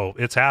like, oh,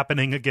 it's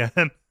happening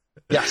again.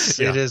 Yes,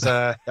 it is.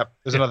 There's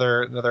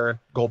another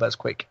Golbez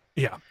quake.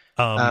 Yeah.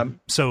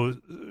 So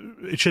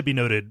it should be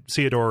noted,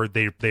 Theodore,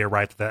 they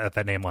arrived at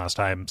that name last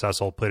time.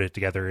 Cecil put it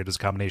together. It is a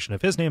combination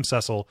of his name,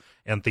 Cecil,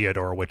 and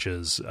Theodore, which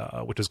is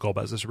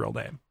Golbez's real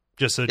name.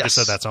 Just so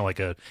that's not like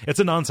it's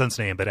a nonsense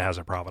name, but it has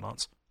a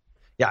provenance.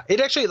 Yeah,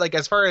 it actually, like,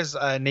 as far as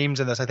names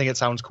in this, I think it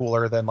sounds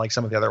cooler than like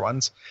some of the other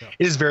ones.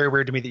 It is very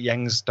weird to me that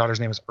Yang's daughter's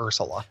name is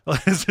Ursula.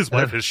 His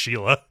wife is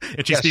Sheila,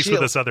 and she speaks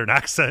with a southern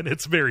accent.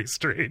 It's very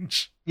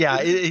strange.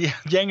 Yeah,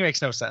 Yang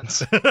makes no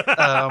sense.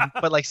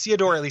 But like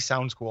Theodore at least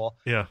sounds cool.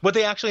 Yeah. What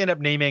they actually end up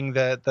naming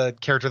the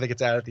character that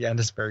gets added at the end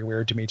is very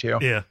weird to me too.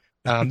 Yeah.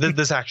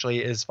 This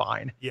actually is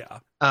fine. Yeah.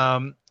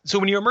 So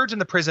when you emerge in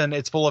the prison,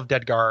 it's full of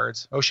dead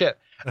guards. Oh shit.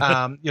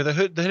 The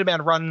hooded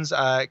man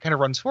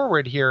runs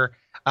forward here.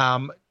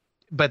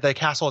 But the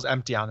castle is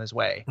empty on his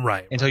way.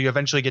 Right. Until you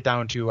eventually get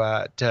down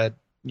to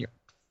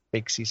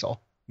fake Cecil.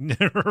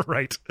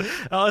 Right.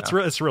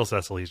 It's real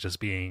Cecil. He's just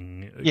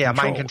being controlled.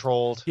 Mind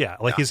controlled. Yeah,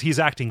 he's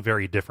acting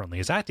very differently.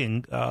 He's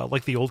acting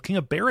like the old King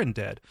of Baron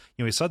did.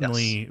 He's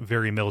suddenly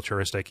very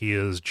militaristic. He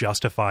is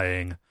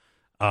justifying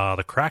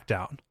the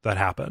crackdown that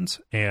happened,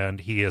 and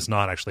he has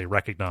not actually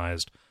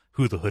recognized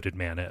who the hooded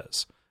man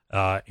is.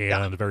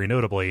 Very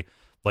notably,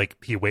 like,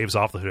 he waves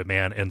off the hooded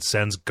man and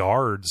sends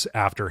guards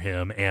after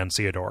him and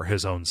Theodore,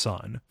 his own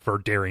son, for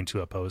daring to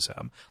oppose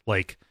him.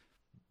 Like,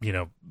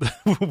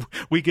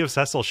 we give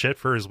Cecil shit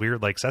for his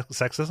weird, like,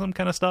 sexism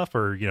kind of stuff,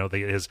 or,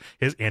 his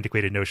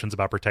antiquated notions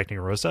about protecting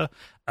Rosa.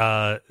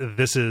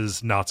 This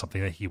is not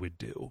something that he would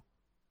do.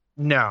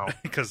 No.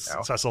 Because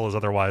Cecil is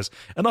otherwise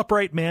an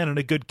upright man and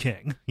a good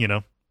king,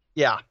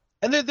 Yeah.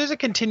 And there's a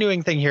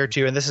continuing thing here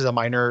too, and this is a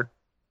minor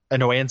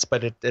annoyance,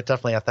 but it's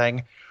definitely a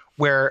thing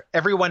where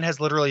everyone has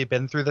literally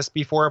been through this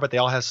before, but they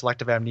all have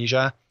selective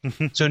amnesia.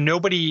 So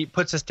nobody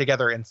puts this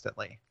together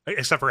instantly.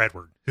 Except for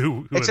Edward,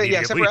 who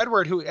except for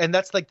Edward, and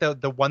that's like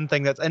the one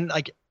thing that's, and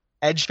like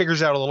Edge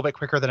figures it out a little bit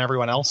quicker than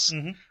everyone else,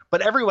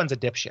 but everyone's a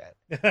dipshit.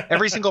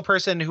 Every single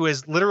person who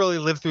has literally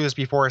lived through this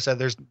before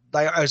said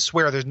I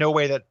swear there's no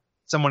way that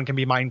someone can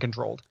be mind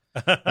controlled.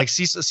 Like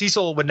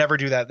Cecil would never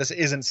do that. This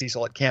isn't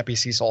Cecil. It can't be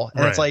Cecil.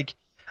 And It's like,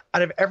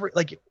 out of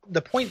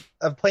the point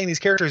of playing these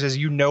characters is,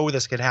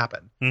 this could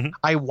happen.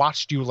 I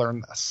watched you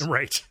learn this.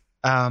 Right.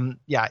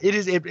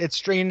 It's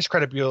strange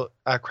credulity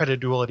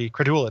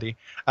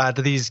that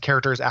these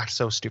characters act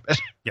so stupid.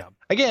 Yeah.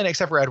 Again,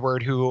 except for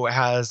Edward, who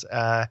has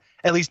at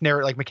least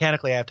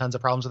mechanically, I have tons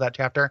of problems with that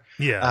chapter.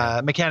 Yeah.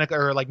 Mechanically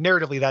or like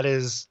narratively, that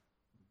is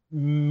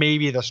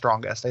maybe the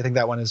strongest. I think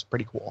that one is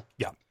pretty cool.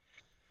 Yeah.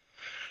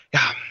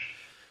 Yeah.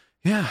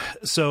 Yeah.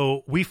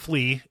 So we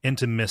flee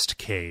into Mist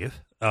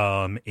Cave.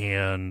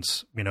 And,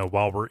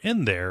 while we're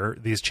in there,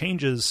 these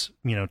changes,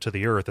 to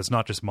the earth, it's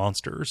not just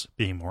monsters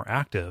being more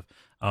active.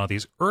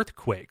 These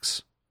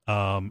earthquakes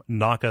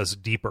knock us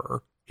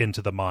deeper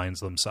into the mines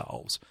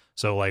themselves.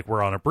 So, like,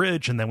 we're on a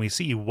bridge, and then we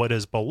see what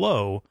is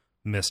below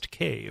Mist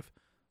Cave,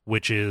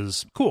 which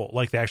is cool.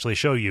 Like, they actually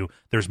show you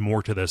there's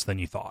more to this than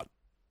you thought.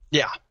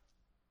 Yeah.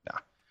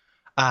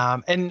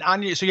 And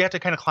so you have to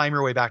kind of climb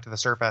your way back to the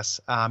surface.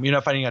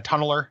 Fighting a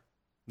tunneler.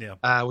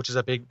 Yeah. Which is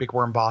a big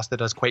worm boss that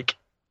does quake.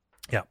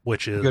 Yeah,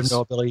 which is... You have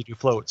no ability to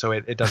float, so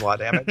it does a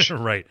lot of damage.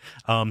 Right.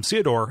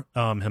 Theodore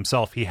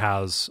himself, he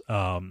has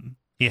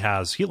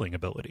healing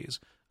abilities,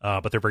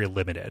 but they're very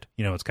limited.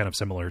 It's kind of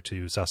similar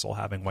to Cecil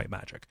having white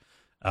magic.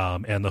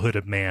 And the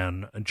Hooded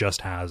Man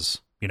just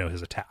has,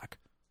 his attack.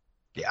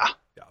 Yeah.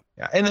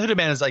 And the Hooded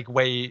Man is like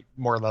way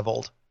more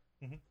leveled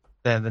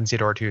than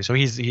Theodore too, so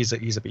he's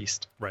a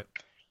beast. Right.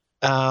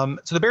 So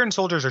the Baron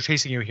soldiers are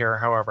chasing you here,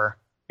 however,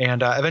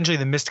 and eventually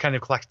the mist kind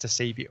of collects to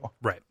save you.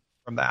 Right.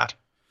 From that.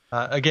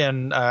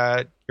 Again,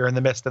 you're in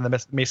the mist, and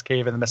the mist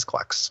cave, and the mist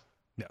collects.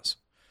 Yes.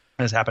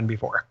 It has happened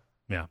before.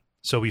 Yeah.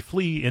 So we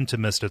flee into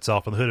Mist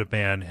itself, and the Hooded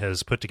Man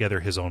has put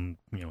together his own,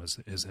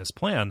 his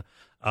plan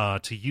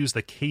to use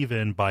the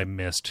cave-in by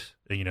Mist,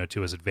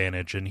 to his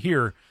advantage. And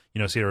here,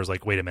 Theodore's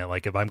like, wait a minute,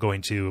 like, if I'm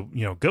going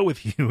to, go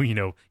with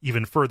you,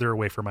 even further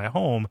away from my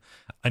home,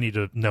 I need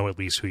to know at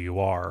least who you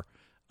are.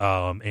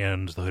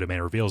 And the Hooded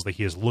Man reveals that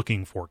he is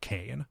looking for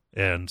Cain.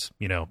 And,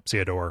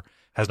 Theodore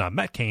has not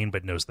met Cain,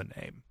 but knows the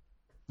name.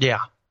 Yeah.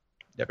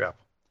 Yep.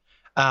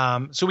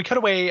 So we cut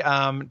away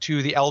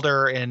to the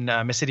Elder in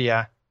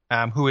Mysidia,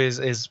 who is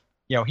he's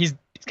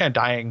kind of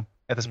dying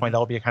at this point.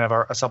 That'll be a kind of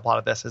a subplot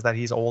of this, is that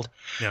he's old.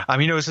 Yeah.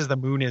 He notices the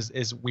moon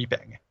is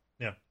weeping.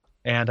 Yeah.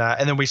 And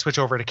then we switch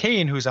over to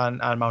Cain, who's on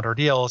Mount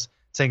Ordeals,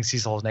 saying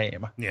Cecil's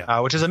name.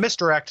 Yeah. Which is a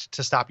misdirect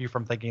to stop you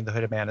from thinking the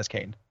Hooded Man is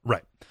Cain.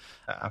 Right.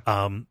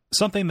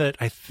 Something that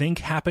I think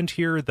happened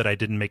here that I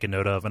didn't make a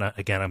note of, and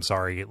again, I'm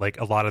sorry, like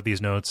a lot of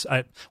these notes,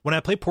 when I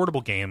play portable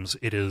games,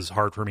 it is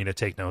hard for me to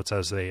take notes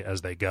as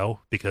they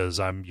go, because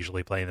I'm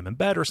usually playing them in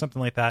bed or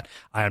something like that.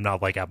 I am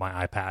not like at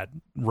my iPad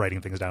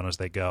writing things down as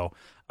they go.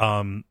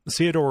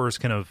 Theodore's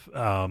kind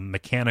of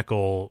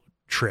mechanical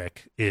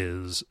trick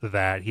is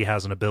that he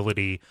has an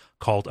ability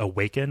called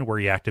Awaken, where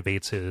he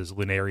activates his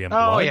Lunarian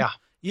blood.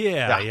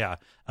 Yeah.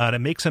 And it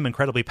makes him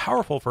incredibly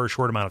powerful for a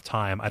short amount of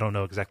time. I don't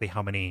know exactly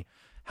how many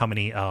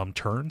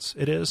turns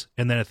it is.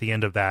 And then at the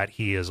end of that,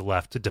 he is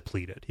left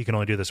depleted. He can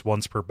only do this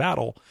once per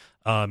battle.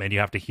 And you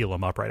have to heal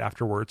him up right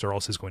afterwards, or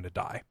else he's going to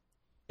die.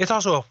 It's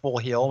also a full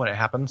heal when it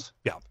happens.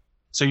 Yeah.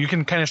 So you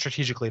can kind of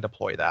strategically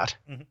deploy that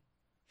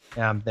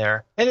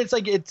there. And it's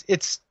like,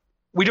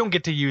 we don't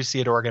get to use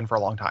Theodore again for a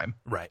long time.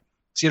 Right.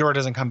 Theodore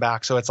doesn't come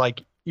back. So it's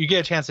like, you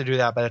get a chance to do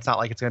that, but it's not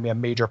like it's going to be a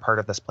major part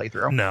of this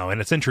playthrough. No, and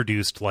it's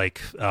introduced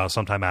like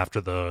sometime after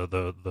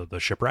the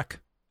shipwreck,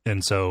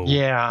 and so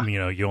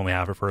you only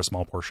have it for a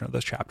small portion of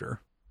this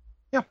chapter.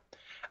 Yeah.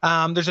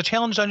 There's a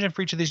challenge dungeon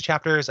for each of these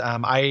chapters.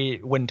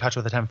 I wouldn't touch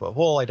with a 10-foot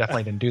pole. I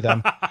definitely didn't do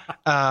them.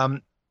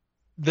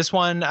 This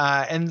one,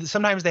 and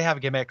sometimes they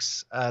have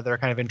gimmicks that are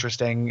kind of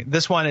interesting.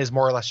 This one is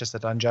more or less just a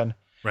dungeon.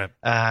 Right.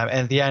 And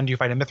at the end, you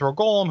fight a mithril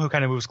golem who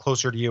kind of moves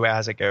closer to you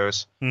as it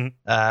goes.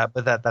 But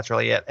that's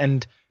really it.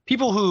 And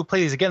people who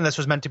play these again, this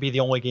was meant to be the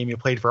only game you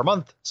played for a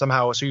month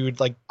somehow, so you would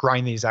like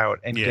grind these out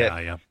and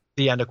get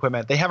the end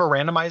equipment. They have a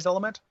randomized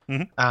element.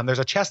 There's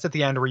a chest at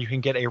the end where you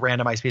can get a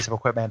randomized piece of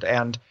equipment,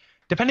 and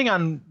depending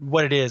on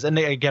what it is, and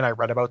again, I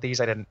read about these,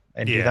 I didn't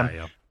do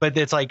them, but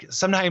it's like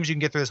sometimes you can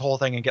get through this whole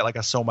thing and get like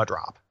a Soma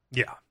drop.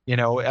 Yeah.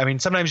 I mean,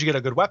 sometimes you get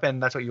a good weapon,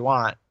 that's what you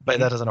want, but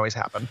that doesn't always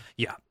happen.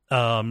 Yeah.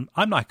 I'm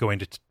not going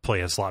to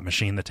play a slot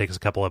machine that takes a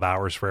couple of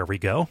hours for every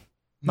go.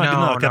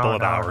 Not a couple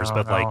of hours,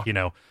 but like,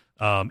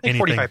 like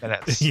 45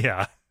 minutes.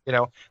 Yeah.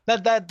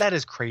 That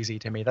is crazy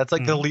to me. That's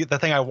like the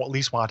thing I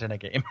least want in a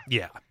game.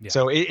 Yeah.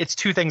 So it's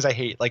two things I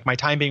hate, like my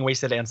time being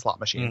wasted and slot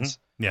machines.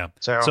 Yeah.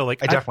 So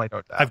like I definitely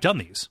don't. I've done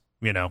these.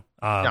 They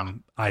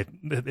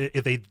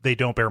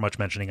don't bear much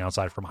mentioning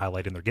outside from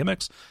highlighting their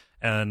gimmicks,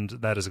 and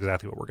that is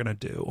exactly what we're gonna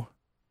do.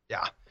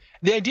 Yeah.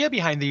 The idea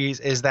behind these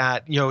is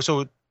that,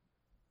 so,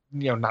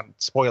 not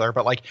spoiler,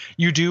 but like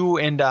you do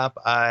end up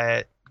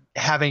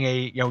having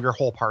your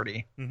whole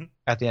party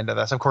at the end of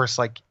this. Of course,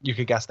 like you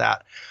could guess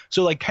that.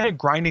 So like kind of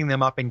grinding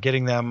them up and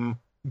getting them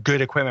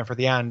good equipment for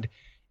the end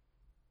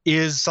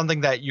is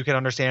something that you can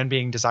understand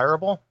being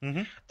desirable.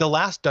 The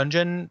last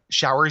dungeon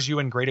showers you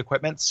in great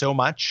equipment so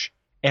much,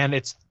 and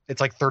it's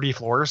like 30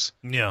 floors.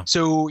 Yeah.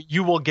 So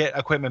you will get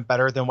equipment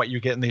better than what you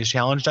get in these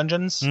challenge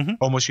dungeons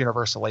almost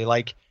universally.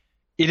 Like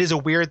it is a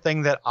weird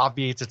thing that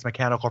obviates its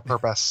mechanical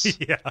purpose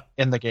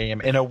in the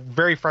game in a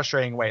very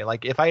frustrating way.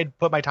 Like if I had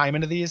put my time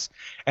into these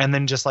and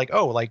then just like,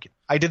 oh, like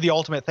I did the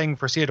ultimate thing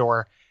for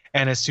Theodore,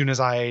 and as soon as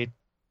I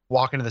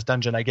walk into this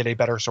dungeon, I get a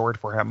better sword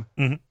for him.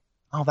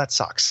 Oh, that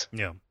sucks.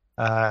 Yeah.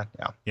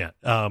 Yeah.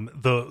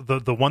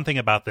 The one thing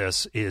about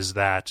this is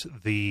that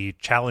the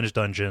challenge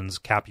dungeons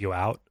cap you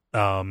out.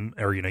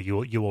 Or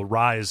you will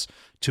rise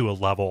to a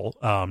level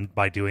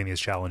by doing these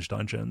challenge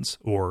dungeons,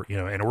 or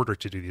in order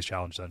to do these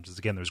challenge dungeons,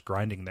 again, there's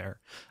grinding there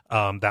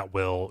that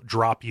will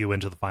drop you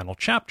into the final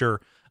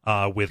chapter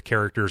with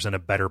characters in a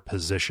better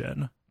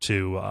position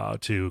to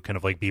kind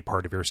of like be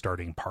part of your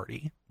starting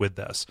party with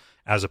this,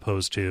 as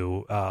opposed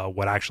to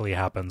what actually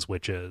happens,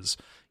 which is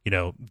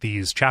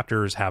these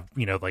chapters have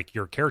like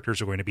your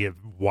characters are going to be at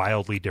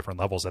wildly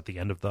different levels at the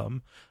end of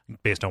them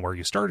based on where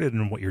you started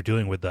and what you're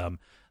doing with them.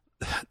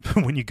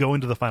 When you go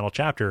into the final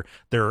chapter,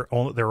 there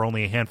are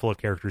only a handful of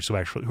characters who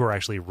are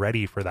actually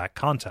ready for that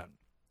content.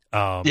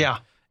 And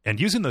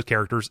using those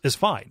characters is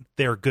fine.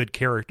 They're good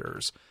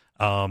characters.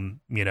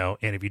 And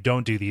if you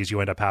don't do these, you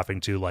end up having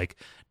to like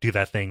do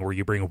that thing where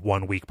you bring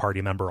one weak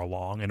party member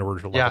along in order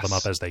to level them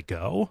up as they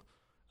go.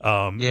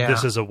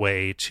 This is a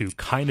way to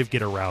kind of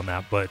get around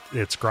that, but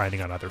it's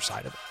grinding on either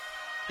side of it.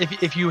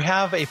 If you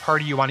have a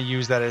party you want to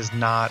use that is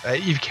not,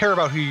 you care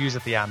about who you use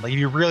at the end. Like if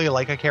you really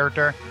like a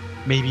character,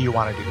 maybe you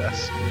want to do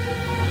this.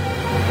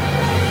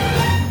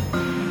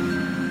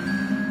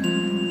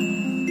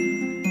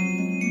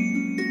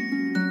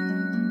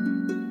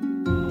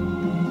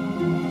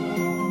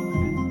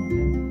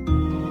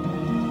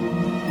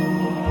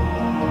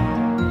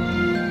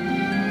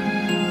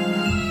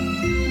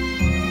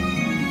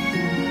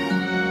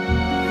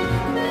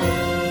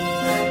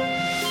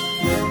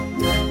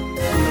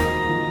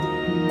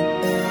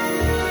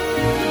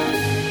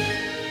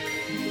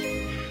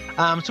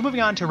 So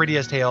moving on to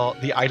Rydia's tale,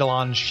 The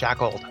Eidolon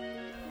Shackled.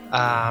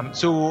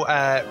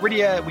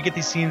 Rydia, we get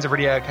these scenes of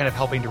Rydia kind of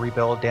helping to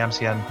rebuild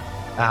Damcyan.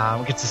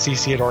 We get to see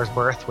Theodore's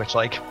birth, which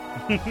like,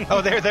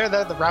 oh, they're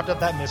wrapped up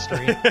that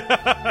mystery.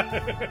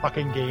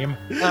 Fucking game.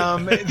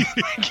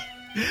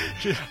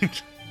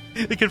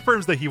 It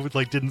confirms that he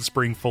didn't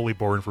spring fully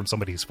born from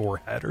somebody's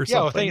forehead or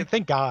something. Yeah,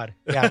 thank God.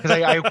 Yeah, because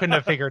I couldn't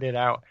have figured it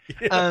out.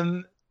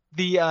 And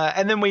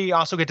then we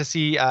also get to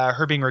see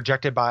her being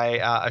rejected by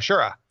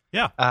Ashura.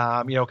 Yeah.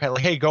 Kind of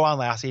like, hey, go on,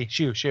 lassie,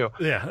 shoo.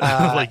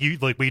 Yeah.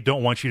 We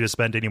don't want you to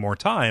spend any more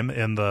time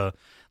in the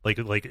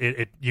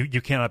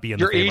you cannot be in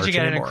the You're aging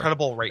at an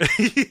incredible rate.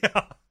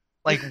 Yeah.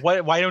 Like,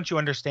 why don't you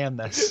understand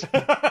this?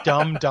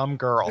 dumb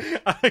girl.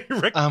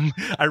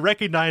 I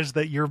recognize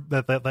that you're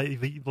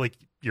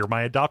you're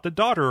my adopted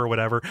daughter or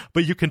whatever,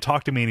 but you can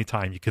talk to me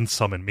anytime. You can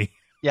summon me.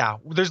 Yeah.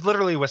 There's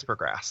literally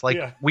Whispergrass.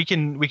 Like we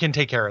can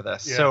take care of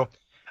this. Yeah.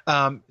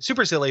 So,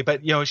 super silly,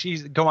 but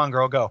she's go on,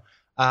 girl, go.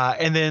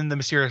 And then the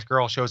mysterious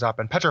girl shows up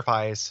and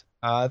petrifies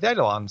the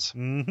Eidolons.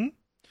 Mm-hmm.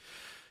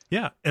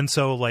 Yeah. And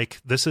so,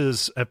 this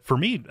is, for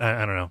me,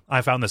 I don't know,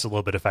 I found this a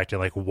little bit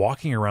affecting,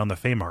 walking around the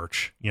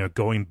Feymarch,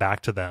 going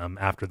back to them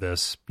after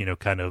this,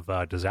 kind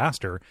of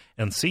disaster,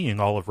 and seeing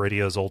all of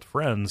Rydia's old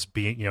friends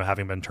being,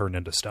 having been turned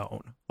into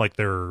stone. Like,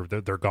 they're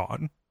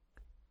gone.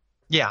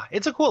 Yeah,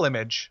 it's a cool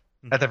image,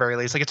 at the very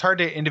least. Like, it's hard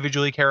to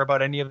individually care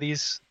about any of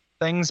these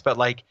things, but,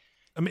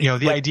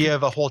 the idea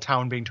of a whole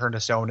town being turned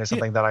to stone is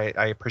something that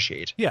I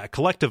appreciate. Yeah,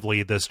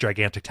 collectively, this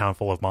gigantic town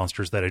full of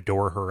monsters that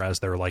adore her as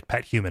their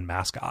pet human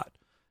mascot.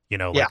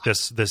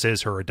 This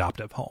is her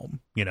adoptive home.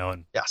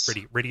 And yes.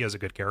 Rydia is a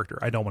good character.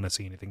 I don't want to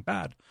see anything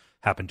bad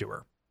happen to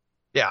her.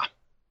 Yeah.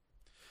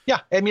 Yeah,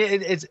 I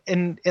mean it's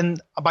in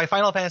by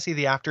Final Fantasy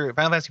IV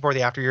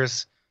the After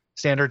Years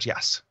standards,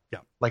 yes. Yeah.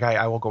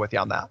 I will go with you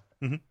on that.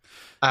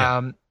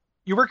 Mm-hmm.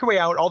 You work your way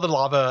out. All the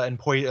lava and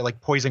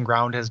poison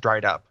ground has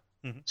dried up.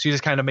 Mm-hmm. So you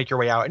just kind of make your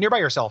way out, and you're by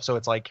yourself, so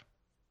it's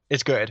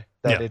it's good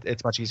that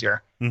it's much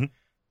easier.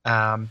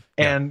 Mm-hmm.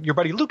 And your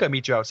buddy Luca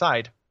meets you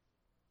outside.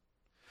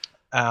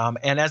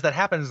 And as that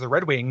happens, the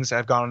Red Wings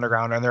have gone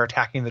underground and they're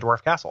attacking the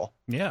dwarf castle.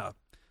 Yeah.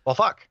 Well,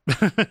 fuck.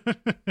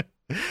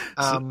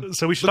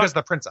 So we should Luca's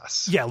the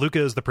princess. Yeah, Luca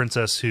is the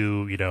princess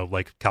who,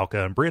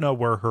 Kalka and Brina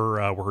were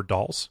her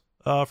dolls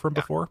from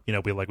before.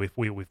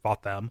 We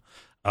fought them.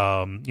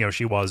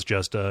 She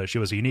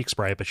was a unique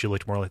sprite, but she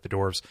looked more like the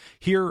dwarves.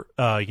 Here,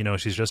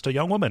 she's just a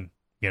young woman,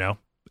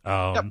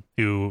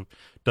 who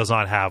does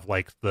not have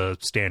the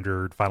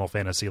standard Final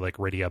Fantasy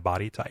Rydia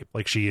body type.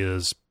 She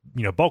is,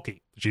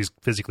 bulky. She's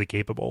physically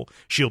capable.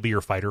 She'll be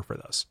your fighter for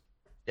this.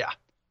 Yeah.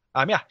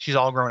 She's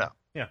all grown up.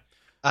 Yeah.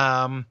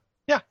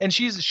 And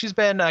she's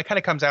been kind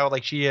of comes out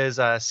like she is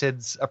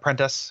Cid's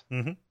apprentice.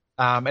 Mm-hmm.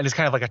 and is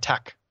kind of like a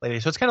tech lady.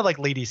 So it's kind of like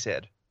Lady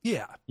Sid.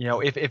 Yeah. You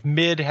know, if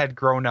Mid had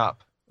grown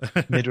up,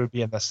 Mid would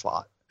be in this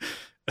slot.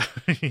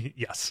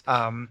 Yes.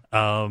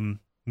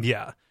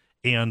 Yeah.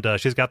 And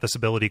she's got this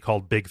ability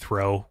called Big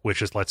Throw, which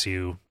just lets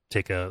you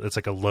it's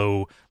like a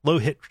low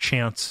hit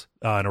chance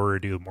in order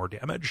to do more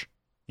damage.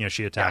 You know,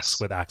 she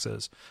attacks with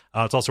axes.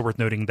 It's also worth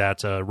noting that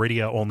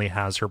Rydia only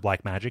has her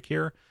black magic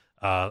here.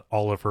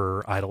 All of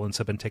her eidolons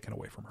have been taken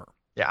away from her.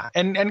 Yeah,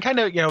 and kind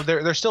of, you know,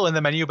 they're still in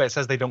the menu, but it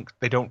says they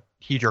don't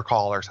heed your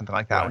call or something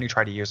like that when you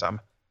try to use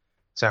them.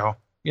 So,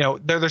 you know,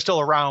 they're still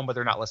around, but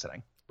they're not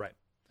listening. Right.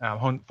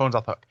 Phone's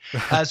off the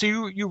hook. So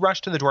you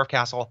rush to the dwarf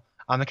castle.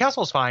 The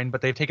castle's fine,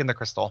 but they've taken the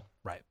crystal.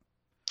 Right.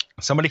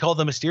 Somebody called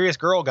the mysterious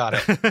girl got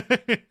it.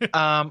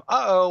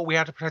 We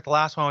have to protect the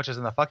last one, which is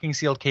in the fucking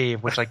sealed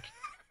cave, which, like,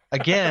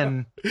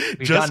 again,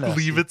 just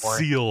leave it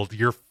sealed.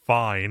 You're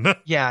fine.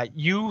 Yeah,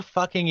 you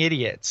fucking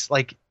idiots.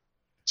 Like,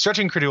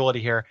 stretching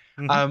credulity here.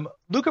 Mm-hmm.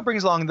 Luca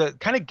brings along the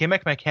kind of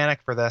gimmick mechanic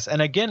for this.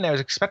 And again, I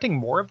was expecting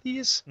more of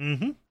these.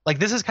 Mm-hmm. Like,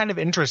 this is kind of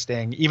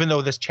interesting, even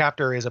though this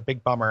chapter is a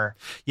big bummer.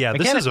 Yeah,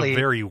 this is a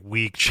very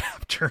weak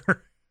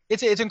chapter.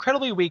 It's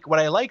incredibly weak. What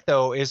I like,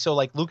 though, is so,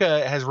 like,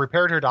 Luca has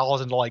repaired her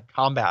dolls into, like,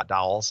 combat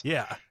dolls.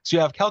 Yeah. So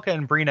you have Kelka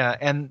and Brina,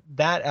 and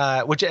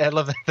that, which I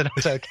love the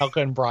notes of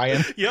Kelka and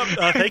Brian. Yep.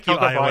 Thank you,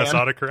 iOS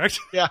autocorrect.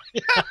 Yeah.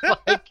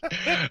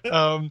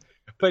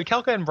 But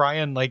Kelka and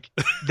Brian, like,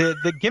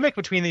 the gimmick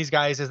between these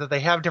guys is that they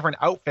have different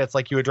outfits.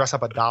 Like, you would dress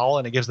up a doll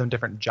and it gives them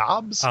different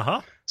jobs.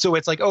 Uh-huh. So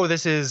it's like, oh,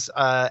 this is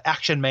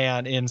Action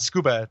Man in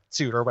scuba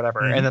suit or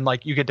whatever. Mm-hmm. And then,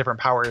 like, you get different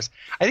powers.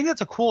 I think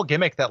that's a cool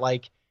gimmick that,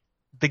 like,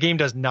 the game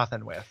does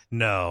nothing with.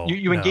 No.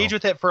 You engage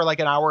with it for like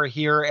an hour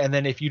here, and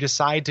then if you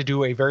decide to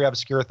do a very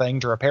obscure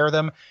thing to repair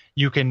them,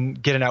 you can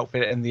get an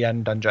outfit in the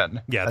end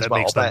dungeon. Yeah, that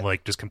makes them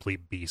like just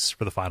complete beasts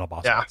for the final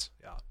boss fights.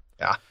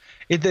 Yeah.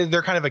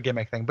 They're kind of a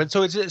gimmick thing, but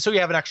so you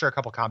have an extra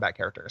couple combat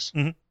characters.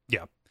 Mm-hmm.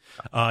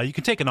 Yeah. You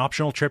can take an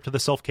optional trip to the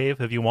Sylph Cave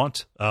if you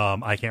want.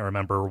 I can't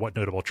remember what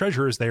notable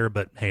treasure is there,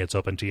 but hey, it's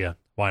open to you.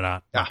 Why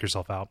not? Knock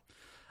yourself out.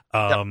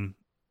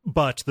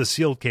 But the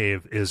sealed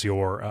cave is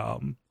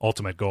your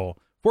ultimate goal.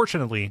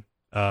 Fortunately,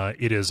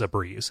 it is a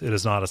breeze. It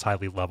is not as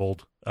highly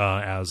leveled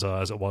as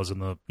it was in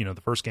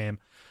the first game,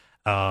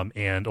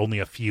 and only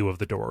a few of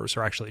the doors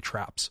are actually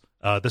traps.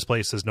 This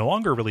place is no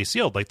longer really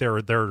sealed. Like there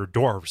are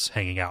dwarves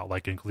hanging out,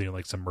 like including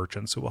like some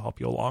merchants who will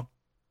help you along.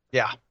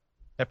 Yeah,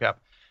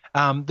 yep.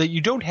 That you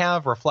don't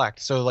have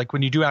reflect, so like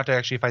when you do have to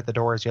actually fight the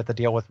doors, you have to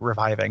deal with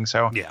reviving.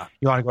 So yeah,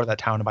 you want to go to that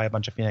town and buy a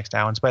bunch of Phoenix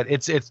Downs, but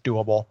it's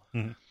doable.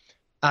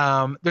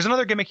 Mm-hmm. There's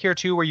another gimmick here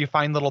too, where you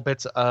find little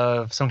bits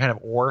of some kind of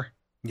ore.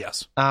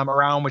 Yes.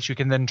 Around which you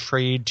can then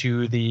trade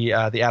to the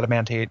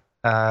adamantate,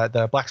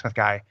 the blacksmith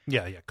guy.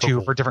 Yeah.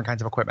 For different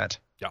kinds of equipment.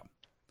 Yeah.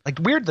 Like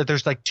weird that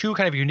there's like two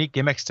kind of unique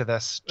gimmicks to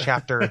this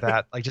chapter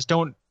that like just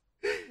don't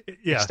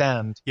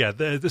extend. Yeah.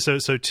 So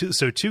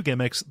two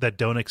gimmicks that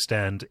don't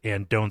extend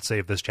and don't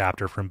save this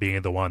chapter from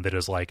being the one that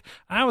is like,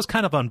 I was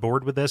kind of on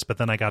board with this, but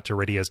then I got to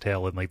Rydia's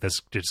tale and like this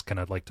just kind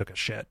of like took a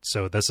shit.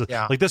 So this is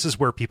this is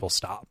where people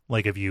stop.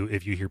 Like if you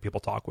hear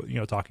people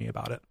talking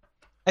about it.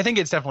 I think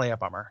it's definitely a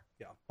bummer.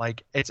 Yeah.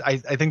 Like I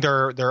think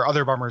there are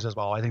other bummers as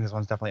well. I think this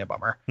one's definitely a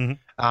bummer. Mm-hmm.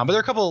 But there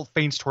are a couple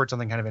feints towards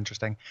something kind of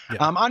interesting.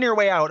 Yeah. On your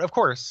way out, of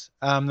course,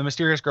 the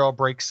mysterious girl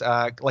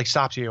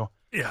stops you.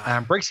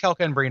 Yeah. Breaks Kelka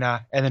and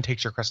Brina and then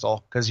takes your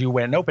crystal because you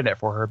went and opened it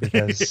for her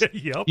because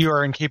you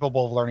are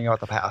incapable of learning about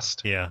the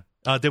past. Yeah.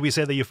 Did we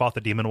say that you fought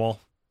the demon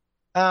wall?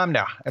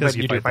 No. But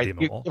you do fight.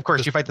 Of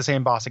course, you fight the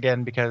same boss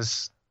again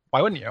because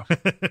why wouldn't you?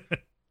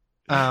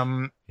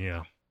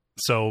 Yeah.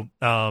 So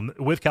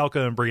with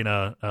Kelka and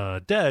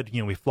Brina dead,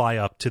 we fly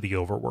up to the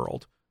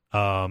overworld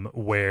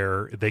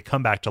where they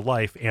come back to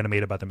life,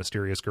 animated by the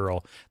mysterious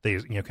girl. They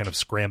kind of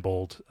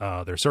scrambled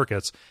their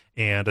circuits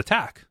and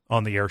attack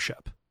on the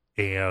airship.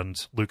 And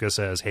Luca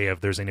says, hey,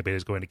 if there's anybody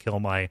who's going to kill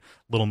my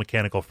little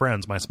mechanical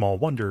friends, my small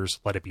wonders,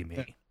 let it be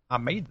me. I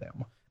made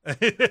them.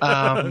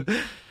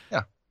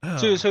 Yeah.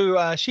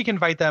 So she can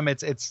fight them.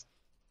 It's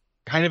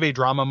kind of a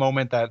drama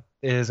moment that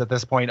is at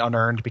this point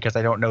unearned because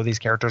I don't know these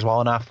characters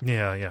well enough.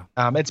 Yeah.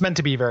 It's meant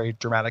to be very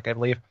dramatic, I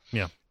believe.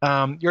 Yeah.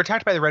 You're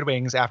attacked by the Red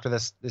Wings after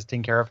this is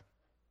taken care of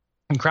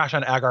and crash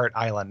on Agart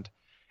Island.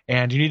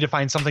 And you need to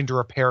find something to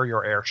repair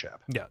your airship.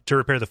 Yeah, to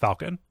repair the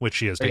Falcon, which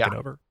she has taken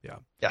over. Yeah.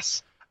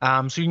 Yes.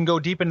 So you can go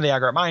deep into the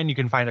Agart mine. You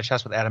can find a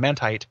chest with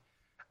adamantite,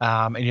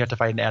 and you have to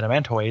fight an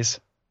adamantoise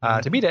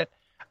to beat it.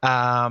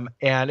 And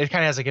it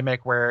kind of has a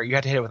gimmick where you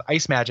have to hit it with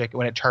ice magic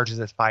when it charges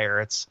its fire.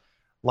 It's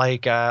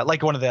like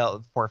one of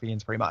the four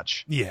fiends, pretty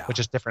much. Yeah. With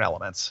just different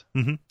elements.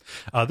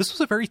 Mm-hmm. This was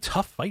a very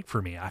tough fight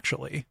for me,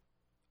 actually.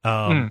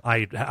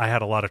 I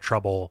had a lot of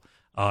trouble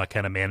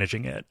kind of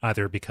managing it,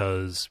 either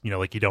because you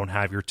don't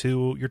have your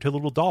two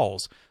little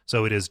dolls,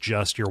 so it is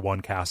just your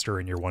one caster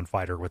and your one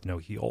fighter with no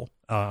heal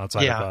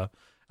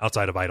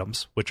outside of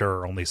items, which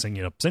are only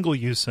single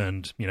use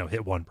and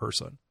hit one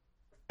person.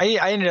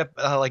 I ended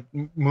up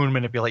moon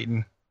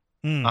manipulating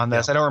on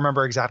this. I don't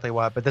remember exactly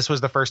what, but this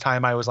was the first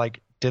time I was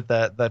did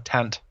the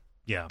tent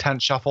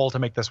shuffle to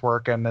make this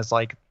work, and it's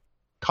I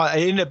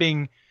ended up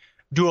being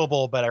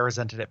doable, but I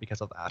resented it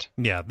because of that.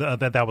 Yeah,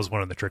 that was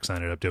one of the tricks I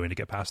ended up doing to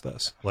get past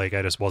this. Like,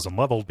 I just wasn't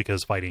leveled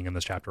because fighting in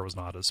this chapter was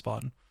not as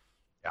fun.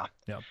 Yeah.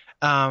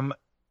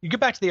 You get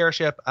back to the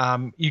airship.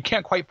 You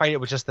can't quite fight it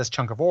with just this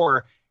chunk of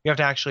ore. You have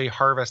to actually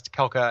harvest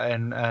Kelka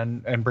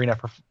and Brina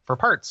for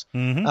parts.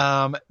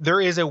 Mm-hmm.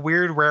 There is a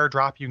weird rare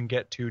drop you can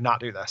get to not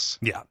do this.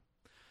 Yeah.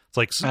 It's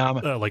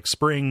like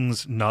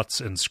springs, nuts,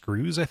 and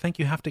screws, I think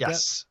you have to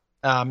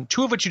get.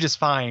 Two of which you just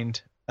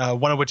find,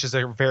 one of which is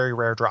a very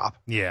rare drop.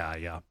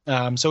 Yeah.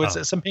 So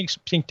it's some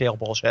pink tail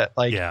bullshit.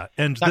 Like, yeah,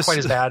 and not quite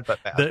as bad,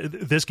 but bad.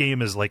 This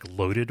game is like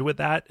loaded with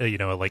that.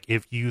 Like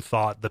if you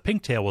thought the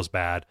pink tail was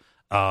bad,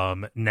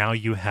 now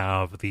you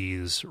have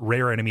these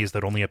rare enemies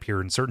that only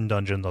appear in certain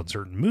dungeons on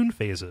certain moon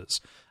phases,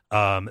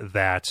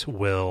 that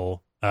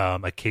will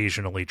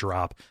occasionally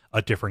drop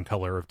a different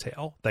color of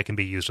tail that can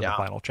be used in the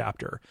final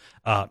chapter.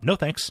 No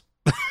thanks.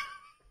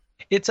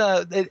 It's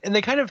and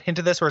they kind of hint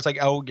at this where it's like,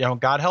 oh,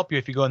 God help you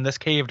if you go in this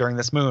cave during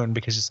this moon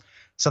because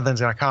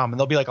something's gonna come, and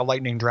there'll be like a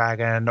lightning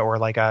dragon or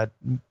like a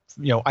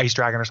ice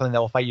dragon or something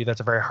that will fight you. That's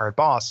a very hard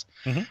boss.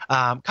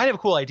 Mm-hmm. Kind of a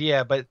cool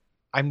idea, but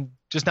I'm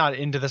just not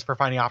into this for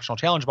finding optional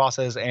challenge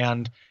bosses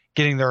and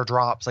getting their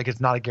drops. Like,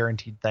 it's not a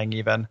guaranteed thing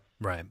even.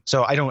 Right.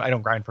 So I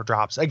don't grind for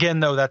drops. Again,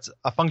 though, that's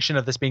a function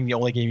of this being the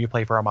only game you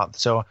play for a month.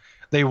 So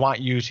they want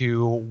you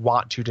to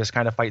just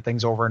kind of fight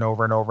things over and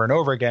over and over and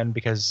over again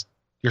because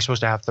you're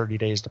supposed to have 30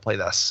 days to play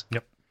this.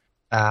 Yep.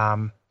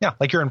 Yeah,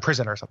 like you're in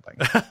prison or something.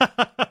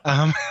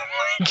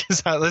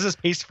 This is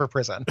paced for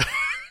prison.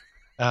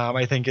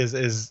 I think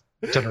is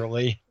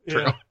generally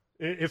true. Yeah.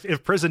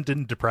 If prison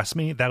didn't depress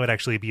me, that would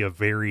actually be a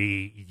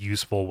very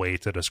useful way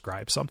to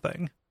describe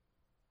something.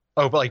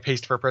 Oh, but like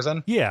paced for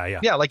prison? Yeah.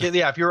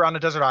 If you were on a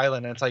desert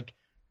island and it's like,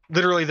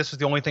 literally, this was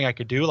the only thing I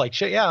could do. Like,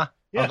 shit, yeah.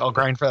 I'll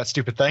grind for that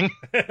stupid thing.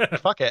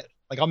 Fuck it.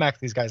 Like, I'll max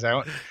these guys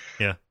out.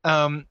 Yeah.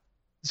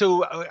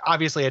 So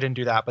obviously I didn't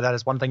do that, but that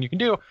is one thing you can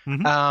do.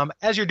 Mm-hmm.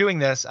 As you're doing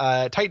this,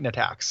 Titan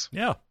attacks.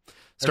 Yeah.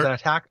 There's an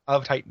attack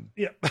of Titan.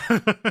 Yeah.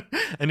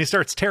 And he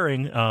starts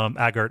tearing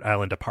Agart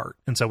Island apart.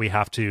 And so we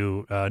have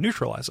to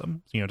neutralize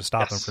him, to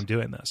stop him from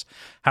doing this.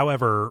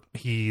 However,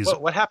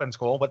 What happens,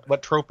 Cole?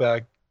 What trope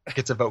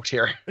gets evoked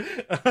here?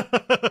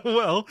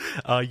 Well,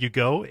 you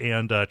go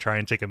and try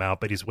and take him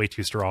out, but he's way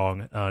too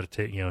strong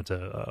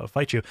to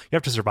fight you. You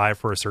have to survive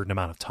for a certain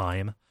amount of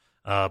time.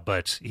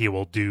 But he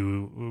will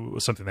do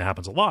something that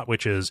happens a lot,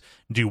 which is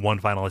do one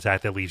final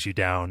attack that leaves you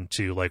down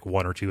to like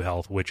 1 or 2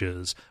 health, which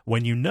is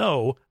when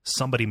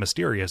somebody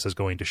mysterious is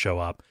going to show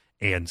up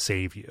and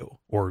save you,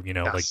 or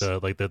like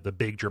the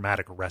big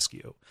dramatic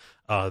rescue.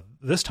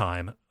 This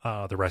time,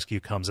 the rescue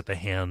comes at the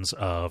hands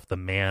of the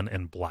Man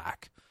in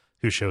Black,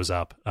 who shows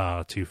up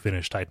to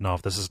finish Titan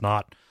off. This is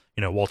not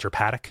Walter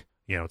Paddock.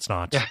 It's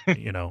not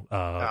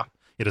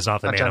it is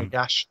not the not Man. Johnny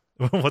Cash.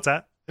 What's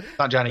that?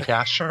 Not Johnny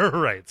Cash.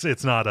 Right.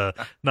 It's not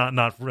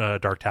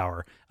Dark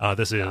Tower.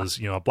 This is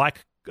a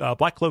black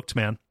cloaked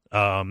man.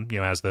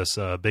 Has this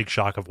big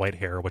shock of white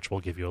hair, which will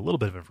give you a little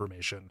bit of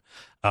information.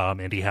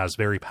 And he has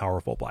very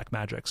powerful black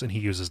magics, and he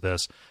uses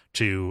this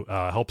to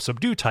help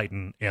subdue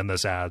Titan. And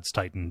this adds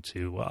Titan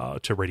to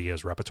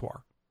Rydia's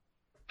repertoire.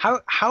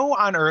 How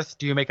on earth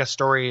do you make a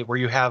story where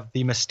you have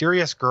the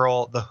mysterious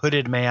girl, the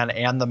hooded man,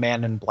 and the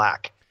Man in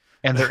Black?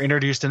 And they're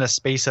introduced in a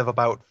space of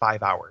about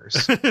 5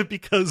 hours.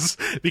 because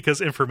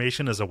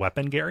information is a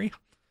weapon, Gary.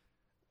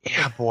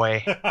 Yeah,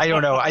 boy. I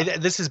don't know.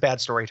 This is bad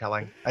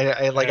storytelling.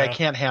 I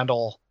can't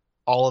handle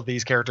all of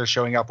these characters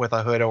showing up with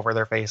a hood over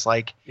their face.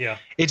 Like, yeah,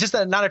 it's just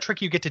not a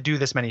trick you get to do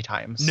this many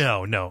times.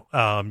 No.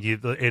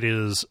 It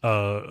is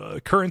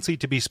currency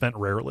to be spent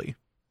rarely.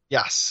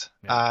 Yes.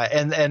 Yeah.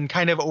 And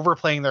kind of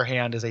overplaying their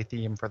hand is a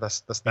theme for this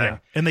thing. Yeah.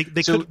 And they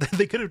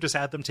could have just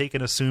had them take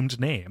an assumed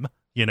name,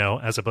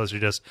 as opposed to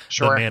just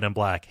the Man in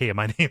Black. Hey,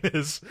 my name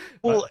is.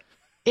 Well,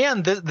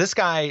 and this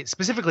guy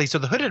specifically, so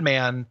the hooded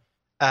man,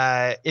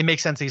 it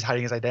makes sense he's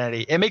hiding his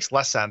identity. It makes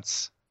less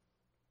sense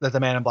that the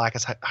Man in Black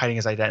is hiding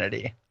his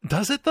identity.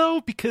 Does it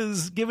though?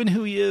 Because given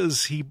who he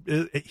is,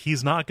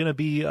 he's not going to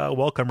be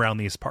welcome around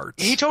these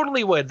parts. He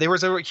totally would. There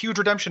was a huge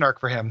redemption arc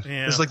for him.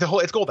 Yeah. It's like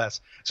it's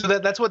Golbez. So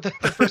that's what the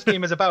first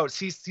game is about.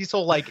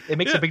 Cecil, it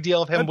makes a big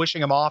deal of him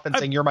wishing him off and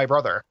saying, "You're my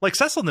brother." Like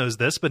Cecil knows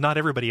this, but not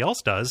everybody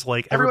else does.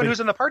 Like everyone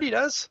who's in the party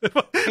does,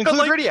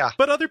 including Rydia.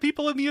 But other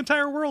people in the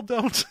entire world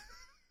don't.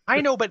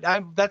 I know, but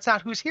that's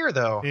not who's here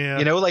though. Yeah.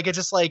 It's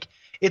just like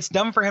it's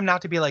dumb for him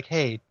not to be like,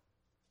 "Hey,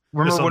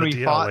 remember when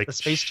we fought the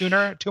space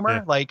tumor?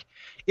 Yeah. Like,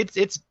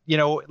 it's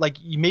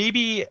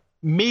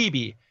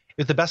maybe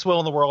with the best will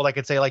in the world, I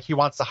could say he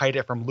wants to hide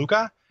it from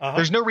Luca. Uh-huh.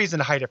 There's no reason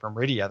to hide it from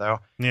Rydia though.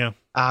 Yeah.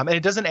 And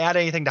it doesn't add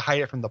anything to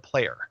hide it from the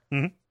player.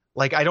 Mm-hmm.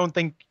 I don't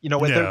think at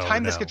the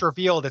time this gets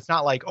revealed, it's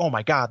not like, oh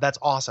my god, that's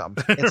awesome.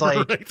 It's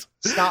like right.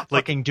 Stop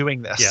fucking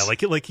doing this. Yeah,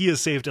 like he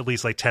has saved at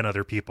least 10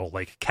 other people.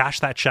 Like,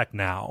 cash that check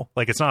now.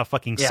 Like, it's not a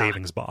fucking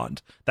savings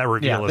bond. That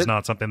reveal is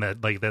not something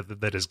that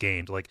that is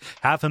gained. Like,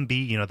 have him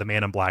be the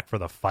Man in Black for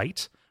the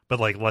fight,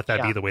 but let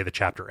that be the way the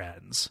chapter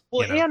ends.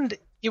 Well, and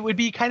it would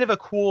be kind of a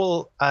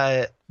cool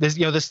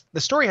the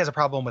story has a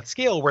problem with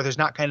scale where there's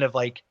not kind of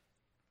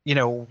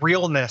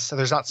realness. So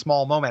there's not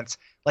small moments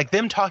like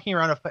them talking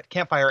around a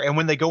campfire, and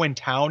when they go in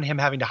town, him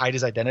having to hide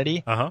his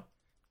identity.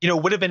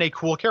 Would have been a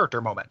cool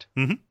character moment,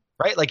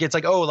 right? Like it's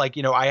like, oh, like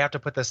I have to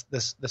put this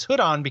hood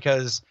on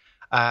because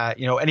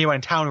anyone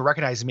in town who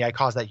recognizes me, I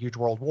caused that huge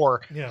world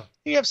war. Yeah,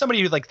 you have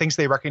somebody who like thinks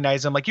they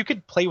recognize him. Like you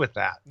could play with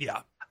that.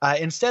 Yeah.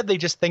 Instead, they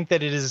just think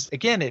that it is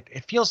again.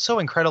 It feels so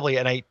incredibly,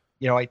 and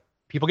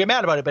people get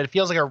mad about it, but it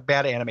feels like a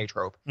bad anime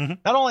trope. Not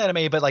all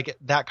anime, but like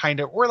that kind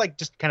of, or like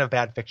just kind of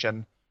bad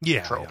fiction.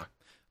 Trope. Yeah.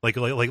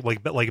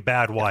 Like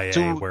bad YA,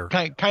 so where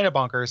kind of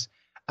bonkers.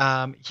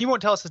 He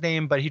won't tell us his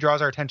name, but he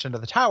draws our attention to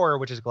the tower,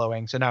 which is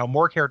glowing. So now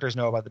more characters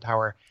know about the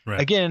tower. Right.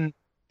 Again,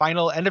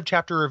 final end of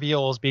chapter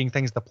reveals being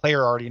things the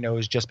player already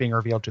knows, just being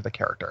revealed to the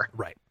character.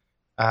 Right.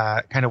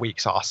 Kind of weak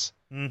sauce.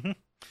 Could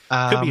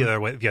be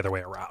the other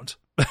way around.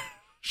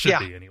 Should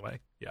be anyway.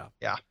 Yeah.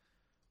 Yeah.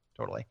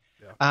 Totally.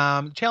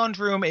 Yeah. Challenge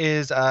room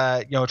is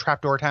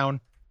trapdoor town.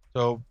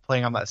 So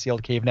playing on that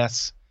sealed cave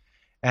nest,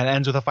 and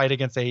ends with a fight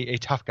against a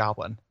tough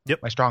goblin.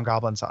 Yep. My strong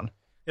goblin son.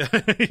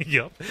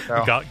 Yep.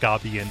 So. Got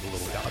Gobby and the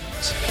little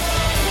goblins.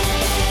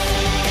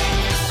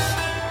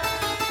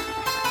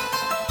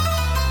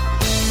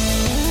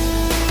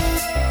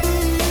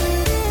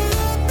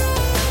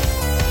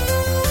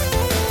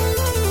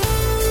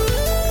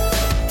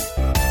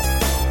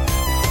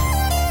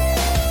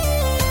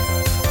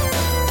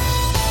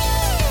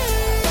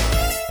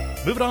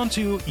 Moving on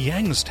to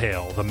Yang's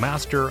Tale, the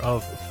Master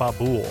of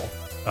Fabul.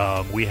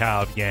 We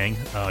have Yang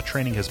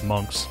training his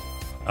monks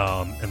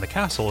in the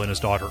castle, and his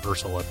daughter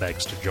Ursula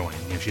begs to join.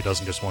 She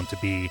doesn't just want to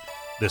be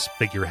this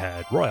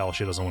figurehead royal;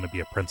 she doesn't want to be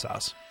a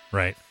princess,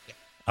 right?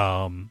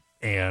 Yeah.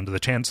 And the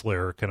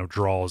Chancellor kind of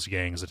draws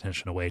Yang's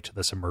attention away to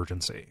this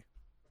emergency.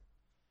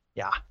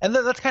 Yeah, and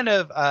that's kind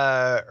of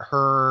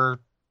her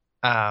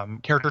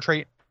character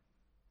trait,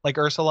 like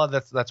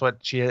Ursula. That's what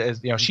she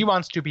is. She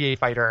wants to be a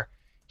fighter.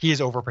 He is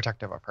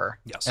overprotective of her.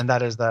 Yes, and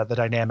that is the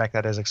dynamic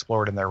that is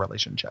explored in their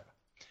relationship.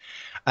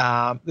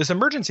 This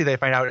emergency, they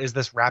find out, is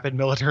this rapid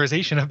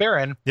militarization of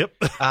Baron. Yep.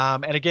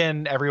 And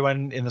again,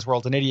 everyone in this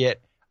world's an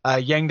idiot.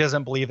 Yang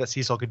doesn't believe that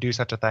Cecil could do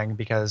such a thing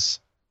because,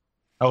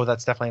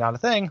 that's definitely not a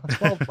thing.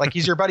 Well, like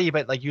he's your buddy,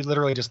 but like you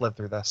literally just lived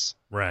through this,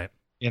 right?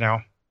 Yeah.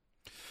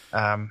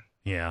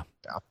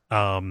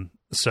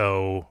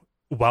 So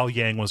while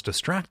Yang was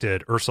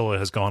distracted, Ursula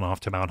has gone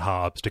off to Mount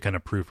Hobbs to kind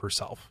of prove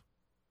herself.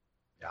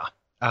 Yeah.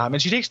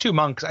 And she takes 2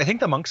 monks. I think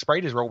the monk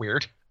sprite is real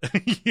weird.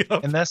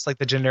 Yep. In this, like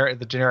the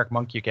generic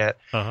monk you get.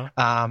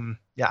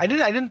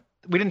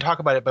 We didn't talk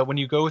about it, but when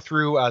you go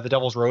through the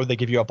Devil's Road, they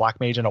give you a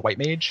black mage and a white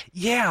mage.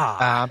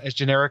 Yeah. As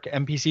generic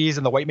NPCs,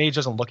 and the white mage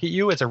doesn't look at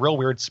you. It's a real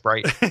weird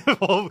sprite.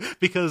 Well,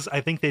 because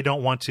I think they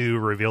don't want to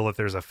reveal that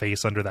there's a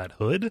face under that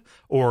hood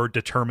or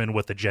determine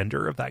what the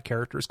gender of that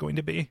character is going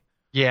to be.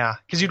 Yeah,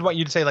 because you'd want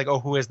you to say like, oh,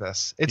 who is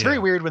this? It's very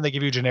weird when they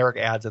give you generic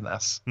ads in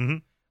this.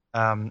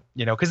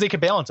 Because they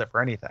could balance it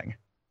for anything.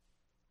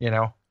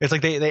 It's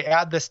like they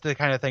add this to the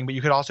kind of thing, but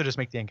you could also just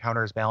make the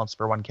encounters balanced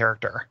for one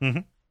character,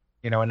 and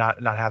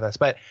not have this.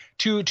 But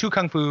two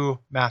kung fu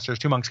masters,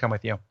 2 monks come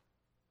with you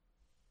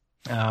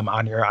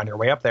on your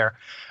way up there.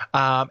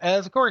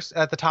 As of course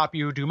at the top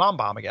you do Mom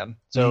Bomb again.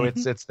 So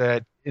it's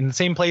in the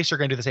same place you're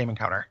going to do the same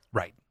encounter.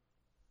 Right.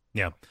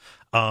 Yeah.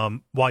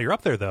 While you're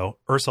up there though,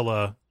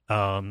 Ursula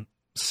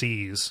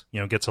sees,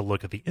 gets a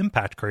look at the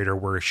impact crater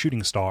where a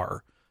shooting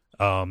star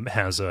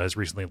has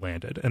recently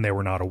landed, and they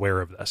were not aware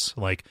of this.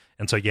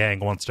 And so Yang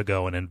wants to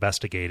go and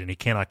investigate, and he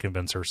cannot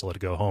convince Ursula to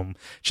go home.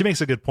 She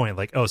makes a good point,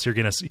 like, "Oh, so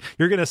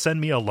you're gonna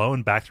send me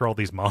alone back through all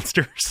these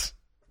monsters?"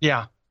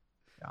 Yeah.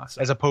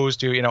 So. As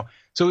opposed to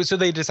so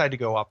they decide to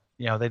go up.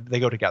 They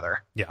go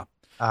together. Yeah.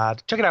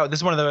 Check it out. This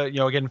is one of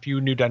the again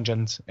few new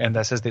dungeons, and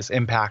this is this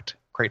impact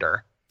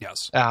crater.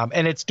 Yes.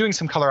 And it's doing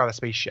some color out of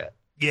space shit.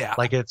 Yeah,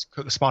 like it's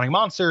spawning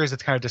monsters.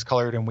 It's kind of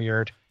discolored and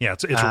weird. Yeah,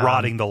 it's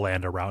rotting the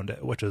land around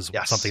it, which is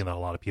something that a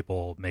lot of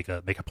people make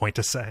a point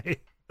to say.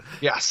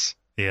 Yes.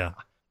 Yeah.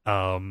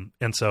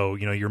 And so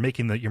you're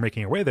making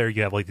your way there.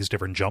 You have like these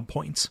different jump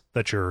points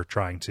that you're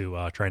trying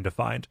to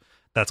find.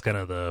 That's kind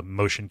of the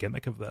motion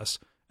gimmick of this.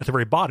 At the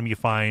very bottom, you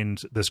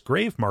find this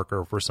grave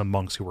marker for some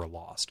monks who were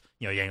lost.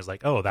 Yang's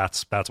like, "Oh,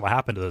 that's what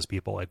happened to those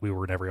people. Like we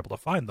were never able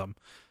to find them,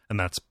 and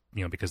that's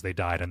because they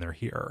died and they're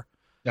here."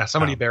 Yeah,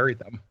 somebody buried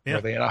them.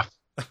 Weirdly enough.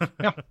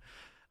 Yeah.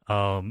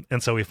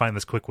 And so we find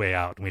this quick way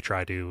out, and we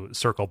try to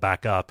circle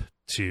back up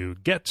to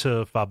get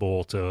to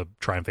Fabul to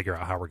try and figure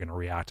out how we're going to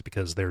react,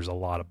 because there's a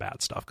lot of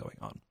bad stuff going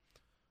on.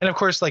 And of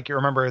course, like you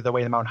remember the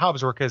way the Mount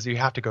Hobbs work is you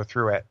have to go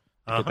through it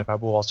to get to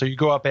Fabul. So you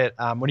go up it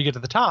when you get to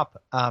the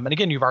top, and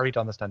again you've already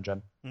done this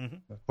dungeon.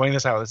 Pointing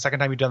this out, the second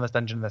time you've done this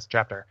dungeon in this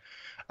chapter,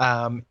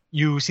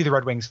 you see the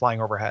Red Wings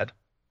flying overhead,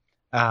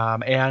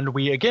 and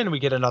we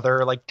get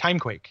another like time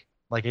quake,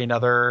 like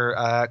another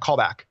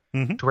callback.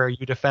 To where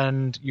you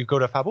go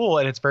to Fabul,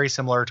 and it's very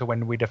similar to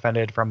when we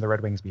defended from the Red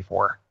Wings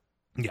before.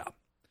 Yeah.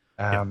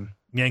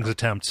 Yang's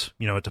attempt,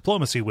 at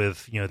diplomacy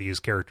with,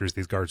 these characters,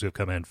 these guards who have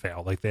come in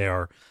fail. Like they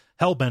are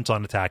hell bent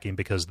on attacking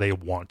because they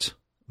want,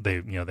 they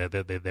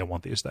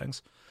want these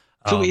things.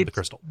 the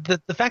crystal.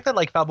 The fact that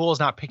like Falboul is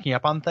not picking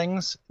up on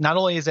things, not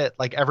only is it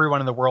like everyone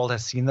in the world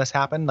has seen this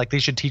happen, like they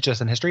should teach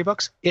us in history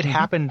books. It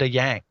happened to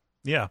Yang.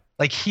 Yeah.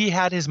 Like he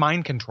had his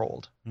mind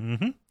controlled.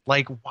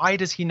 Like why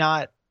does he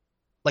not?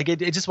 Like it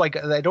just like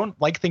I don't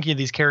like thinking of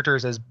these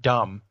characters as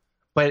dumb,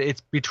 but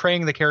it's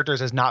betraying the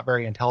characters as not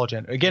very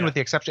intelligent. Again, with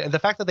the exception, the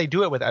fact that they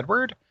do it with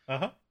Edward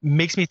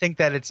makes me think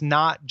that it's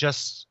not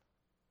just,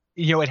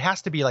 you know, it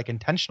has to be like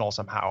intentional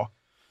somehow.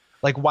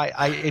 Like why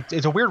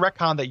it's a weird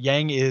retcon that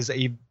Yang is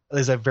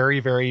a very,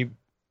 very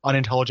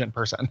unintelligent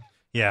person.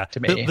 Yeah. To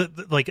me.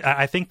 Like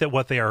I think that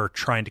what they are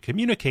trying to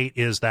communicate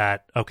is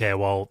that, okay,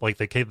 well, like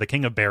the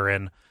King of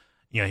Baron,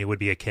 you know, he would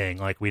be a king.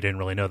 Like we didn't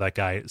really know that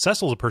guy.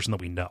 Cecil's a person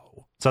that we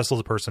know.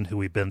 Cecil's a person who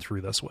we've been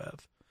through this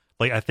with.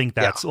 Like I think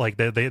that's like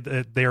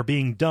they are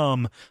being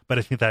dumb, but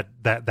I think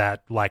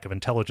that lack of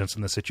intelligence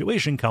in the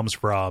situation comes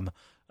from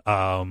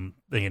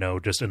you know,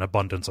 just an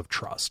abundance of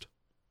trust.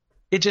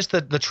 It just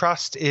the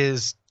trust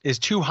is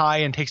too high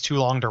and takes too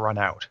long to run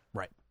out.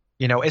 Right.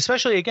 You know,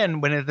 especially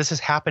again when this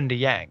has happened to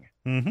Yang.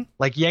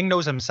 Like Yang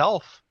knows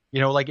himself. You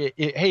know, like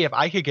hey, if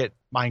I could get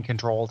mind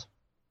controlled,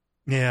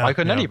 why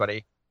couldn't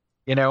anybody?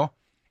 You know,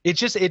 it's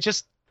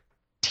just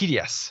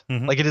tedious.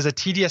 Like it is a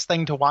tedious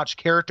thing to watch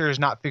characters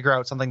not figure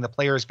out something the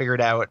players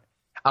figured out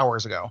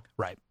hours ago.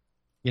 Right.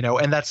 You know,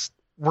 and that's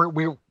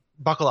we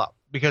buckle up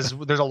because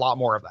there's a lot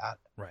more of that.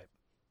 Right.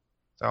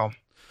 So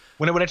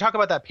when I talk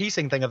about that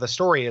pacing thing of the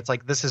story, it's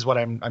like this is what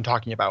I'm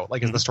talking about.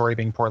 Like is the story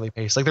being poorly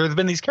paced? Like there have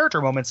been these character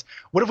moments.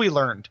 What have we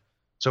learned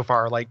so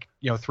far? Like,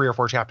 you know, 3 or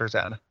 4 chapters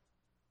in,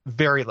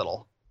 very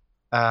little.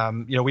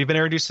 You know, we've been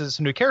introduced to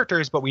some new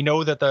characters, but we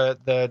know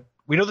that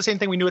we know the same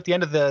thing we knew at the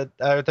end of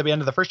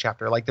the first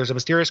chapter. Like there's a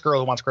mysterious girl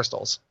who wants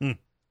crystals.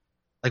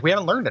 Like we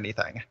haven't learned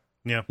anything.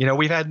 Yeah. You know,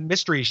 we've had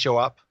mysteries show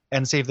up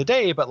and save the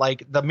day, but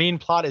like the main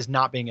plot is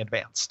not being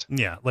advanced.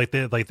 Yeah. Like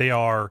they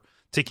are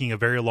taking a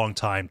very long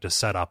time to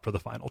set up for the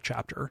final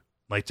chapter.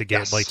 Like to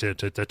get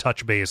to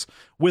touch base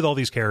with all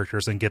these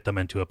characters and get them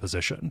into a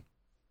position.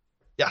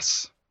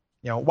 Yes.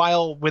 You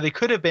know, where they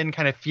could have been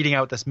kind of feeding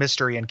out this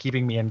mystery and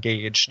keeping me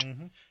engaged,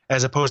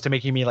 as opposed to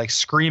making me like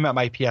scream at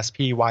my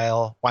PSP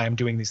while I'm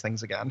doing these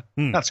things again.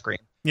 Not scream.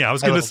 Yeah, I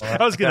was gonna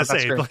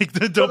say like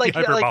don't be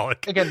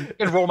hyperbolic. Like, again,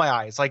 roll my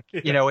eyes. Like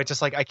you know, it's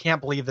just like I can't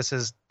believe this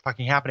is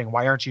fucking happening.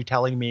 Why aren't you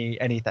telling me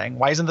anything?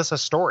 Why isn't this a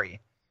story?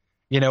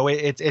 You know,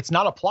 it's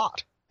not a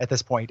plot at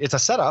this point. It's a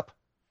setup,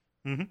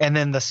 and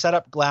then the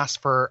setup lasts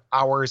for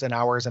hours and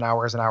hours and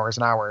hours and hours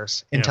and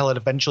hours until it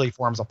eventually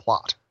forms a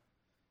plot.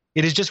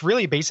 It is just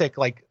really basic,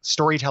 like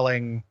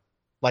storytelling,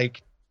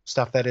 like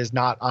stuff that is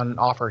not on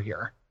offer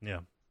here. Yeah.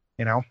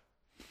 You know?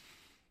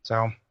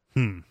 So,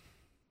 yeah,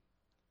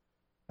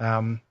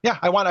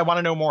 I want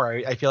to know more.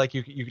 I feel like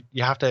you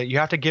have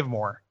to give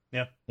more.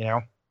 Yeah. You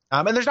know?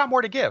 And there's not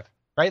more to give,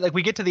 right? Like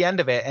we get to the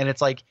end of it and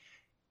it's like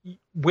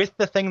with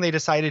the thing they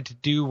decided to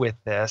do with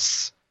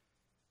this,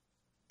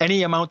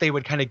 any amount they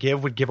would kind of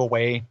give would give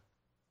away,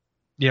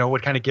 you know,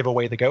 would kind of give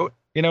away the goat.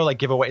 You know, like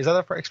give away, is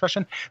that an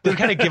expression? They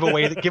kind of give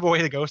away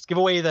the ghost, give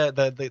away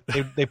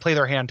they play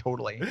their hand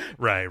totally.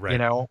 Right. You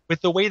know, with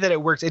the way that it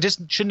works, it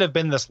just shouldn't have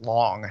been this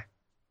long.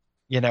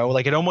 You know,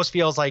 like it almost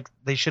feels like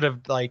they should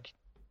have like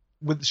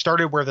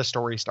started where the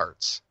story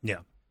starts. Yeah.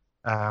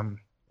 Yeah.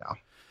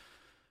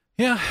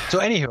 So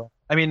anywho,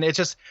 I mean,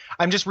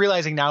 I'm just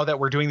realizing now that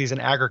we're doing these in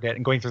aggregate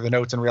and going through the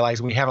notes and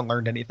realizing we haven't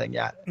learned anything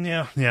yet.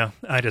 Yeah.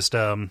 I just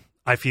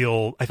I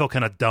feel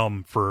kind of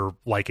dumb for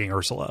liking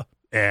Ursula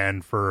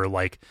and for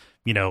like,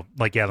 you know,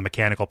 like, yeah, the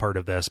mechanical part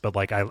of this, but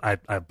like, I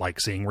like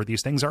seeing where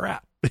these things are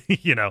at,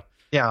 you know?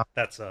 Yeah.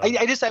 That's,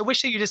 I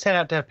wish that you just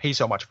hadn't have to pay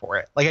so much for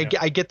it. Like,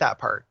 I get that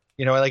part,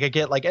 you know, like I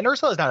get like, and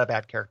Ursula is not a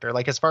bad character.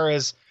 Like as far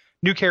as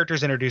new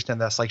characters introduced in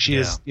this, like she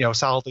is, you know,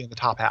 solidly in the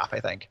top half,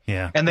 I think.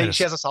 Yeah. And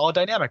she has a solid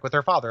dynamic with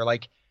her father.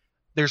 Like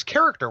there's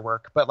character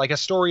work, but like a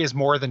story is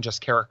more than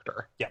just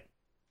character. Yeah.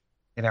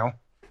 You know?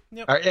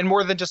 Yep. And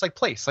more than just like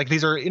place. Like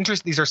these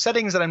are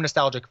settings that I'm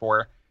nostalgic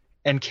for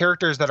and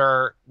characters that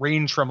are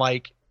range from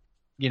like,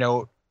 you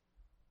know,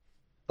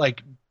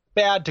 like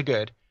bad to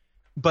good,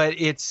 but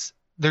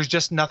there's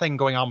just nothing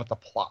going on with the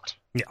plot.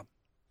 Yeah.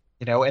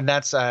 You know, and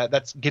this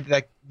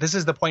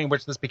is the point in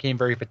which this became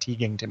very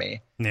fatiguing to me.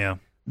 Yeah.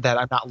 That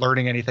I'm not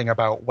learning anything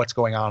about what's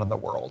going on in the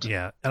world.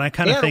 Yeah. And I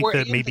kind of think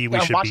that maybe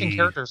we should watching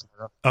characters.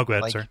 Oh, go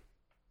ahead, sir.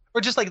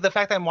 Or just like the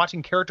fact that I'm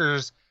watching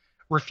characters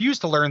refuse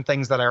to learn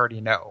things that I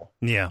already know.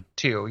 Yeah.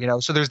 Too, you know,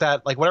 so there's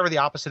that, like whatever the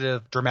opposite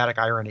of dramatic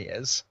irony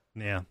is.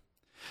 Yeah.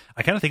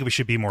 I kind of think we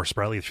should be more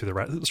sprightly through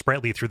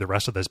the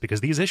rest of this because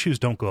these issues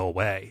don't go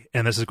away,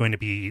 and this is going to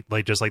be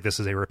like just like this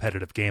is a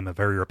repetitive game, a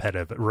very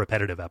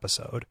repetitive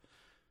episode.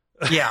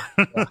 Yeah,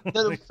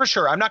 for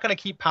sure. I'm not going to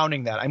keep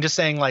pounding that. I'm just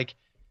saying, like,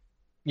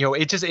 you know,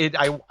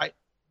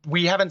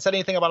 we haven't said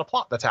anything about a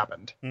plot that's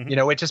happened. You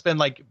know, it's just been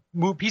like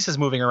pieces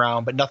moving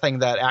around, but nothing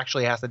that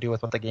actually has to do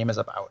with what the game is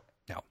about.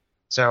 No.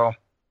 So,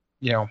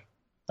 you know,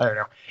 I don't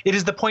know. It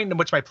is the point in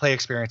which my play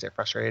experience it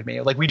frustrated me.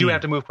 Like we do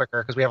have to move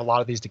quicker because we have a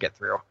lot of these to get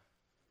through.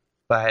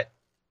 But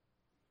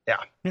yeah.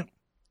 Yeah.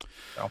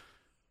 So.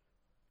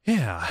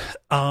 Yeah.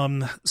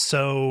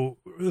 So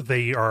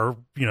they are,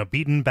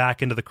 beaten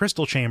back into the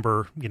crystal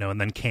chamber, and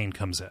then Kane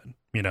comes in.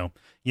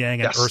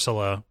 Yang and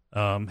Ursula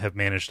have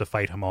managed to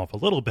fight him off a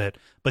little bit,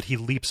 but he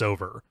leaps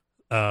over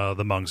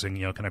the monks and,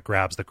 kind of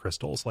grabs the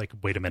crystals, like,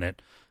 wait a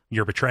minute,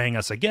 you're betraying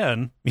us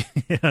again.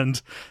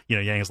 And,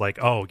 Yang's like,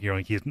 oh,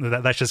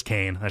 that's just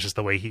Kane. That's just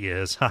the way he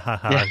is. Ha ha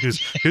ha.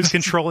 Who's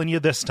controlling you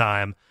this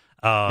time?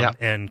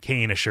 And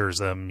Kane assures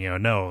them,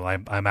 no,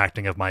 I'm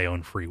acting of my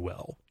own free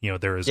will.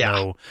 There is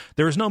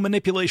no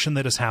manipulation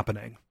that is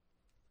happening.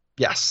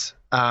 Yes.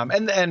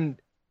 And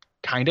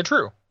kind of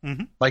true.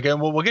 Mm-hmm. Like,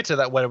 and we'll get to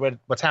that,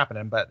 what's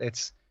happening, but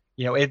it's,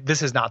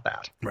 this is not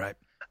that. Right.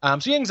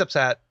 So Yang's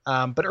upset.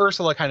 But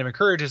Ursula kind of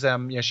encourages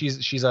him.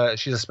 She's a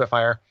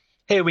Spitfire.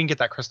 Hey, we can get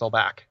that crystal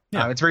back.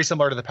 Yeah. It's very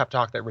similar to the pep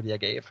talk that Rydia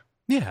gave.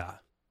 Yeah.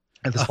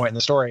 At this point in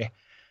the story.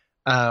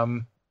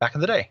 Back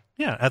in the day.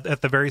 Yeah,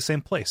 at the very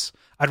same place.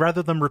 I'd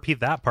rather them repeat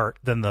that part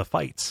than the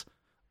fights.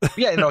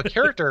 Yeah, a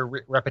character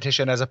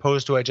repetition as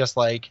opposed to it just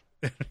like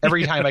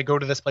every time I go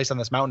to this place on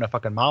this mountain, a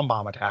fucking mom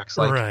bomb attacks.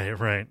 Like,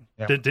 right.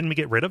 Yeah. Didn't we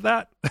get rid of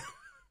that?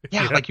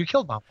 Yeah, like you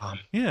killed mom bomb.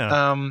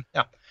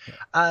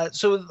 Yeah.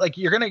 So like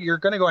you're gonna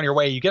go on your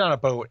way. You get on a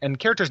boat, and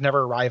characters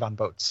never arrive on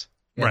boats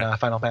in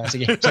Final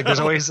Fantasy games. Like there's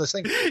always this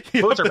thing.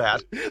 Boats are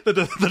bad.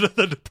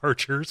 The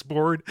departures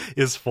board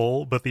is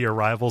full, but the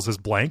arrivals is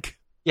blank.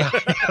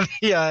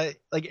 Yeah,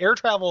 like air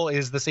travel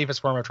is the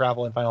safest form of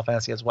travel in Final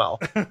Fantasy as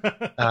well,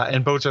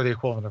 and boats are the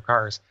equivalent of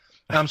cars.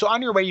 So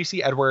on your way, you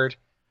see Edward.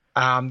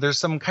 There's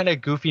some kind of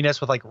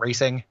goofiness with like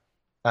racing.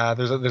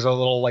 There's a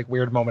little like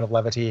weird moment of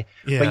levity,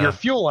 but your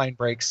fuel line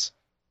breaks,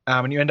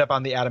 and you end up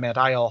on the Adamant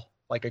Isle,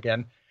 like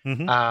again,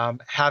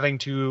 having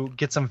to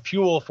get some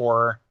fuel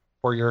for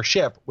your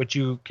ship, which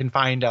you can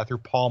find through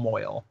palm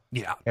oil.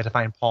 Yeah, you have to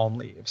find palm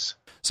leaves.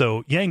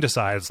 So Yang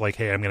decides, like,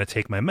 hey, I'm going to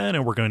take my men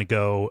and we're going to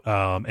go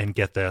and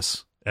get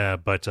this.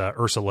 But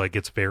Ursula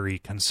gets very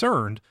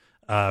concerned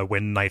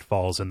when night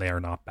falls and they are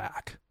not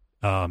back.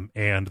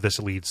 And this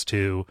leads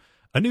to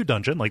a new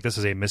dungeon. Like, this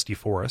is a Misty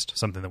Forest,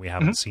 something that we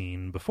haven't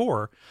seen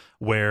before,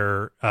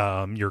 where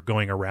you're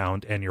going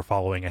around and you're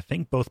following, I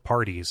think, both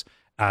parties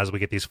as we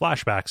get these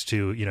flashbacks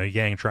to,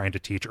 Yang trying to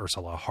teach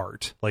Ursula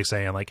heart. Like,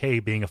 saying, like, hey,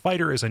 being a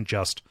fighter isn't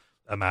just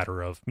a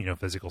matter of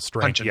physical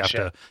strength. You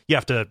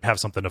have to have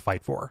something to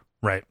fight for,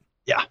 right?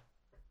 Yeah.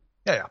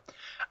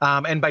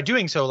 And by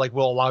doing so, like,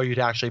 will allow you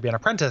to actually be an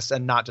apprentice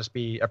and not just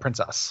be a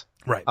princess,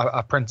 right?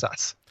 A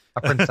princess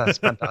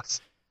princess.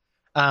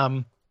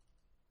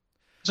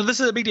 So this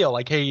is a big deal.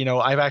 Like, hey,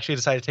 I've actually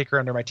decided to take her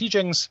under my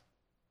teachings.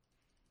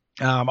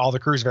 All the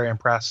crew's very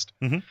impressed,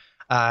 and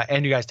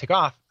you guys take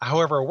off.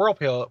 However, a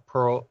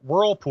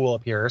whirlpool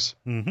appears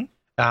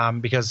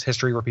because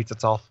history repeats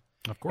itself.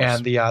 Of course.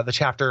 And the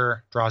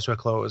chapter draws to a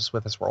close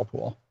with this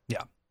whirlpool.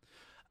 Yeah.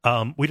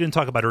 We didn't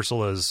talk about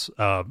Ursula's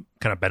kind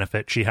of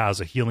benefit. She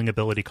has a healing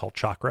ability called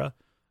Chakra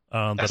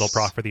that'll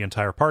proc for the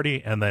entire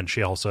party. And then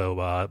she also,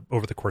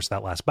 over the course of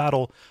that last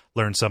battle,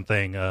 learned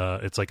something.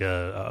 It's like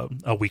a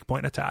weak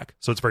point attack.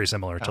 So it's very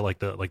similar to like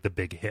the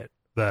big hit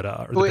that.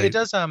 It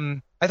does.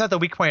 I thought the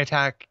weak point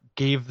attack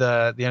gave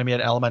the enemy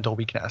an elemental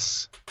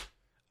weakness.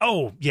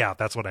 Oh yeah,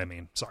 that's what I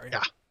mean. Sorry.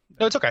 Yeah.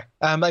 No, it's okay.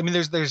 I mean,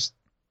 there's there's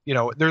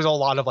a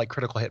lot of like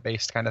critical hit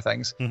based kind of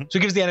things. So it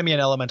gives the enemy an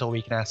elemental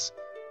weakness.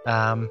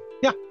 And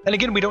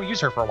again, we don't use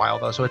her for a while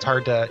though, so it's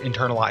hard to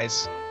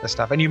internalize this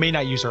stuff, and you may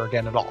not use her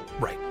again at all.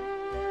 Right.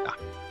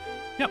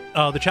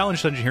 The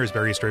challenge dungeon here is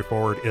very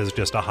straightforward. It is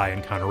just a high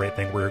encounter rate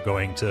thing. We're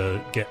going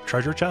to get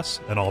treasure chests,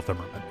 and all of them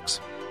are mimics.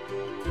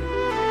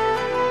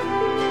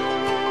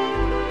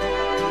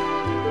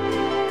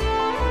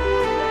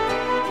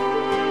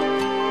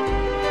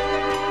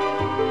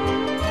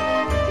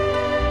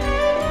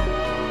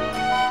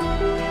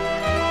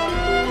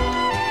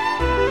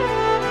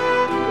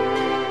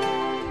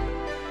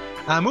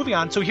 Moving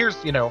on. So here's,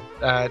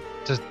 to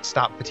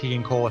stop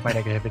fatiguing Cole with my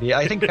negativity.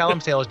 I think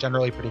Palom's tale is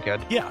generally pretty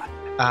good. Yeah.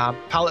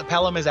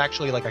 Palom is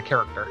actually like a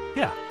character.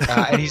 Yeah.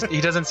 And he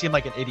doesn't seem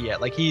like an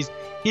idiot. Like he's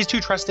too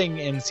trusting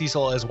in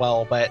Cecil as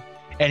well,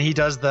 and he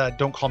does the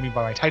don't call me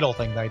by my title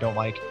thing that I don't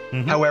like.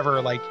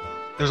 However, like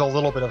there's a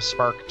little bit of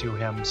spark to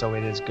him, so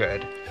it is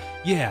good.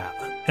 Yeah.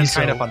 And he's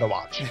kind of fun to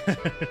watch.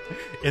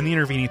 In the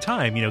intervening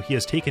time, he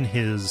has taken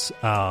his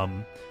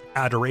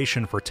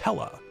adoration for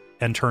Tella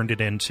and turned it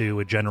into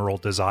a general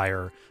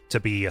desire to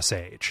be a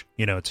sage,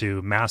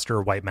 to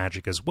master white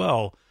magic as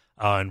well,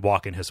 and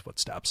walk in his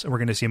footsteps. And we're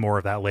going to see more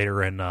of that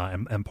later in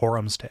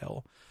Emporum's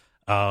tale.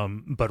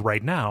 But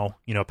right now,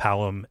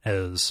 Palom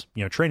is,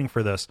 training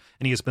for this,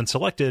 and he has been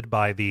selected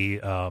by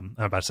the, I'm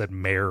about to say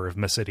mayor of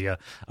Mysidia,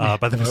 by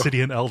the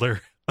Mysidian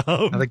elder.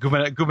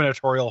 The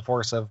gubernatorial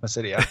force of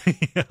Mysidia.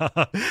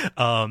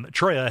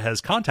 Troya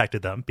has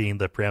contacted them, being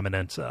the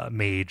preeminent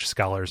mage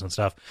scholars and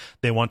stuff.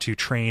 They want to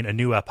train a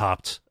new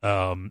epopt,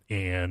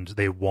 and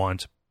they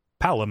want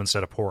Palom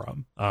instead of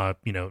Porum,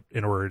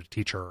 in order to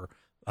teach her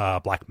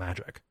black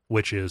magic,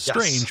 which is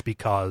strange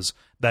because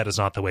that is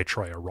not the way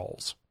Troya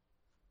rolls.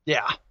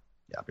 Yeah.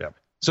 Yep.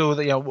 So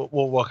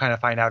we'll kind of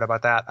find out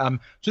about that.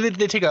 So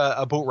they take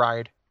a boat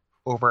ride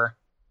over.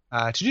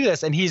 to do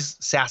this, and he's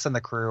sassing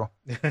the crew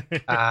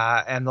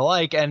and the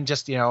like, and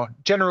just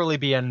generally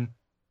being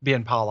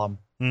Palom.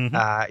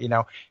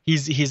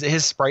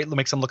 His sprite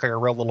makes him look like a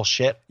real little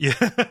shit. Yeah.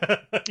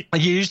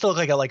 Like he used to look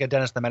like a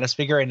Dennis the Menace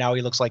figure, and now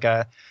he looks like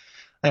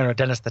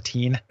Dennis the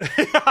Teen.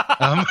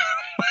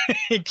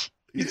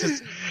 He's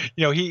just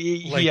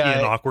lanky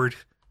and awkward.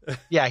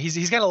 Yeah,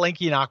 he's kind of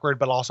lanky and awkward,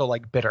 but also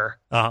like bitter.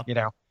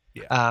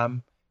 Yeah.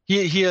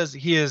 He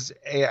is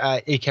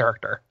a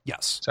character.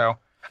 Yes.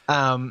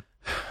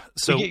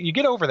 So you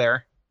get over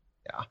there.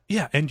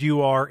 Yeah, and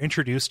you are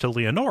introduced to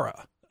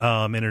Leonora.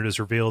 And it is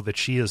revealed that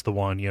she is the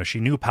one, she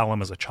knew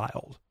Palom as a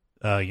child.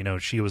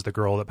 She was the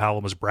girl that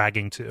Palom was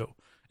bragging to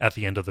at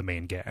the end of the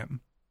main game.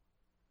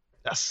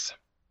 Yes.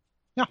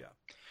 Yeah.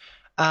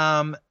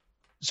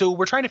 So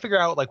we're trying to figure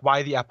out like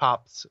why the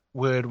Epops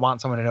would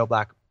want someone to know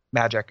black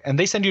magic, and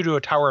they send you to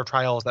a tower of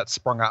trials that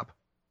sprung up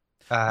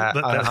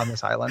on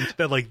this island.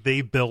 That like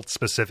they built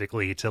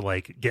specifically to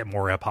like get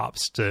more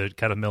Epops to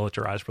kind of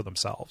militarize for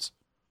themselves.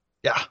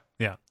 Yeah.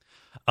 Yeah.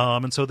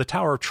 And so the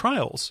Tower of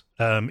Trials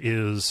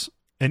is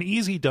an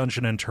easy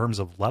dungeon in terms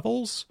of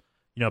levels.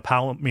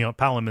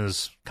 Palom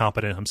is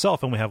competent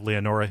himself, and we have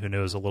Leonora who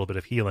knows a little bit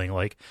of healing.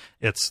 Like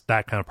it's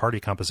that kind of party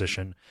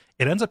composition.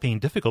 It ends up being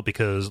difficult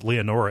because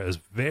Leonora is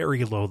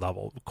very low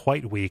level,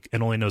 quite weak,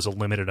 and only knows a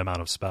limited amount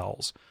of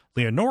spells.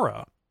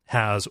 Leonora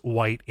has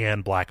white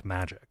and black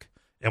magic,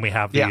 and we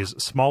have these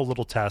small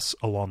little tests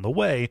along the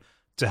way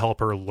to help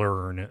her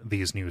learn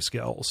these new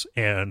skills.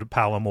 And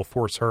Palom will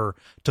force her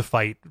to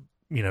fight,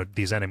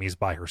 these enemies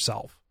by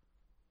herself.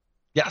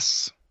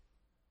 Yes.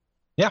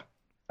 Yeah.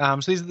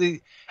 So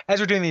as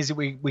we're doing these,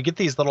 we get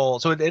these little,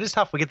 so it is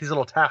tough. We get these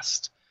little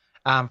tests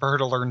for her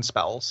to learn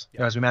spells,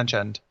 as we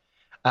mentioned,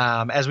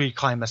 as we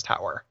climb this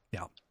tower.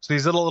 Yeah. So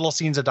these little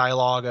scenes of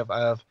dialogue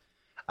of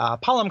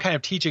Palom kind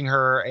of teaching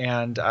her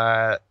and,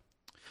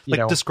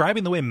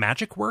 describing the way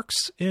magic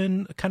works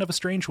in kind of a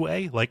strange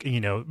way. Like,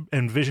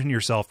 envision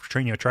yourself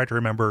trying, try to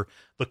remember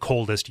the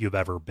coldest you've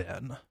ever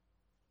been.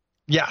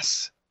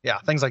 Yes. Yeah.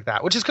 Things like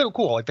that, which is kind of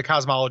cool. Like the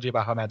cosmology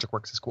about how magic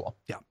works is cool.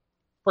 Yeah,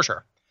 for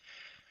sure.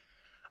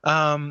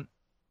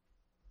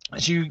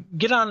 As you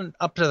get on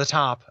up to the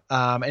top,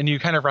 and you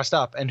kind of rest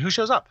up, and who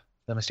shows up?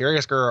 The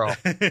mysterious girl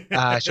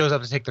shows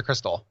up to take the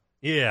crystal.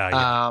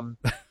 Yeah.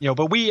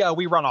 But we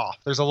run off.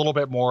 There's a little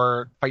bit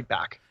more fight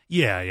back.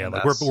 Yeah.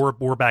 Like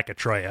we're back at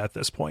Troya at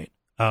this point.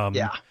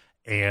 And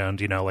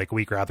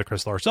we grab the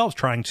crystal ourselves,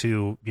 trying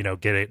to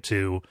get it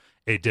to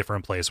a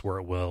different place where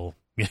it will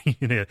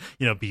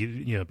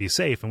be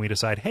safe. And we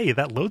decide, hey,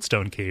 that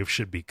lodestone cave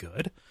should be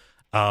good.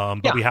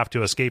 But we have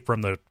to escape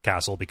from the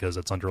castle because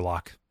it's under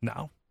lock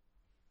now.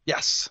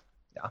 Yes.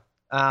 Yeah.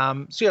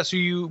 So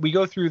we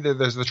go through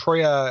there's the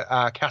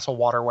Troya castle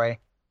waterway.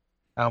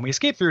 We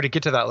escape through to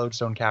get to that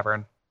lodestone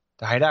cavern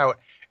to hide out.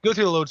 Go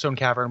through the lodestone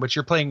cavern, which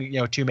you're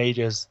playing, two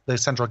mages. The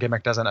central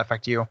gimmick doesn't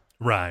affect you.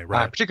 Right.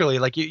 Particularly,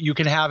 like you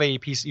can have a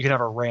piece, you can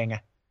have a ring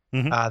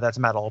that's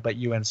metal, but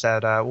you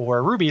instead will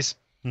wear rubies.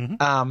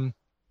 Mm-hmm.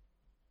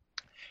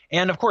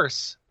 And of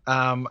course,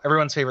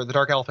 everyone's favorite, the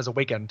Dark Elf has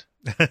awakened.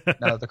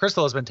 Now the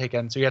crystal has been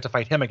taken, so you have to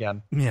fight him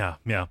again. Yeah.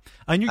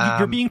 And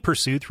you're being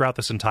pursued throughout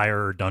this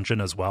entire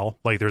dungeon as well.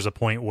 Like there's a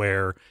point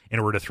where in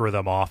order to throw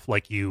them off,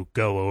 like you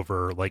go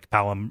over, like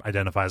Palom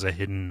identifies a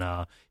hidden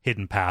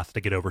path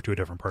to get over to a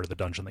different part of the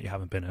dungeon that you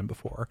haven't been in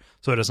before.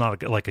 So it is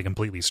not like a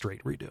completely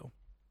straight redo.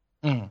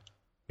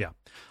 Yeah.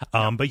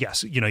 But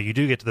yes, you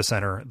do get to the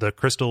center. The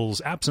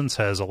crystal's absence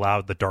has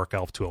allowed the Dark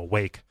Elf to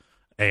awake,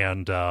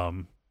 and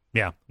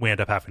we end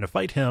up having to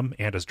fight him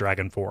and his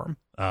dragon form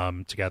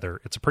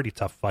together. It's a pretty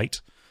tough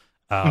fight.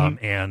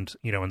 And,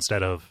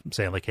 instead of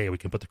saying like, hey, we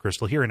can put the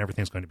crystal here and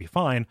everything's going to be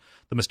fine,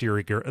 the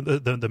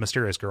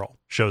mysterious girl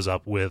shows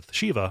up with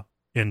Shiva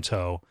in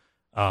tow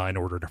in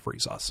order to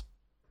freeze us.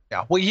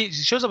 Yeah. Well, he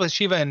shows up with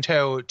Shiva in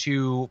tow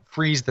to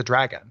freeze the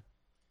dragon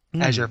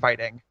as you're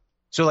fighting.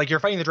 So like you're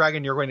fighting the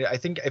dragon, you're going to, I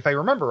think if I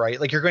remember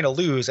right, like you're going to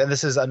lose. And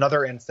this is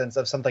another instance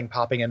of something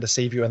popping in to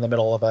save you in the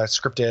middle of a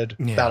scripted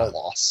battle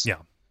loss. Yeah.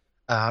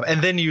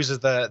 And then uses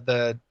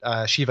the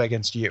Shiva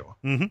against you.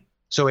 Mm-hmm.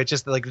 So it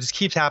just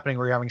keeps happening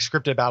where you're having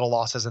scripted battle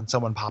losses and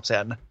someone pops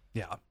in.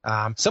 Yeah.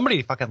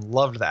 Somebody fucking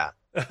loved that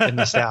in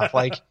the staff.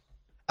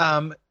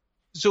 The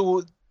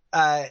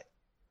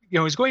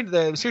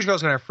Mysterious Girl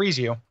is going to freeze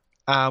you.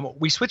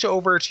 We switch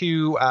over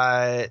to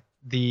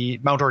the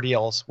Mount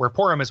Ordeals where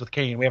Porum is with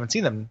Kane. We haven't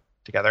seen them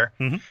together.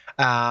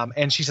 Mm-hmm.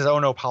 And she says, "Oh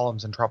no,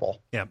 Palom's in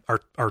trouble." Yeah.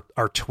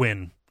 Our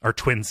twin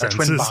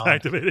senses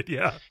activated.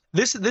 Yeah.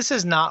 This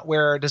is not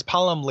where does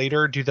Palom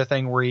later do the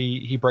thing where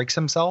he breaks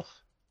himself,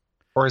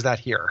 or is that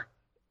here?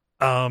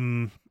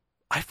 I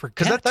forget,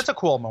 because that's a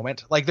cool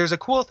moment. Like there's a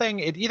cool thing.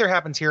 It either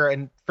happens here,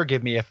 and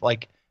forgive me if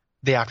like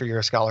the after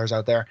year scholars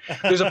out there.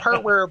 There's a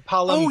part where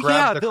Palom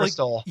grabs the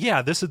crystal.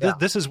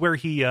 This is where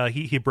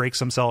he breaks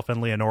himself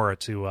and Leonora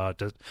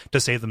to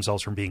save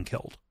themselves from being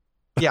killed.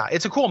 Yeah,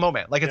 it's a cool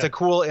moment. Like it's a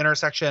cool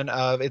intersection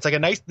of it's like a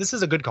nice. This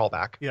is a good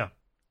callback. Yeah.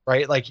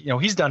 right? Like,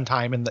 he's done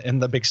time in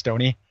the big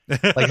stony.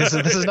 Like this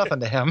is nothing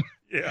to him.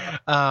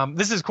 Yeah.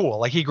 This is cool.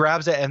 Like he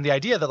grabs it, and the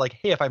idea that like,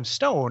 hey, if I'm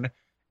stone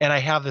and I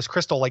have this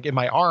crystal like in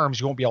my arms,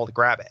 you won't be able to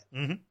grab it.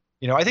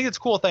 Mm-hmm. I think it's a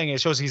cool thing. It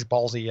shows he's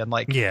ballsy and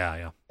like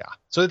yeah.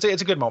 So it's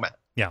a good moment.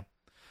 Yeah.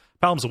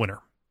 Palom's a winner.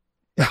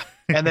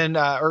 And then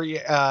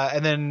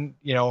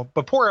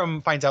but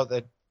Purim finds out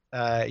that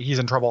he's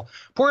in trouble.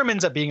 Purim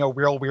ends up being a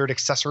real weird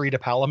accessory to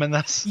Palom in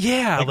this.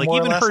 Yeah, like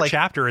even her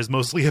chapter is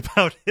mostly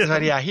about him.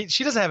 But yeah,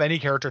 she doesn't have any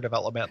character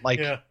development. Like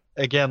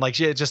again, like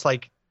she just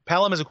like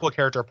Palom is a cool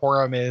character.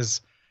 Purim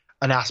is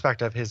an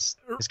aspect of his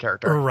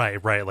character.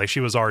 Right. Like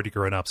she was already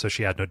grown up, so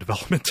she had no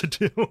development to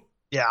do.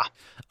 Yeah.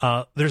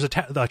 There's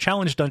a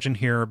challenge dungeon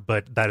here,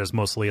 but that is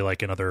mostly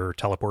like another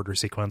teleporter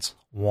sequence.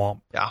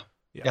 Womp.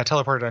 Yeah,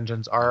 teleporter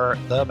dungeons are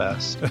the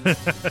best.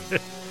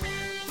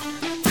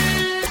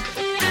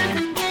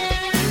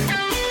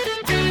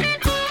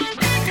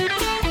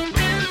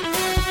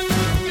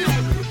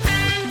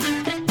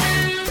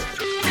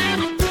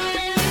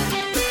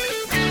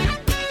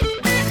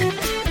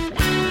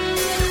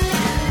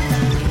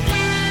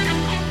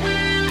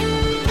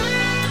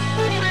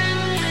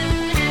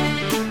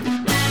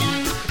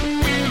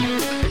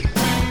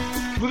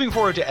 Moving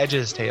forward to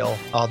Edge's Tale,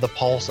 The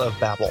Pulse of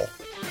Babel.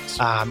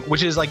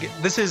 Which is like,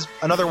 this is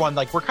another one,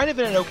 like we're kind of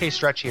in an okay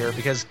stretch here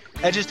because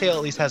Edge's Tale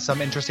at least has some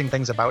interesting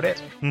things about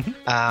it.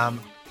 Mm-hmm.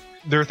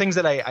 There are things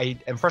that I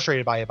am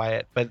frustrated by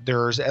it, but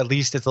there's at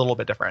least it's a little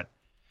bit different.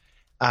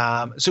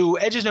 So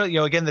Edge is,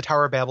 again, the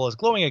Tower of Babel is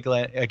glowing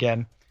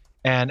again,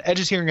 and Edge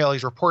is hearing all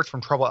these reports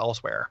from trouble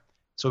elsewhere.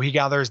 So he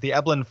gathers the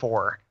Eblin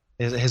Four,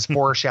 his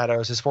four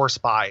shadows, his four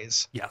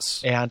spies.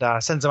 Yes. And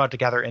sends them out to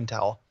gather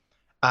intel.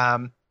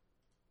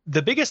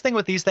 The biggest thing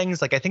with these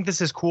things, like I think this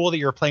is cool that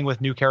you're playing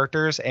with new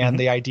characters, and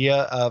the idea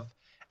of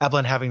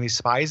Eblin having these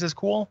spies is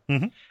cool.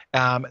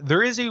 Mm-hmm.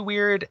 There is a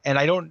weird,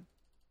 and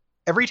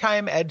every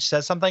time Edge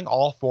says something,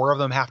 all four of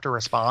them have to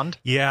respond.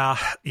 Yeah,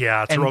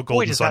 it's a real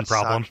Golden Sun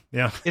problem. Suck.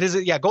 Yeah, it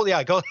is. Yeah,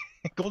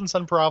 Golden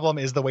Sun problem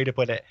is the way to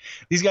put it.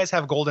 These guys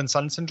have Golden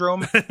Sun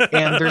syndrome,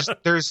 and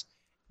there's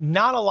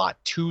not a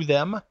lot to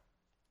them.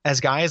 As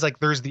guys, like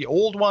there's the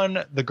old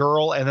one, the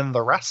girl, and then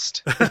the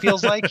rest. It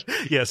feels like.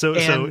 Yeah, so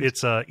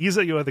it's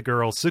Izayua, the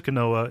girl,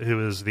 Sukanoa,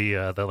 who is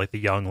the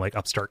young like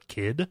upstart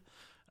kid,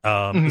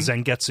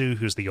 Zengetsu,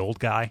 who's the old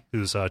guy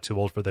who's too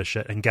old for this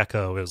shit, and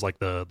Gecko is like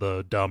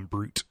the dumb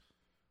brute.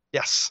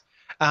 Yes,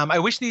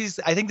 I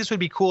think this would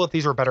be cool if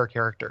these were better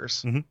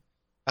characters.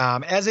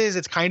 Mm-hmm. As is,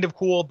 it's kind of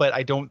cool, but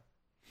I don't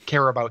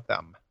care about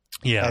them.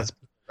 Yeah.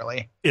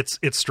 Really.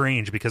 It's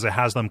strange because it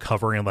has them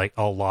covering like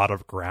a lot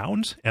of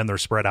ground and they're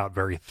spread out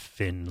very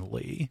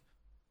thinly.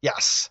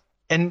 Yes.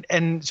 And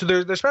so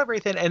they're spread out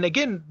very thin. And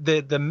again,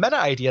 the meta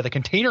idea, the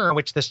container in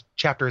which this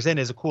chapter is in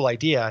is a cool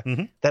idea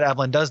that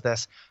Evelyn does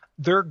this.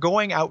 They're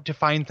going out to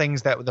find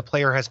things that the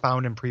player has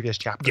found in previous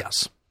chapters.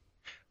 Yes.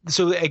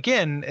 So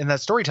again, in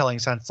that storytelling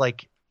sense,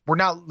 like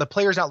the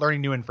player's not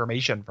learning new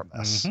information from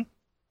this.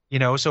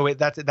 So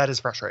that is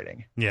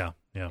frustrating. Yeah.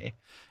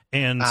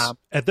 And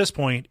at this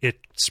point, it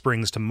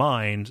springs to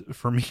mind,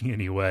 for me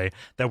anyway,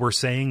 that we're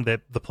saying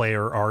that the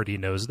player already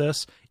knows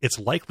this. It's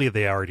likely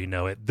they already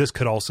know it. This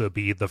could also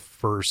be the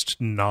first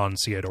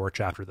non-Theodore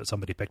chapter that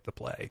somebody picked to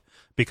play,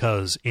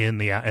 because in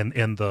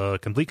the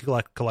complete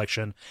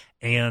collection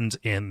and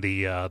in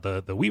the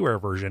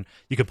WiiWare version,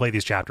 you can play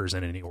these chapters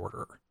in any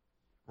order.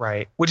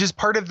 Right, which is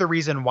part of the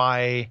reason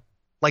why,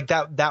 like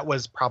that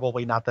was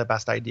probably not the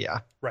best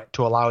idea, right,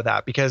 to allow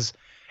that, because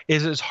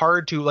it's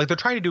hard to, like, they're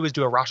trying to do is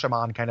do a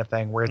Rashomon kind of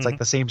thing where it's like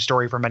the same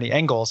story from many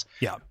angles.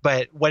 Yeah.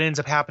 But what ends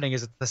up happening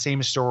is it's the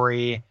same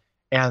story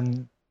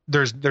and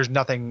there's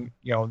nothing,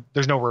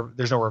 there's no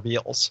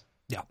reveals.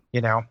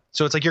 Yeah.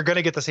 So it's like you're going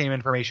to get the same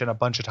information a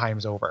bunch of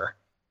times over.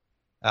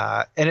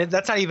 And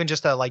that's not even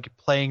just like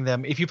playing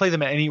them. If you play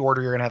them in any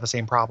order, you're going to have the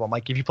same problem.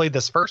 Like if you played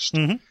this first,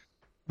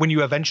 when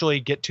you eventually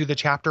get to the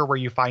chapter where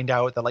you find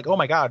out that, like, oh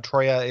my God,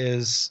 Troya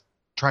is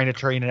trying to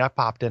train an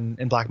Eppopt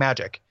in black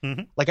magic.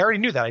 Like I already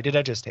knew that. I did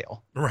Edge's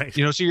Tale. Right.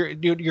 So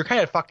you're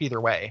kind of fucked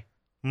either way.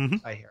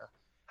 I hear.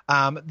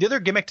 The other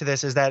gimmick to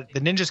this is that the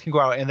ninjas can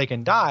go out and they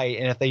can die,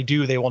 and if they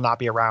do, they will not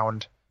be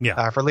around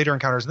for later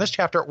encounters in this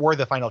chapter or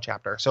the final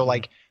chapter. So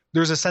like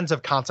there's a sense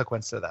of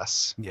consequence to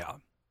this. Yeah.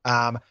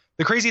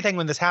 The crazy thing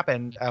when this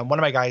happened, one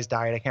of my guys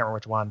died. I can't remember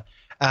which one.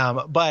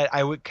 But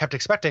I kept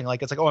expecting,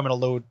 like, it's like, oh, I'm going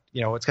to load,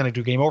 it's going to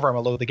do game over. I'm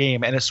going to load the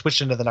game. And it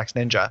switched into the next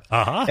ninja.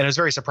 And I was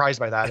very surprised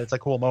by that. It's a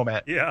cool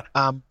moment. Yeah.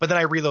 But then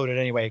I reloaded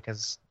anyway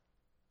because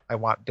I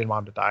didn't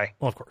want him to die.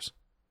 Well, of course.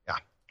 Yeah.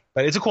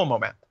 But it's a cool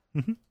moment.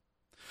 So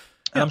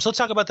let's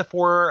talk about the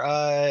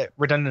 4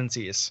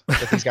 redundancies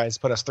that these guys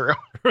put us through.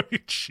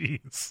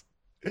 Jeez.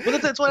 Well,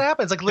 that's what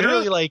happens. Like,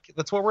 literally, like,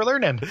 that's what we're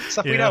learning.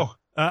 Stuff we know.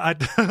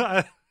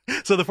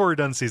 So the 4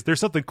 redundancies, there's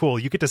something cool.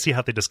 You get to see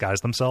how they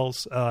disguise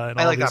themselves in all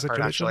I like these that part,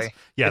 situations. actually.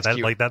 Yeah, it's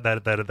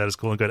that is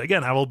cool and good.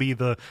 Again, I will be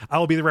the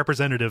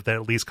representative that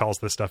at least calls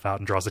this stuff out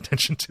and draws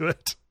attention to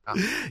it.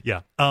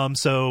 Yeah.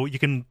 So you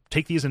can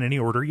take these in any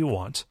order you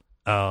want.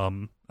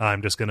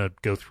 I'm just going to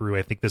go through.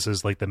 I think this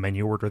is like the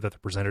menu order that they're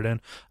presented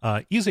in.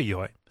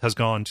 Izayoi has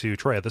gone to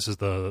Troya. This is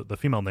the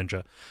female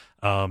ninja.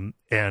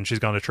 And she's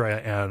gone to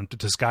Troya and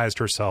disguised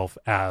herself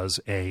as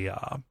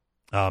an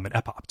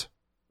epopt,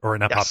 or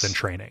an epopt in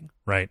training.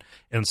 Right.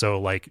 And so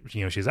like,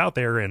 she's out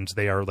there and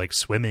they are like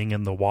swimming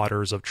in the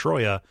waters of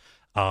Troya.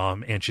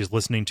 And she's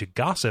listening to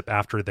gossip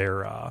after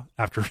their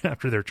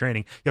after their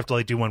training. You have to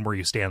like do one where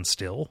you stand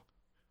still,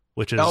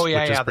 which is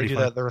they do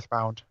fun. the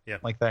earthbound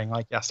thing,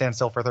 like stand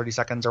still for 30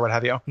 seconds or what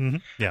have you. Mm-hmm.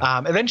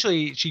 Yeah.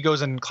 Eventually she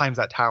goes and climbs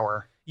that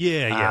tower.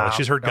 Yeah.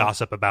 She's heard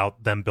gossip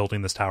about them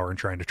building this tower and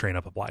trying to train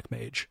up a black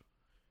mage.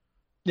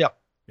 Yep.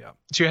 Yeah.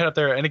 So you head up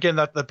there, and again,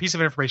 the piece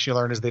of information you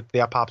learn is that the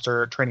epops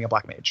are training a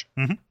black mage.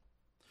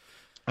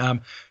 Mm-hmm.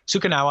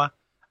 Sukanawa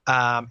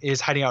is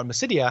hiding out in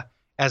Mysidia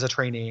as a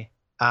trainee.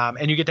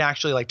 And you get to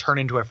actually like turn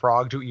into a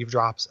frog to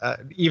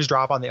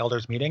eavesdrop on the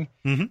elders meeting,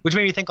 which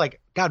made me think like,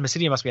 God,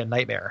 Mysidia must be a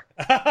nightmare,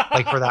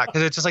 like for that,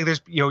 because it's just like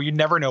there's you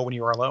never know when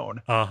you are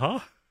alone.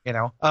 But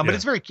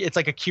it's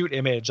like a cute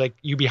image, like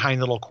you behind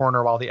the little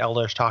corner while the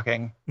elders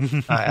talking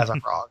as a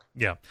frog.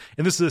 Yeah,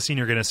 and this is a scene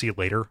you're going to see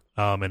later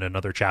in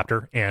another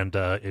chapter, and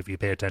if you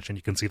pay attention,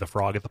 you can see the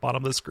frog at the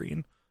bottom of the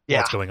screen.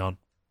 What's going on?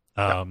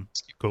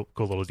 Cool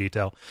little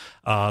detail.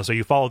 So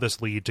you follow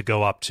this lead to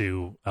go up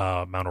to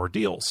Mount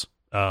Ordeals.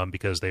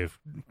 Because they've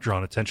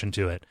drawn attention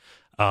to it.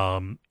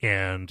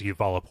 And you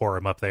follow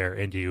Porum up there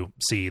and you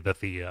see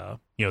that the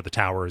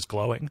tower is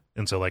glowing.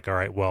 And so like, all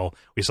right, well,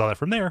 we saw that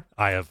from there.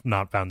 I have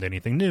not found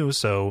anything new.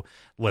 So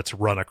let's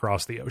run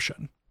across the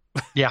ocean.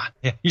 Yeah.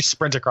 You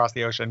sprint across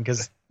the ocean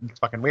because it's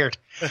fucking weird.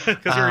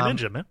 Because you're a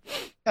ninja, man.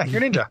 Yeah,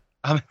 you're a ninja.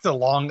 It's a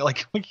long,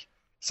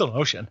 still an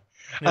ocean.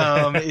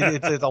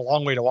 It's a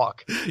long way to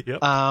walk.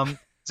 Yep.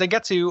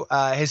 Zangetsu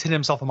has hidden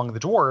himself among the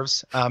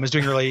dwarves, is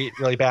doing really,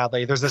 really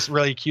badly. There's this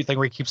really cute thing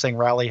where he keeps saying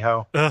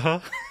rally-ho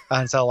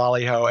instead of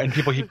lolly-ho, and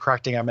people keep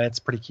correcting him, and it's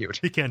pretty cute.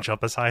 He can't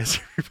jump as high as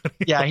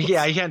everybody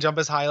else. He can't jump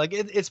as high. Like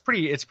it's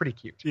pretty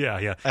cute.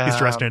 Yeah. He's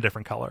dressed in a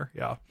different color.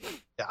 Yeah.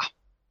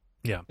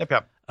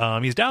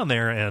 Yep. He's down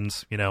there, and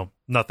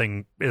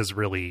nothing is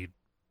really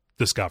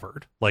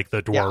discovered. Like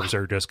the dwarves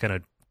are just kind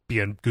of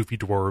being goofy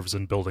dwarves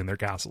and building their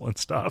castle and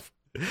stuff.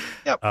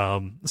 Yep.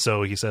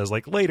 So he says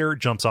like later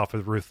jumps off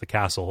of the roof of the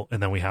castle,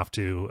 and then we have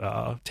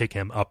to take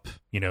him up,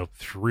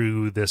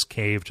 through this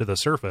cave to the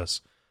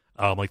surface,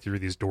 like through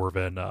these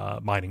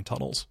dwarven mining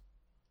tunnels.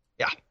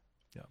 Yeah.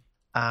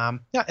 And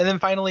then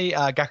finally,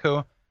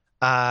 Gecko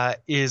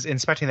is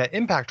inspecting that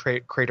impact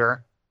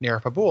crater near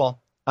Fabul.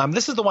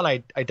 This is the one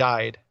I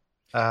died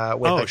with.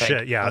 Oh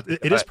shit! Yeah,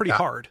 it is pretty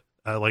hard.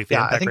 Like the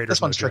impact I think crater.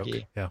 This one's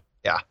tricky. Yeah.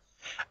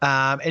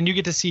 And you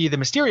get to see the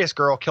mysterious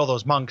girl kill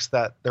those monks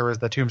that there was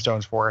the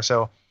tombstones for.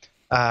 So,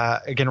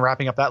 again,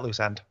 wrapping up that loose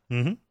end.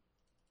 Mm-hmm.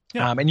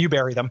 Yeah. And you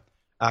bury them,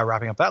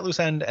 wrapping up that loose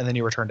end, and then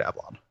you return to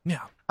Eblon.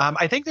 Yeah.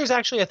 I think there's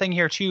actually a thing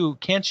here too.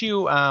 Can't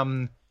you?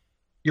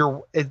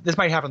 This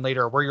might happen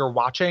later, where you're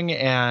watching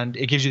and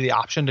it gives you the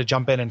option to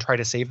jump in and try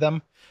to save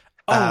them.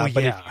 But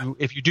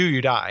if you do,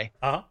 you die.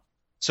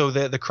 So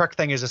the correct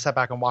thing is to step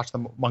back and watch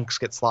the monks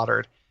get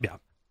slaughtered. Yeah.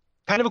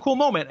 Kind of a cool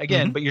moment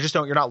again, but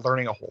you're not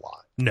learning a whole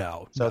lot.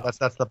 No. That's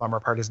the bummer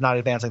part, is not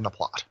advancing the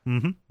plot.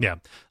 Mm-hmm. Yeah.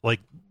 Like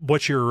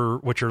what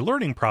you're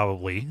learning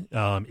probably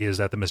is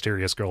that the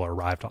mysterious girl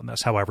arrived on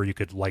this. However, you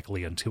could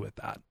likely intuit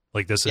that.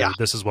 Like this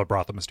is what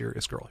brought the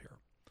mysterious girl here.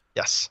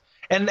 Yes.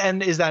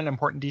 And is that an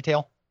important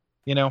detail?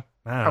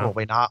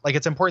 Probably not. Like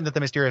it's important that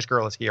the mysterious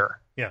girl is here.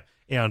 Yeah.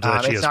 And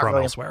that she is from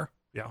really elsewhere.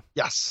 Yeah.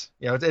 Yes.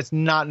 It's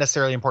not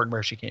necessarily important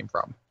where she came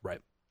from. Right.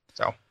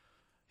 So.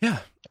 Yeah.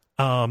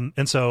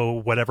 And so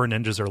whatever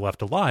ninjas are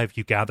left alive,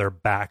 you gather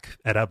back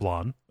at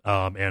Eblon,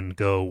 and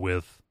go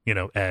with,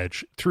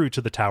 Edge through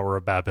to the Tower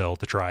of Babel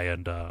to try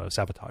and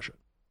sabotage it.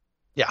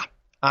 Yeah.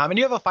 And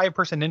you have a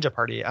 5-person ninja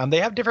party. They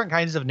have different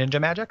kinds of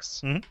ninja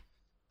magics.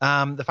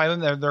 Mm-hmm. The 5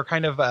 of them, they're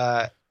kind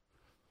of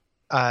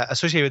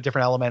associated with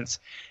different elements.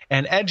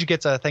 And Edge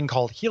gets a thing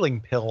called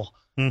Healing Pill,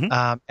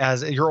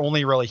 as you're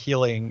only really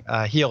healing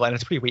heal, and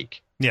it's pretty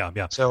weak.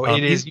 Yeah. So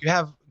it is, you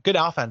have good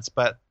offense,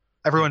 but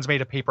everyone's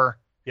made of paper.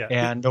 Yeah,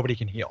 and nobody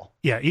can heal.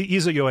 Yeah,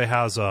 Izayoi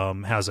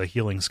has a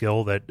healing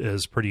skill that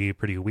is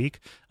pretty weak,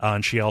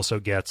 and she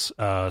also gets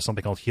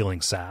something called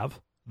Healing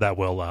Salve that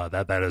will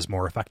that is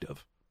more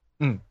effective.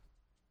 Yeah,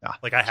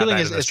 like I have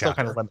healing that is still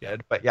kind of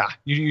limited, but yeah,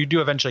 you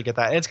do eventually get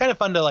that, and it's kind of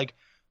fun to like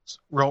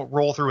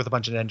roll through with a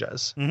bunch of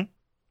ninjas. Mm-hmm.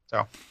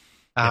 So,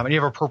 and you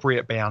have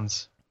appropriate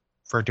bands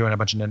for doing a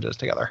bunch of ninjas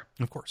together.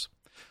 Of course.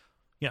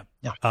 Yeah.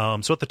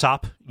 So at the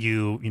top,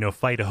 you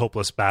fight a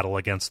hopeless battle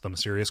against the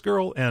mysterious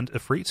girl and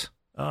Ifrit.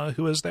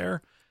 Who is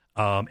there,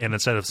 and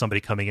instead of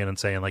somebody coming in and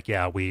saying like,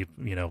 yeah,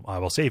 I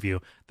will save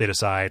you, they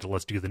decide,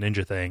 let's do the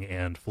ninja thing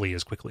and flee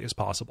as quickly as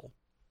possible.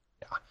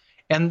 Yeah.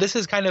 And this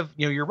is kind of,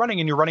 you're running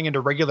into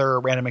regular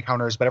random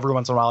encounters, but every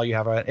once in a while you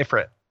have an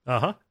Ifrit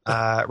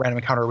random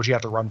encounter, which you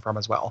have to run from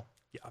as well.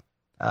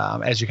 Yeah.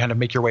 As you kind of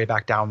make your way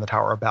back down the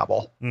Tower of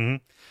Babel.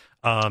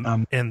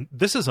 Mm-hmm. And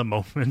this is a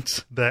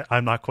moment that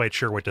I'm not quite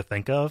sure what to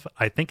think of.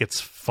 I think it's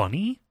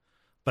funny.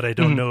 but I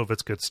don't know if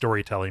it's good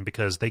storytelling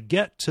because they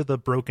get to the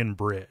broken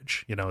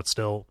bridge. You know, it's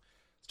still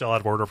out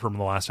of order from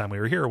the last time we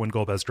were here when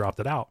Golbez dropped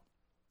it out.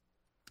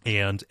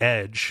 And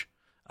Edge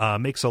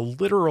makes a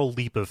literal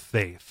leap of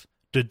faith,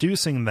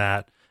 deducing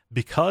that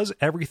because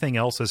everything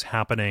else is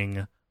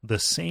happening the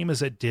same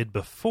as it did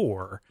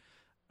before,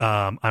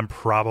 I'm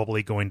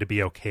probably going to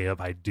be okay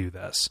if I do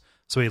this.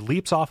 So he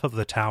leaps off of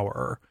the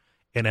tower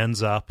and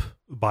ends up,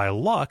 by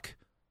luck,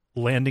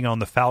 landing on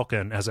the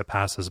Falcon as it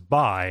passes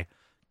by,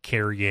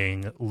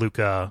 carrying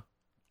Luca,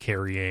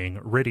 carrying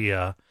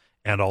Rydia,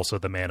 and also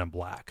the Man in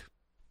Black.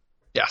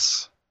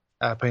 Yes.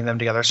 Putting them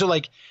together. So,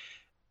 like,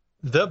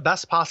 the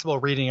best possible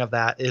reading of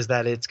that is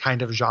that it's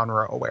kind of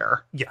genre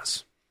aware.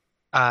 Yes.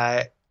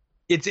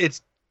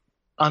 It's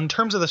on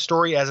terms of the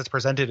story as it's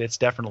presented, it's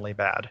definitely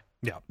bad.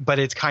 Yeah. But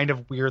it's kind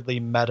of weirdly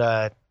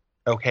meta.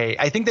 Okay.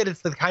 I think that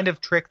it's the kind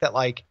of trick that,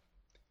 like,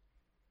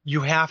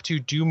 you have to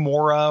do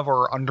more of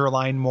or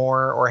underline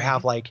more or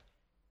have like,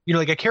 you know,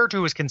 like a character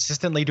who is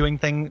consistently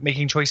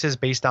making choices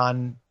based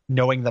on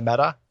knowing the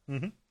meta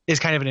is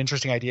kind of an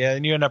interesting idea.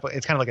 And you end up,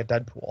 it's kind of like a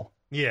Deadpool.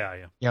 Yeah.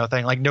 You know,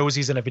 thing like knows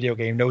he's in a video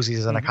game, knows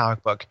he's in a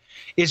comic book.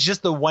 It's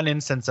just the one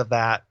instance of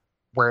that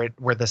where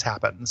this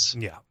happens.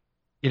 Yeah.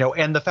 You know,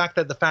 and the fact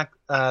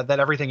that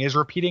everything is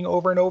repeating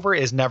over and over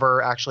is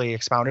never actually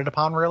expounded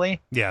upon, really.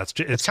 Yeah, it's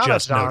just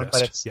on,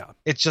 noticed. But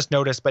it's just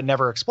noticed but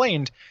never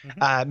explained.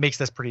 Makes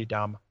this pretty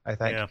dumb, I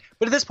think. Yeah.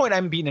 But at this point,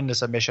 I'm beaten into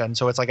submission,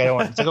 so it's like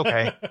it's like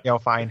okay, you know,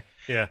 fine.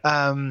 Yeah.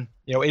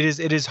 You know,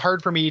 it is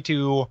hard for me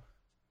to,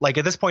 like,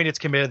 at this point, it's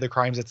committed the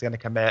crimes it's going to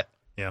commit.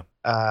 Yeah.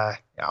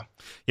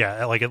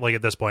 Yeah. Like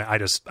at this point,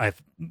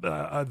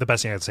 the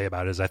best thing I'd say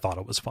about it is I thought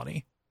it was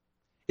funny.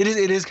 It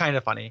is kind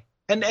of funny.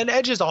 And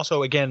Edge is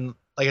also, again,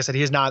 like I said,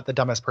 he is not the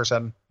dumbest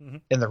person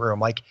in the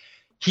room. Like,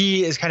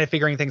 he is kind of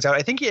figuring things out.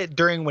 I think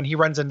during when he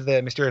runs into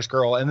the mysterious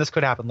girl, and this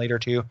could happen later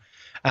too,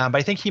 but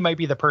I think he might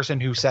be the person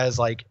who says,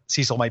 like,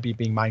 Cecil might be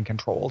being mind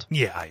controlled.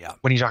 Yeah.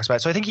 When he talks about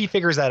it. So I think he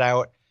figures that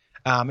out.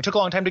 It took a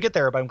long time to get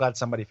there, but I'm glad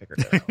somebody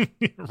figured it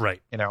out.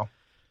 Right. You know?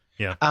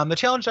 Yeah. The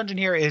challenge dungeon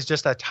here is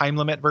just a time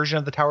limit version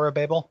of the Tower of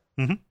Babel.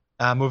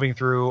 Moving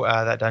through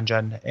that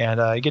dungeon,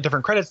 and you get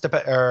different credits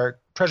or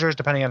treasures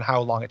depending on how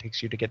long it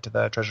takes you to get to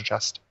the treasure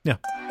chest. Yeah.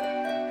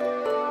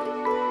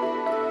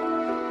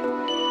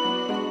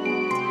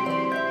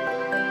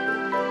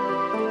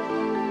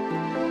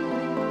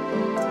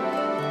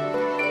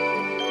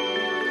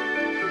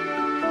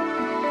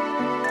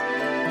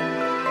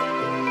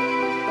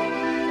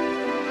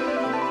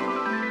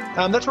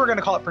 That's what we're going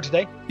to call it for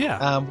today.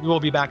 Yeah. We will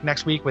be back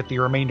next week with the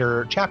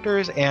remainder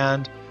chapters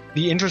and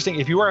the interesting,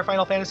 if you are a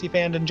Final Fantasy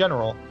fan in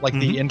general, like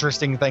the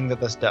interesting thing that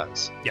this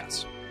does.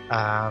 Yes.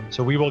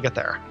 So we will get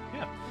there.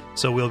 Yeah.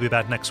 So we'll be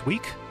back next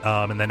week.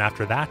 And then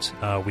after that,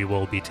 we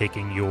will be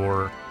taking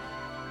your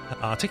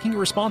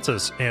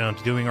responses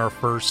and doing our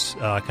first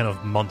kind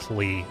of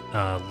monthly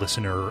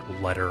listener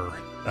letter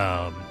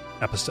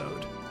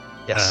episode.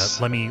 Yes.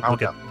 Let me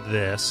look at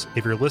this.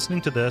 If you're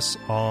listening to this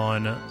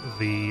on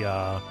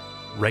the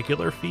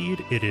regular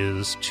feed, it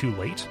is too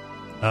late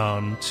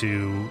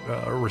to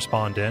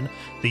respond in.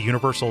 The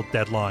universal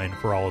deadline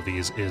for all of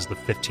these is the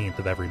 15th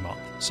of every month.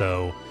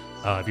 So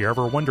if you're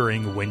ever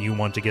wondering when you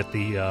want to get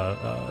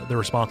the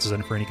responses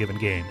in for any given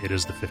game, it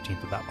is the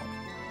 15th of that month.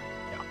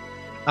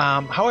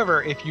 Yeah.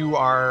 However, if you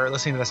are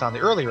listening to this on the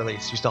early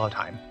release, you still have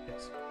time.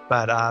 Yes.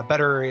 But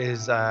better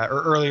is,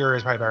 or earlier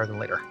is probably better than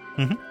later.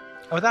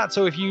 With that,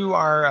 so if you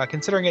are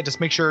considering it,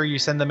 just make sure you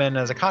send them in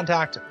as a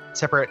contact,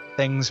 separate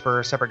things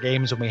for separate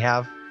games when we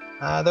have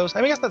those. I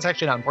mean, I guess that's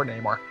actually not important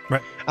anymore.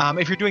 Right.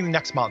 If you're doing the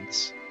next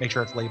month's, make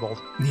sure it's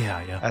labeled.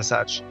 Yeah. As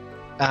such.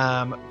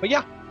 But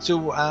yeah,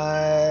 so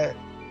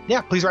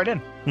please write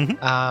in.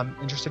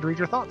 Interested to read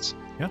your thoughts.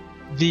 Yeah.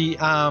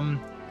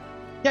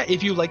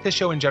 If you like this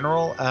show in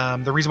general,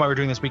 the reason why we're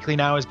doing this weekly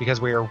now is because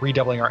we are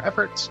redoubling our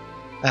efforts,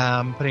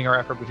 putting our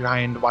effort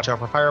behind Watch Out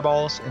for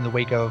Fireballs in the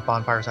wake of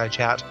Bonfireside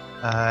Chat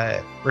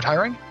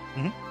retiring.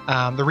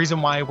 The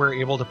reason why we're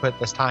able to put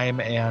this time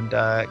and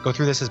go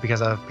through this is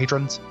because of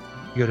patrons.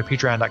 You go to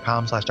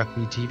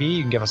patreon.com/duckfeedtv.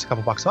 You can give us a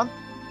couple bucks a month.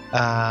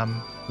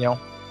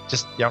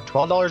 Just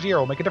 $12 a year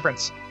will make a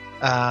difference.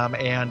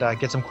 And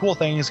get some cool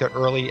things, get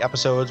early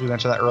episodes. We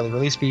mentioned that early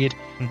release feed.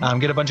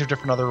 Get a bunch of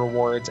different other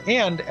rewards.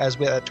 And as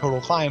we at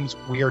Total Climbs,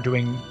 we are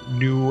doing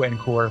new and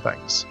cooler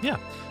things. Yeah.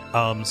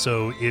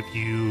 So if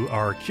you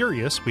are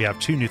curious, we have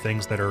 2 new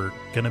things that are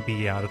going to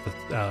be out at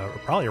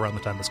probably around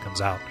the time this comes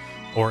out,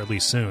 or at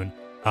least soon.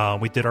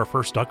 We did our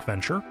first Duck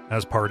Venture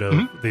as part of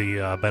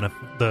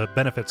the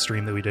benefit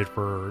stream that we did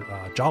for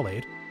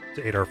Jolade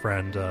to aid our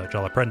friend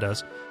Jala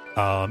Prendes.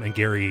 And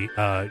Gary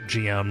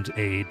GM'd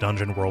a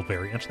Dungeon World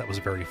variant that was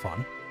very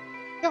fun.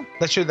 Yeah,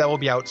 that will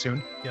be out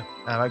soon. Yeah.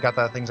 I've got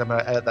the things. I'm going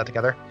to edit that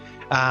together.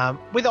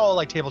 With all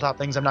like tabletop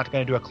things, I'm not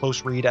going to do a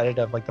close read edit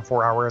of like the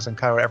 4 hours and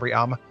cut out every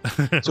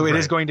So it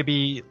is going to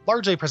be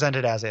largely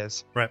presented as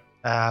is. Right.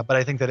 But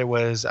I think that it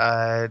was,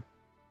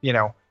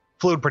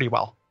 flowed pretty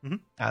well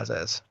as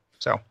is.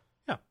 So.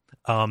 Yeah.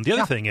 The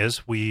other thing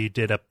is we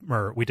did a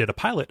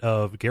pilot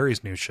of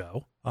Gary's new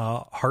show,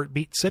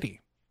 Heartbeat City.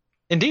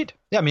 Indeed.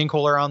 Yeah, me and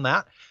Cole are on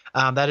that.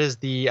 That is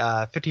the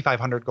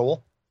 5,500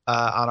 goal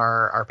on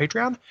our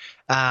Patreon.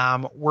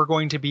 We're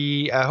going to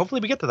be,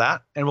 hopefully we get to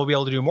that, and we'll be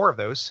able to do more of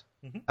those.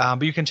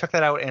 But you can check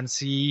that out and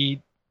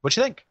see what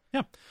you think.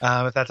 Yeah.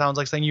 If that sounds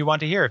like something you want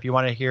to hear, if you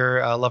want to hear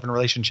a love and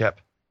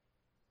relationship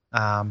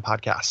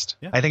podcast.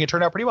 Yeah. I think it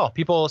turned out pretty well.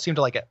 People seem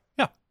to like it.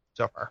 Yeah.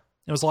 So far.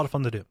 It was a lot of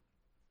fun to do.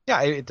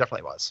 Yeah, it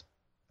definitely was,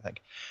 I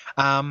think.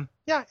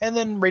 Yeah, and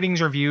then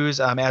ratings, reviews.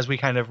 As we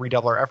kind of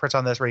redouble our efforts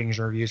on this, ratings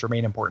and reviews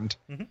remain important.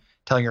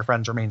 Telling your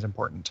friends remains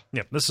important.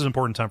 Yeah, this is an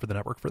important time for the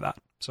network for that.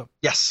 So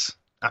yes,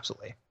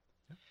 absolutely.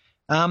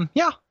 Yeah,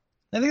 I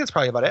think that's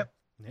probably about it.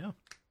 Yeah.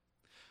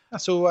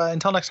 So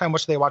until next time,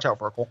 what should they watch out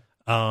for, Cole?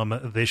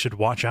 They should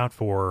watch out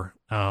for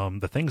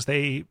the things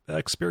they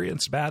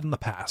experienced bad in the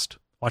past.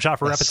 Watch out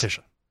for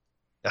repetition.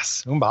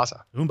 Yes,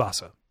 Umbasa.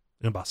 Umbasa.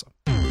 Umbasa.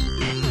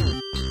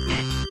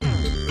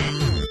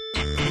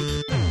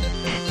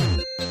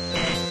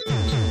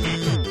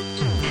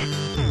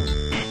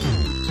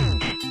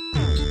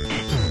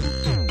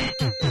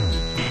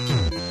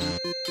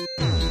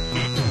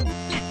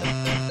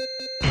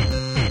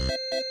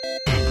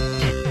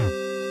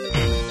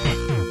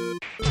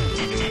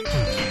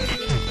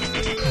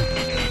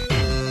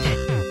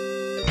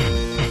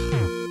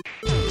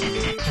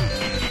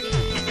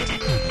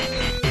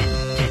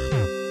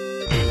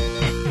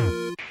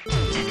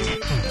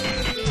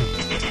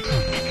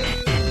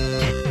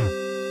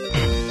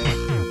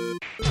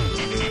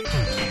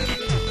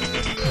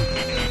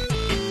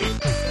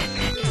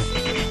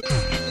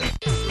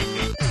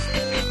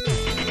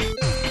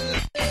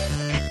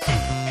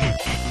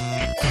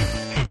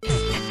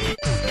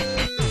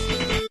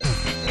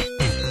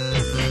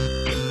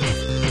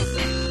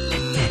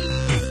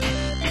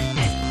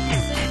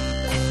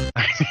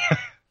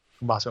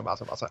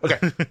 Umbasa. Okay.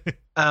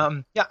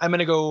 Yeah, I'm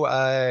gonna go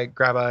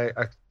grab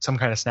some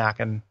kind of snack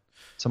and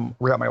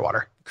rig up my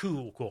water.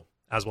 Cool.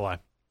 As will I.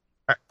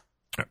 All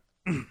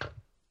right.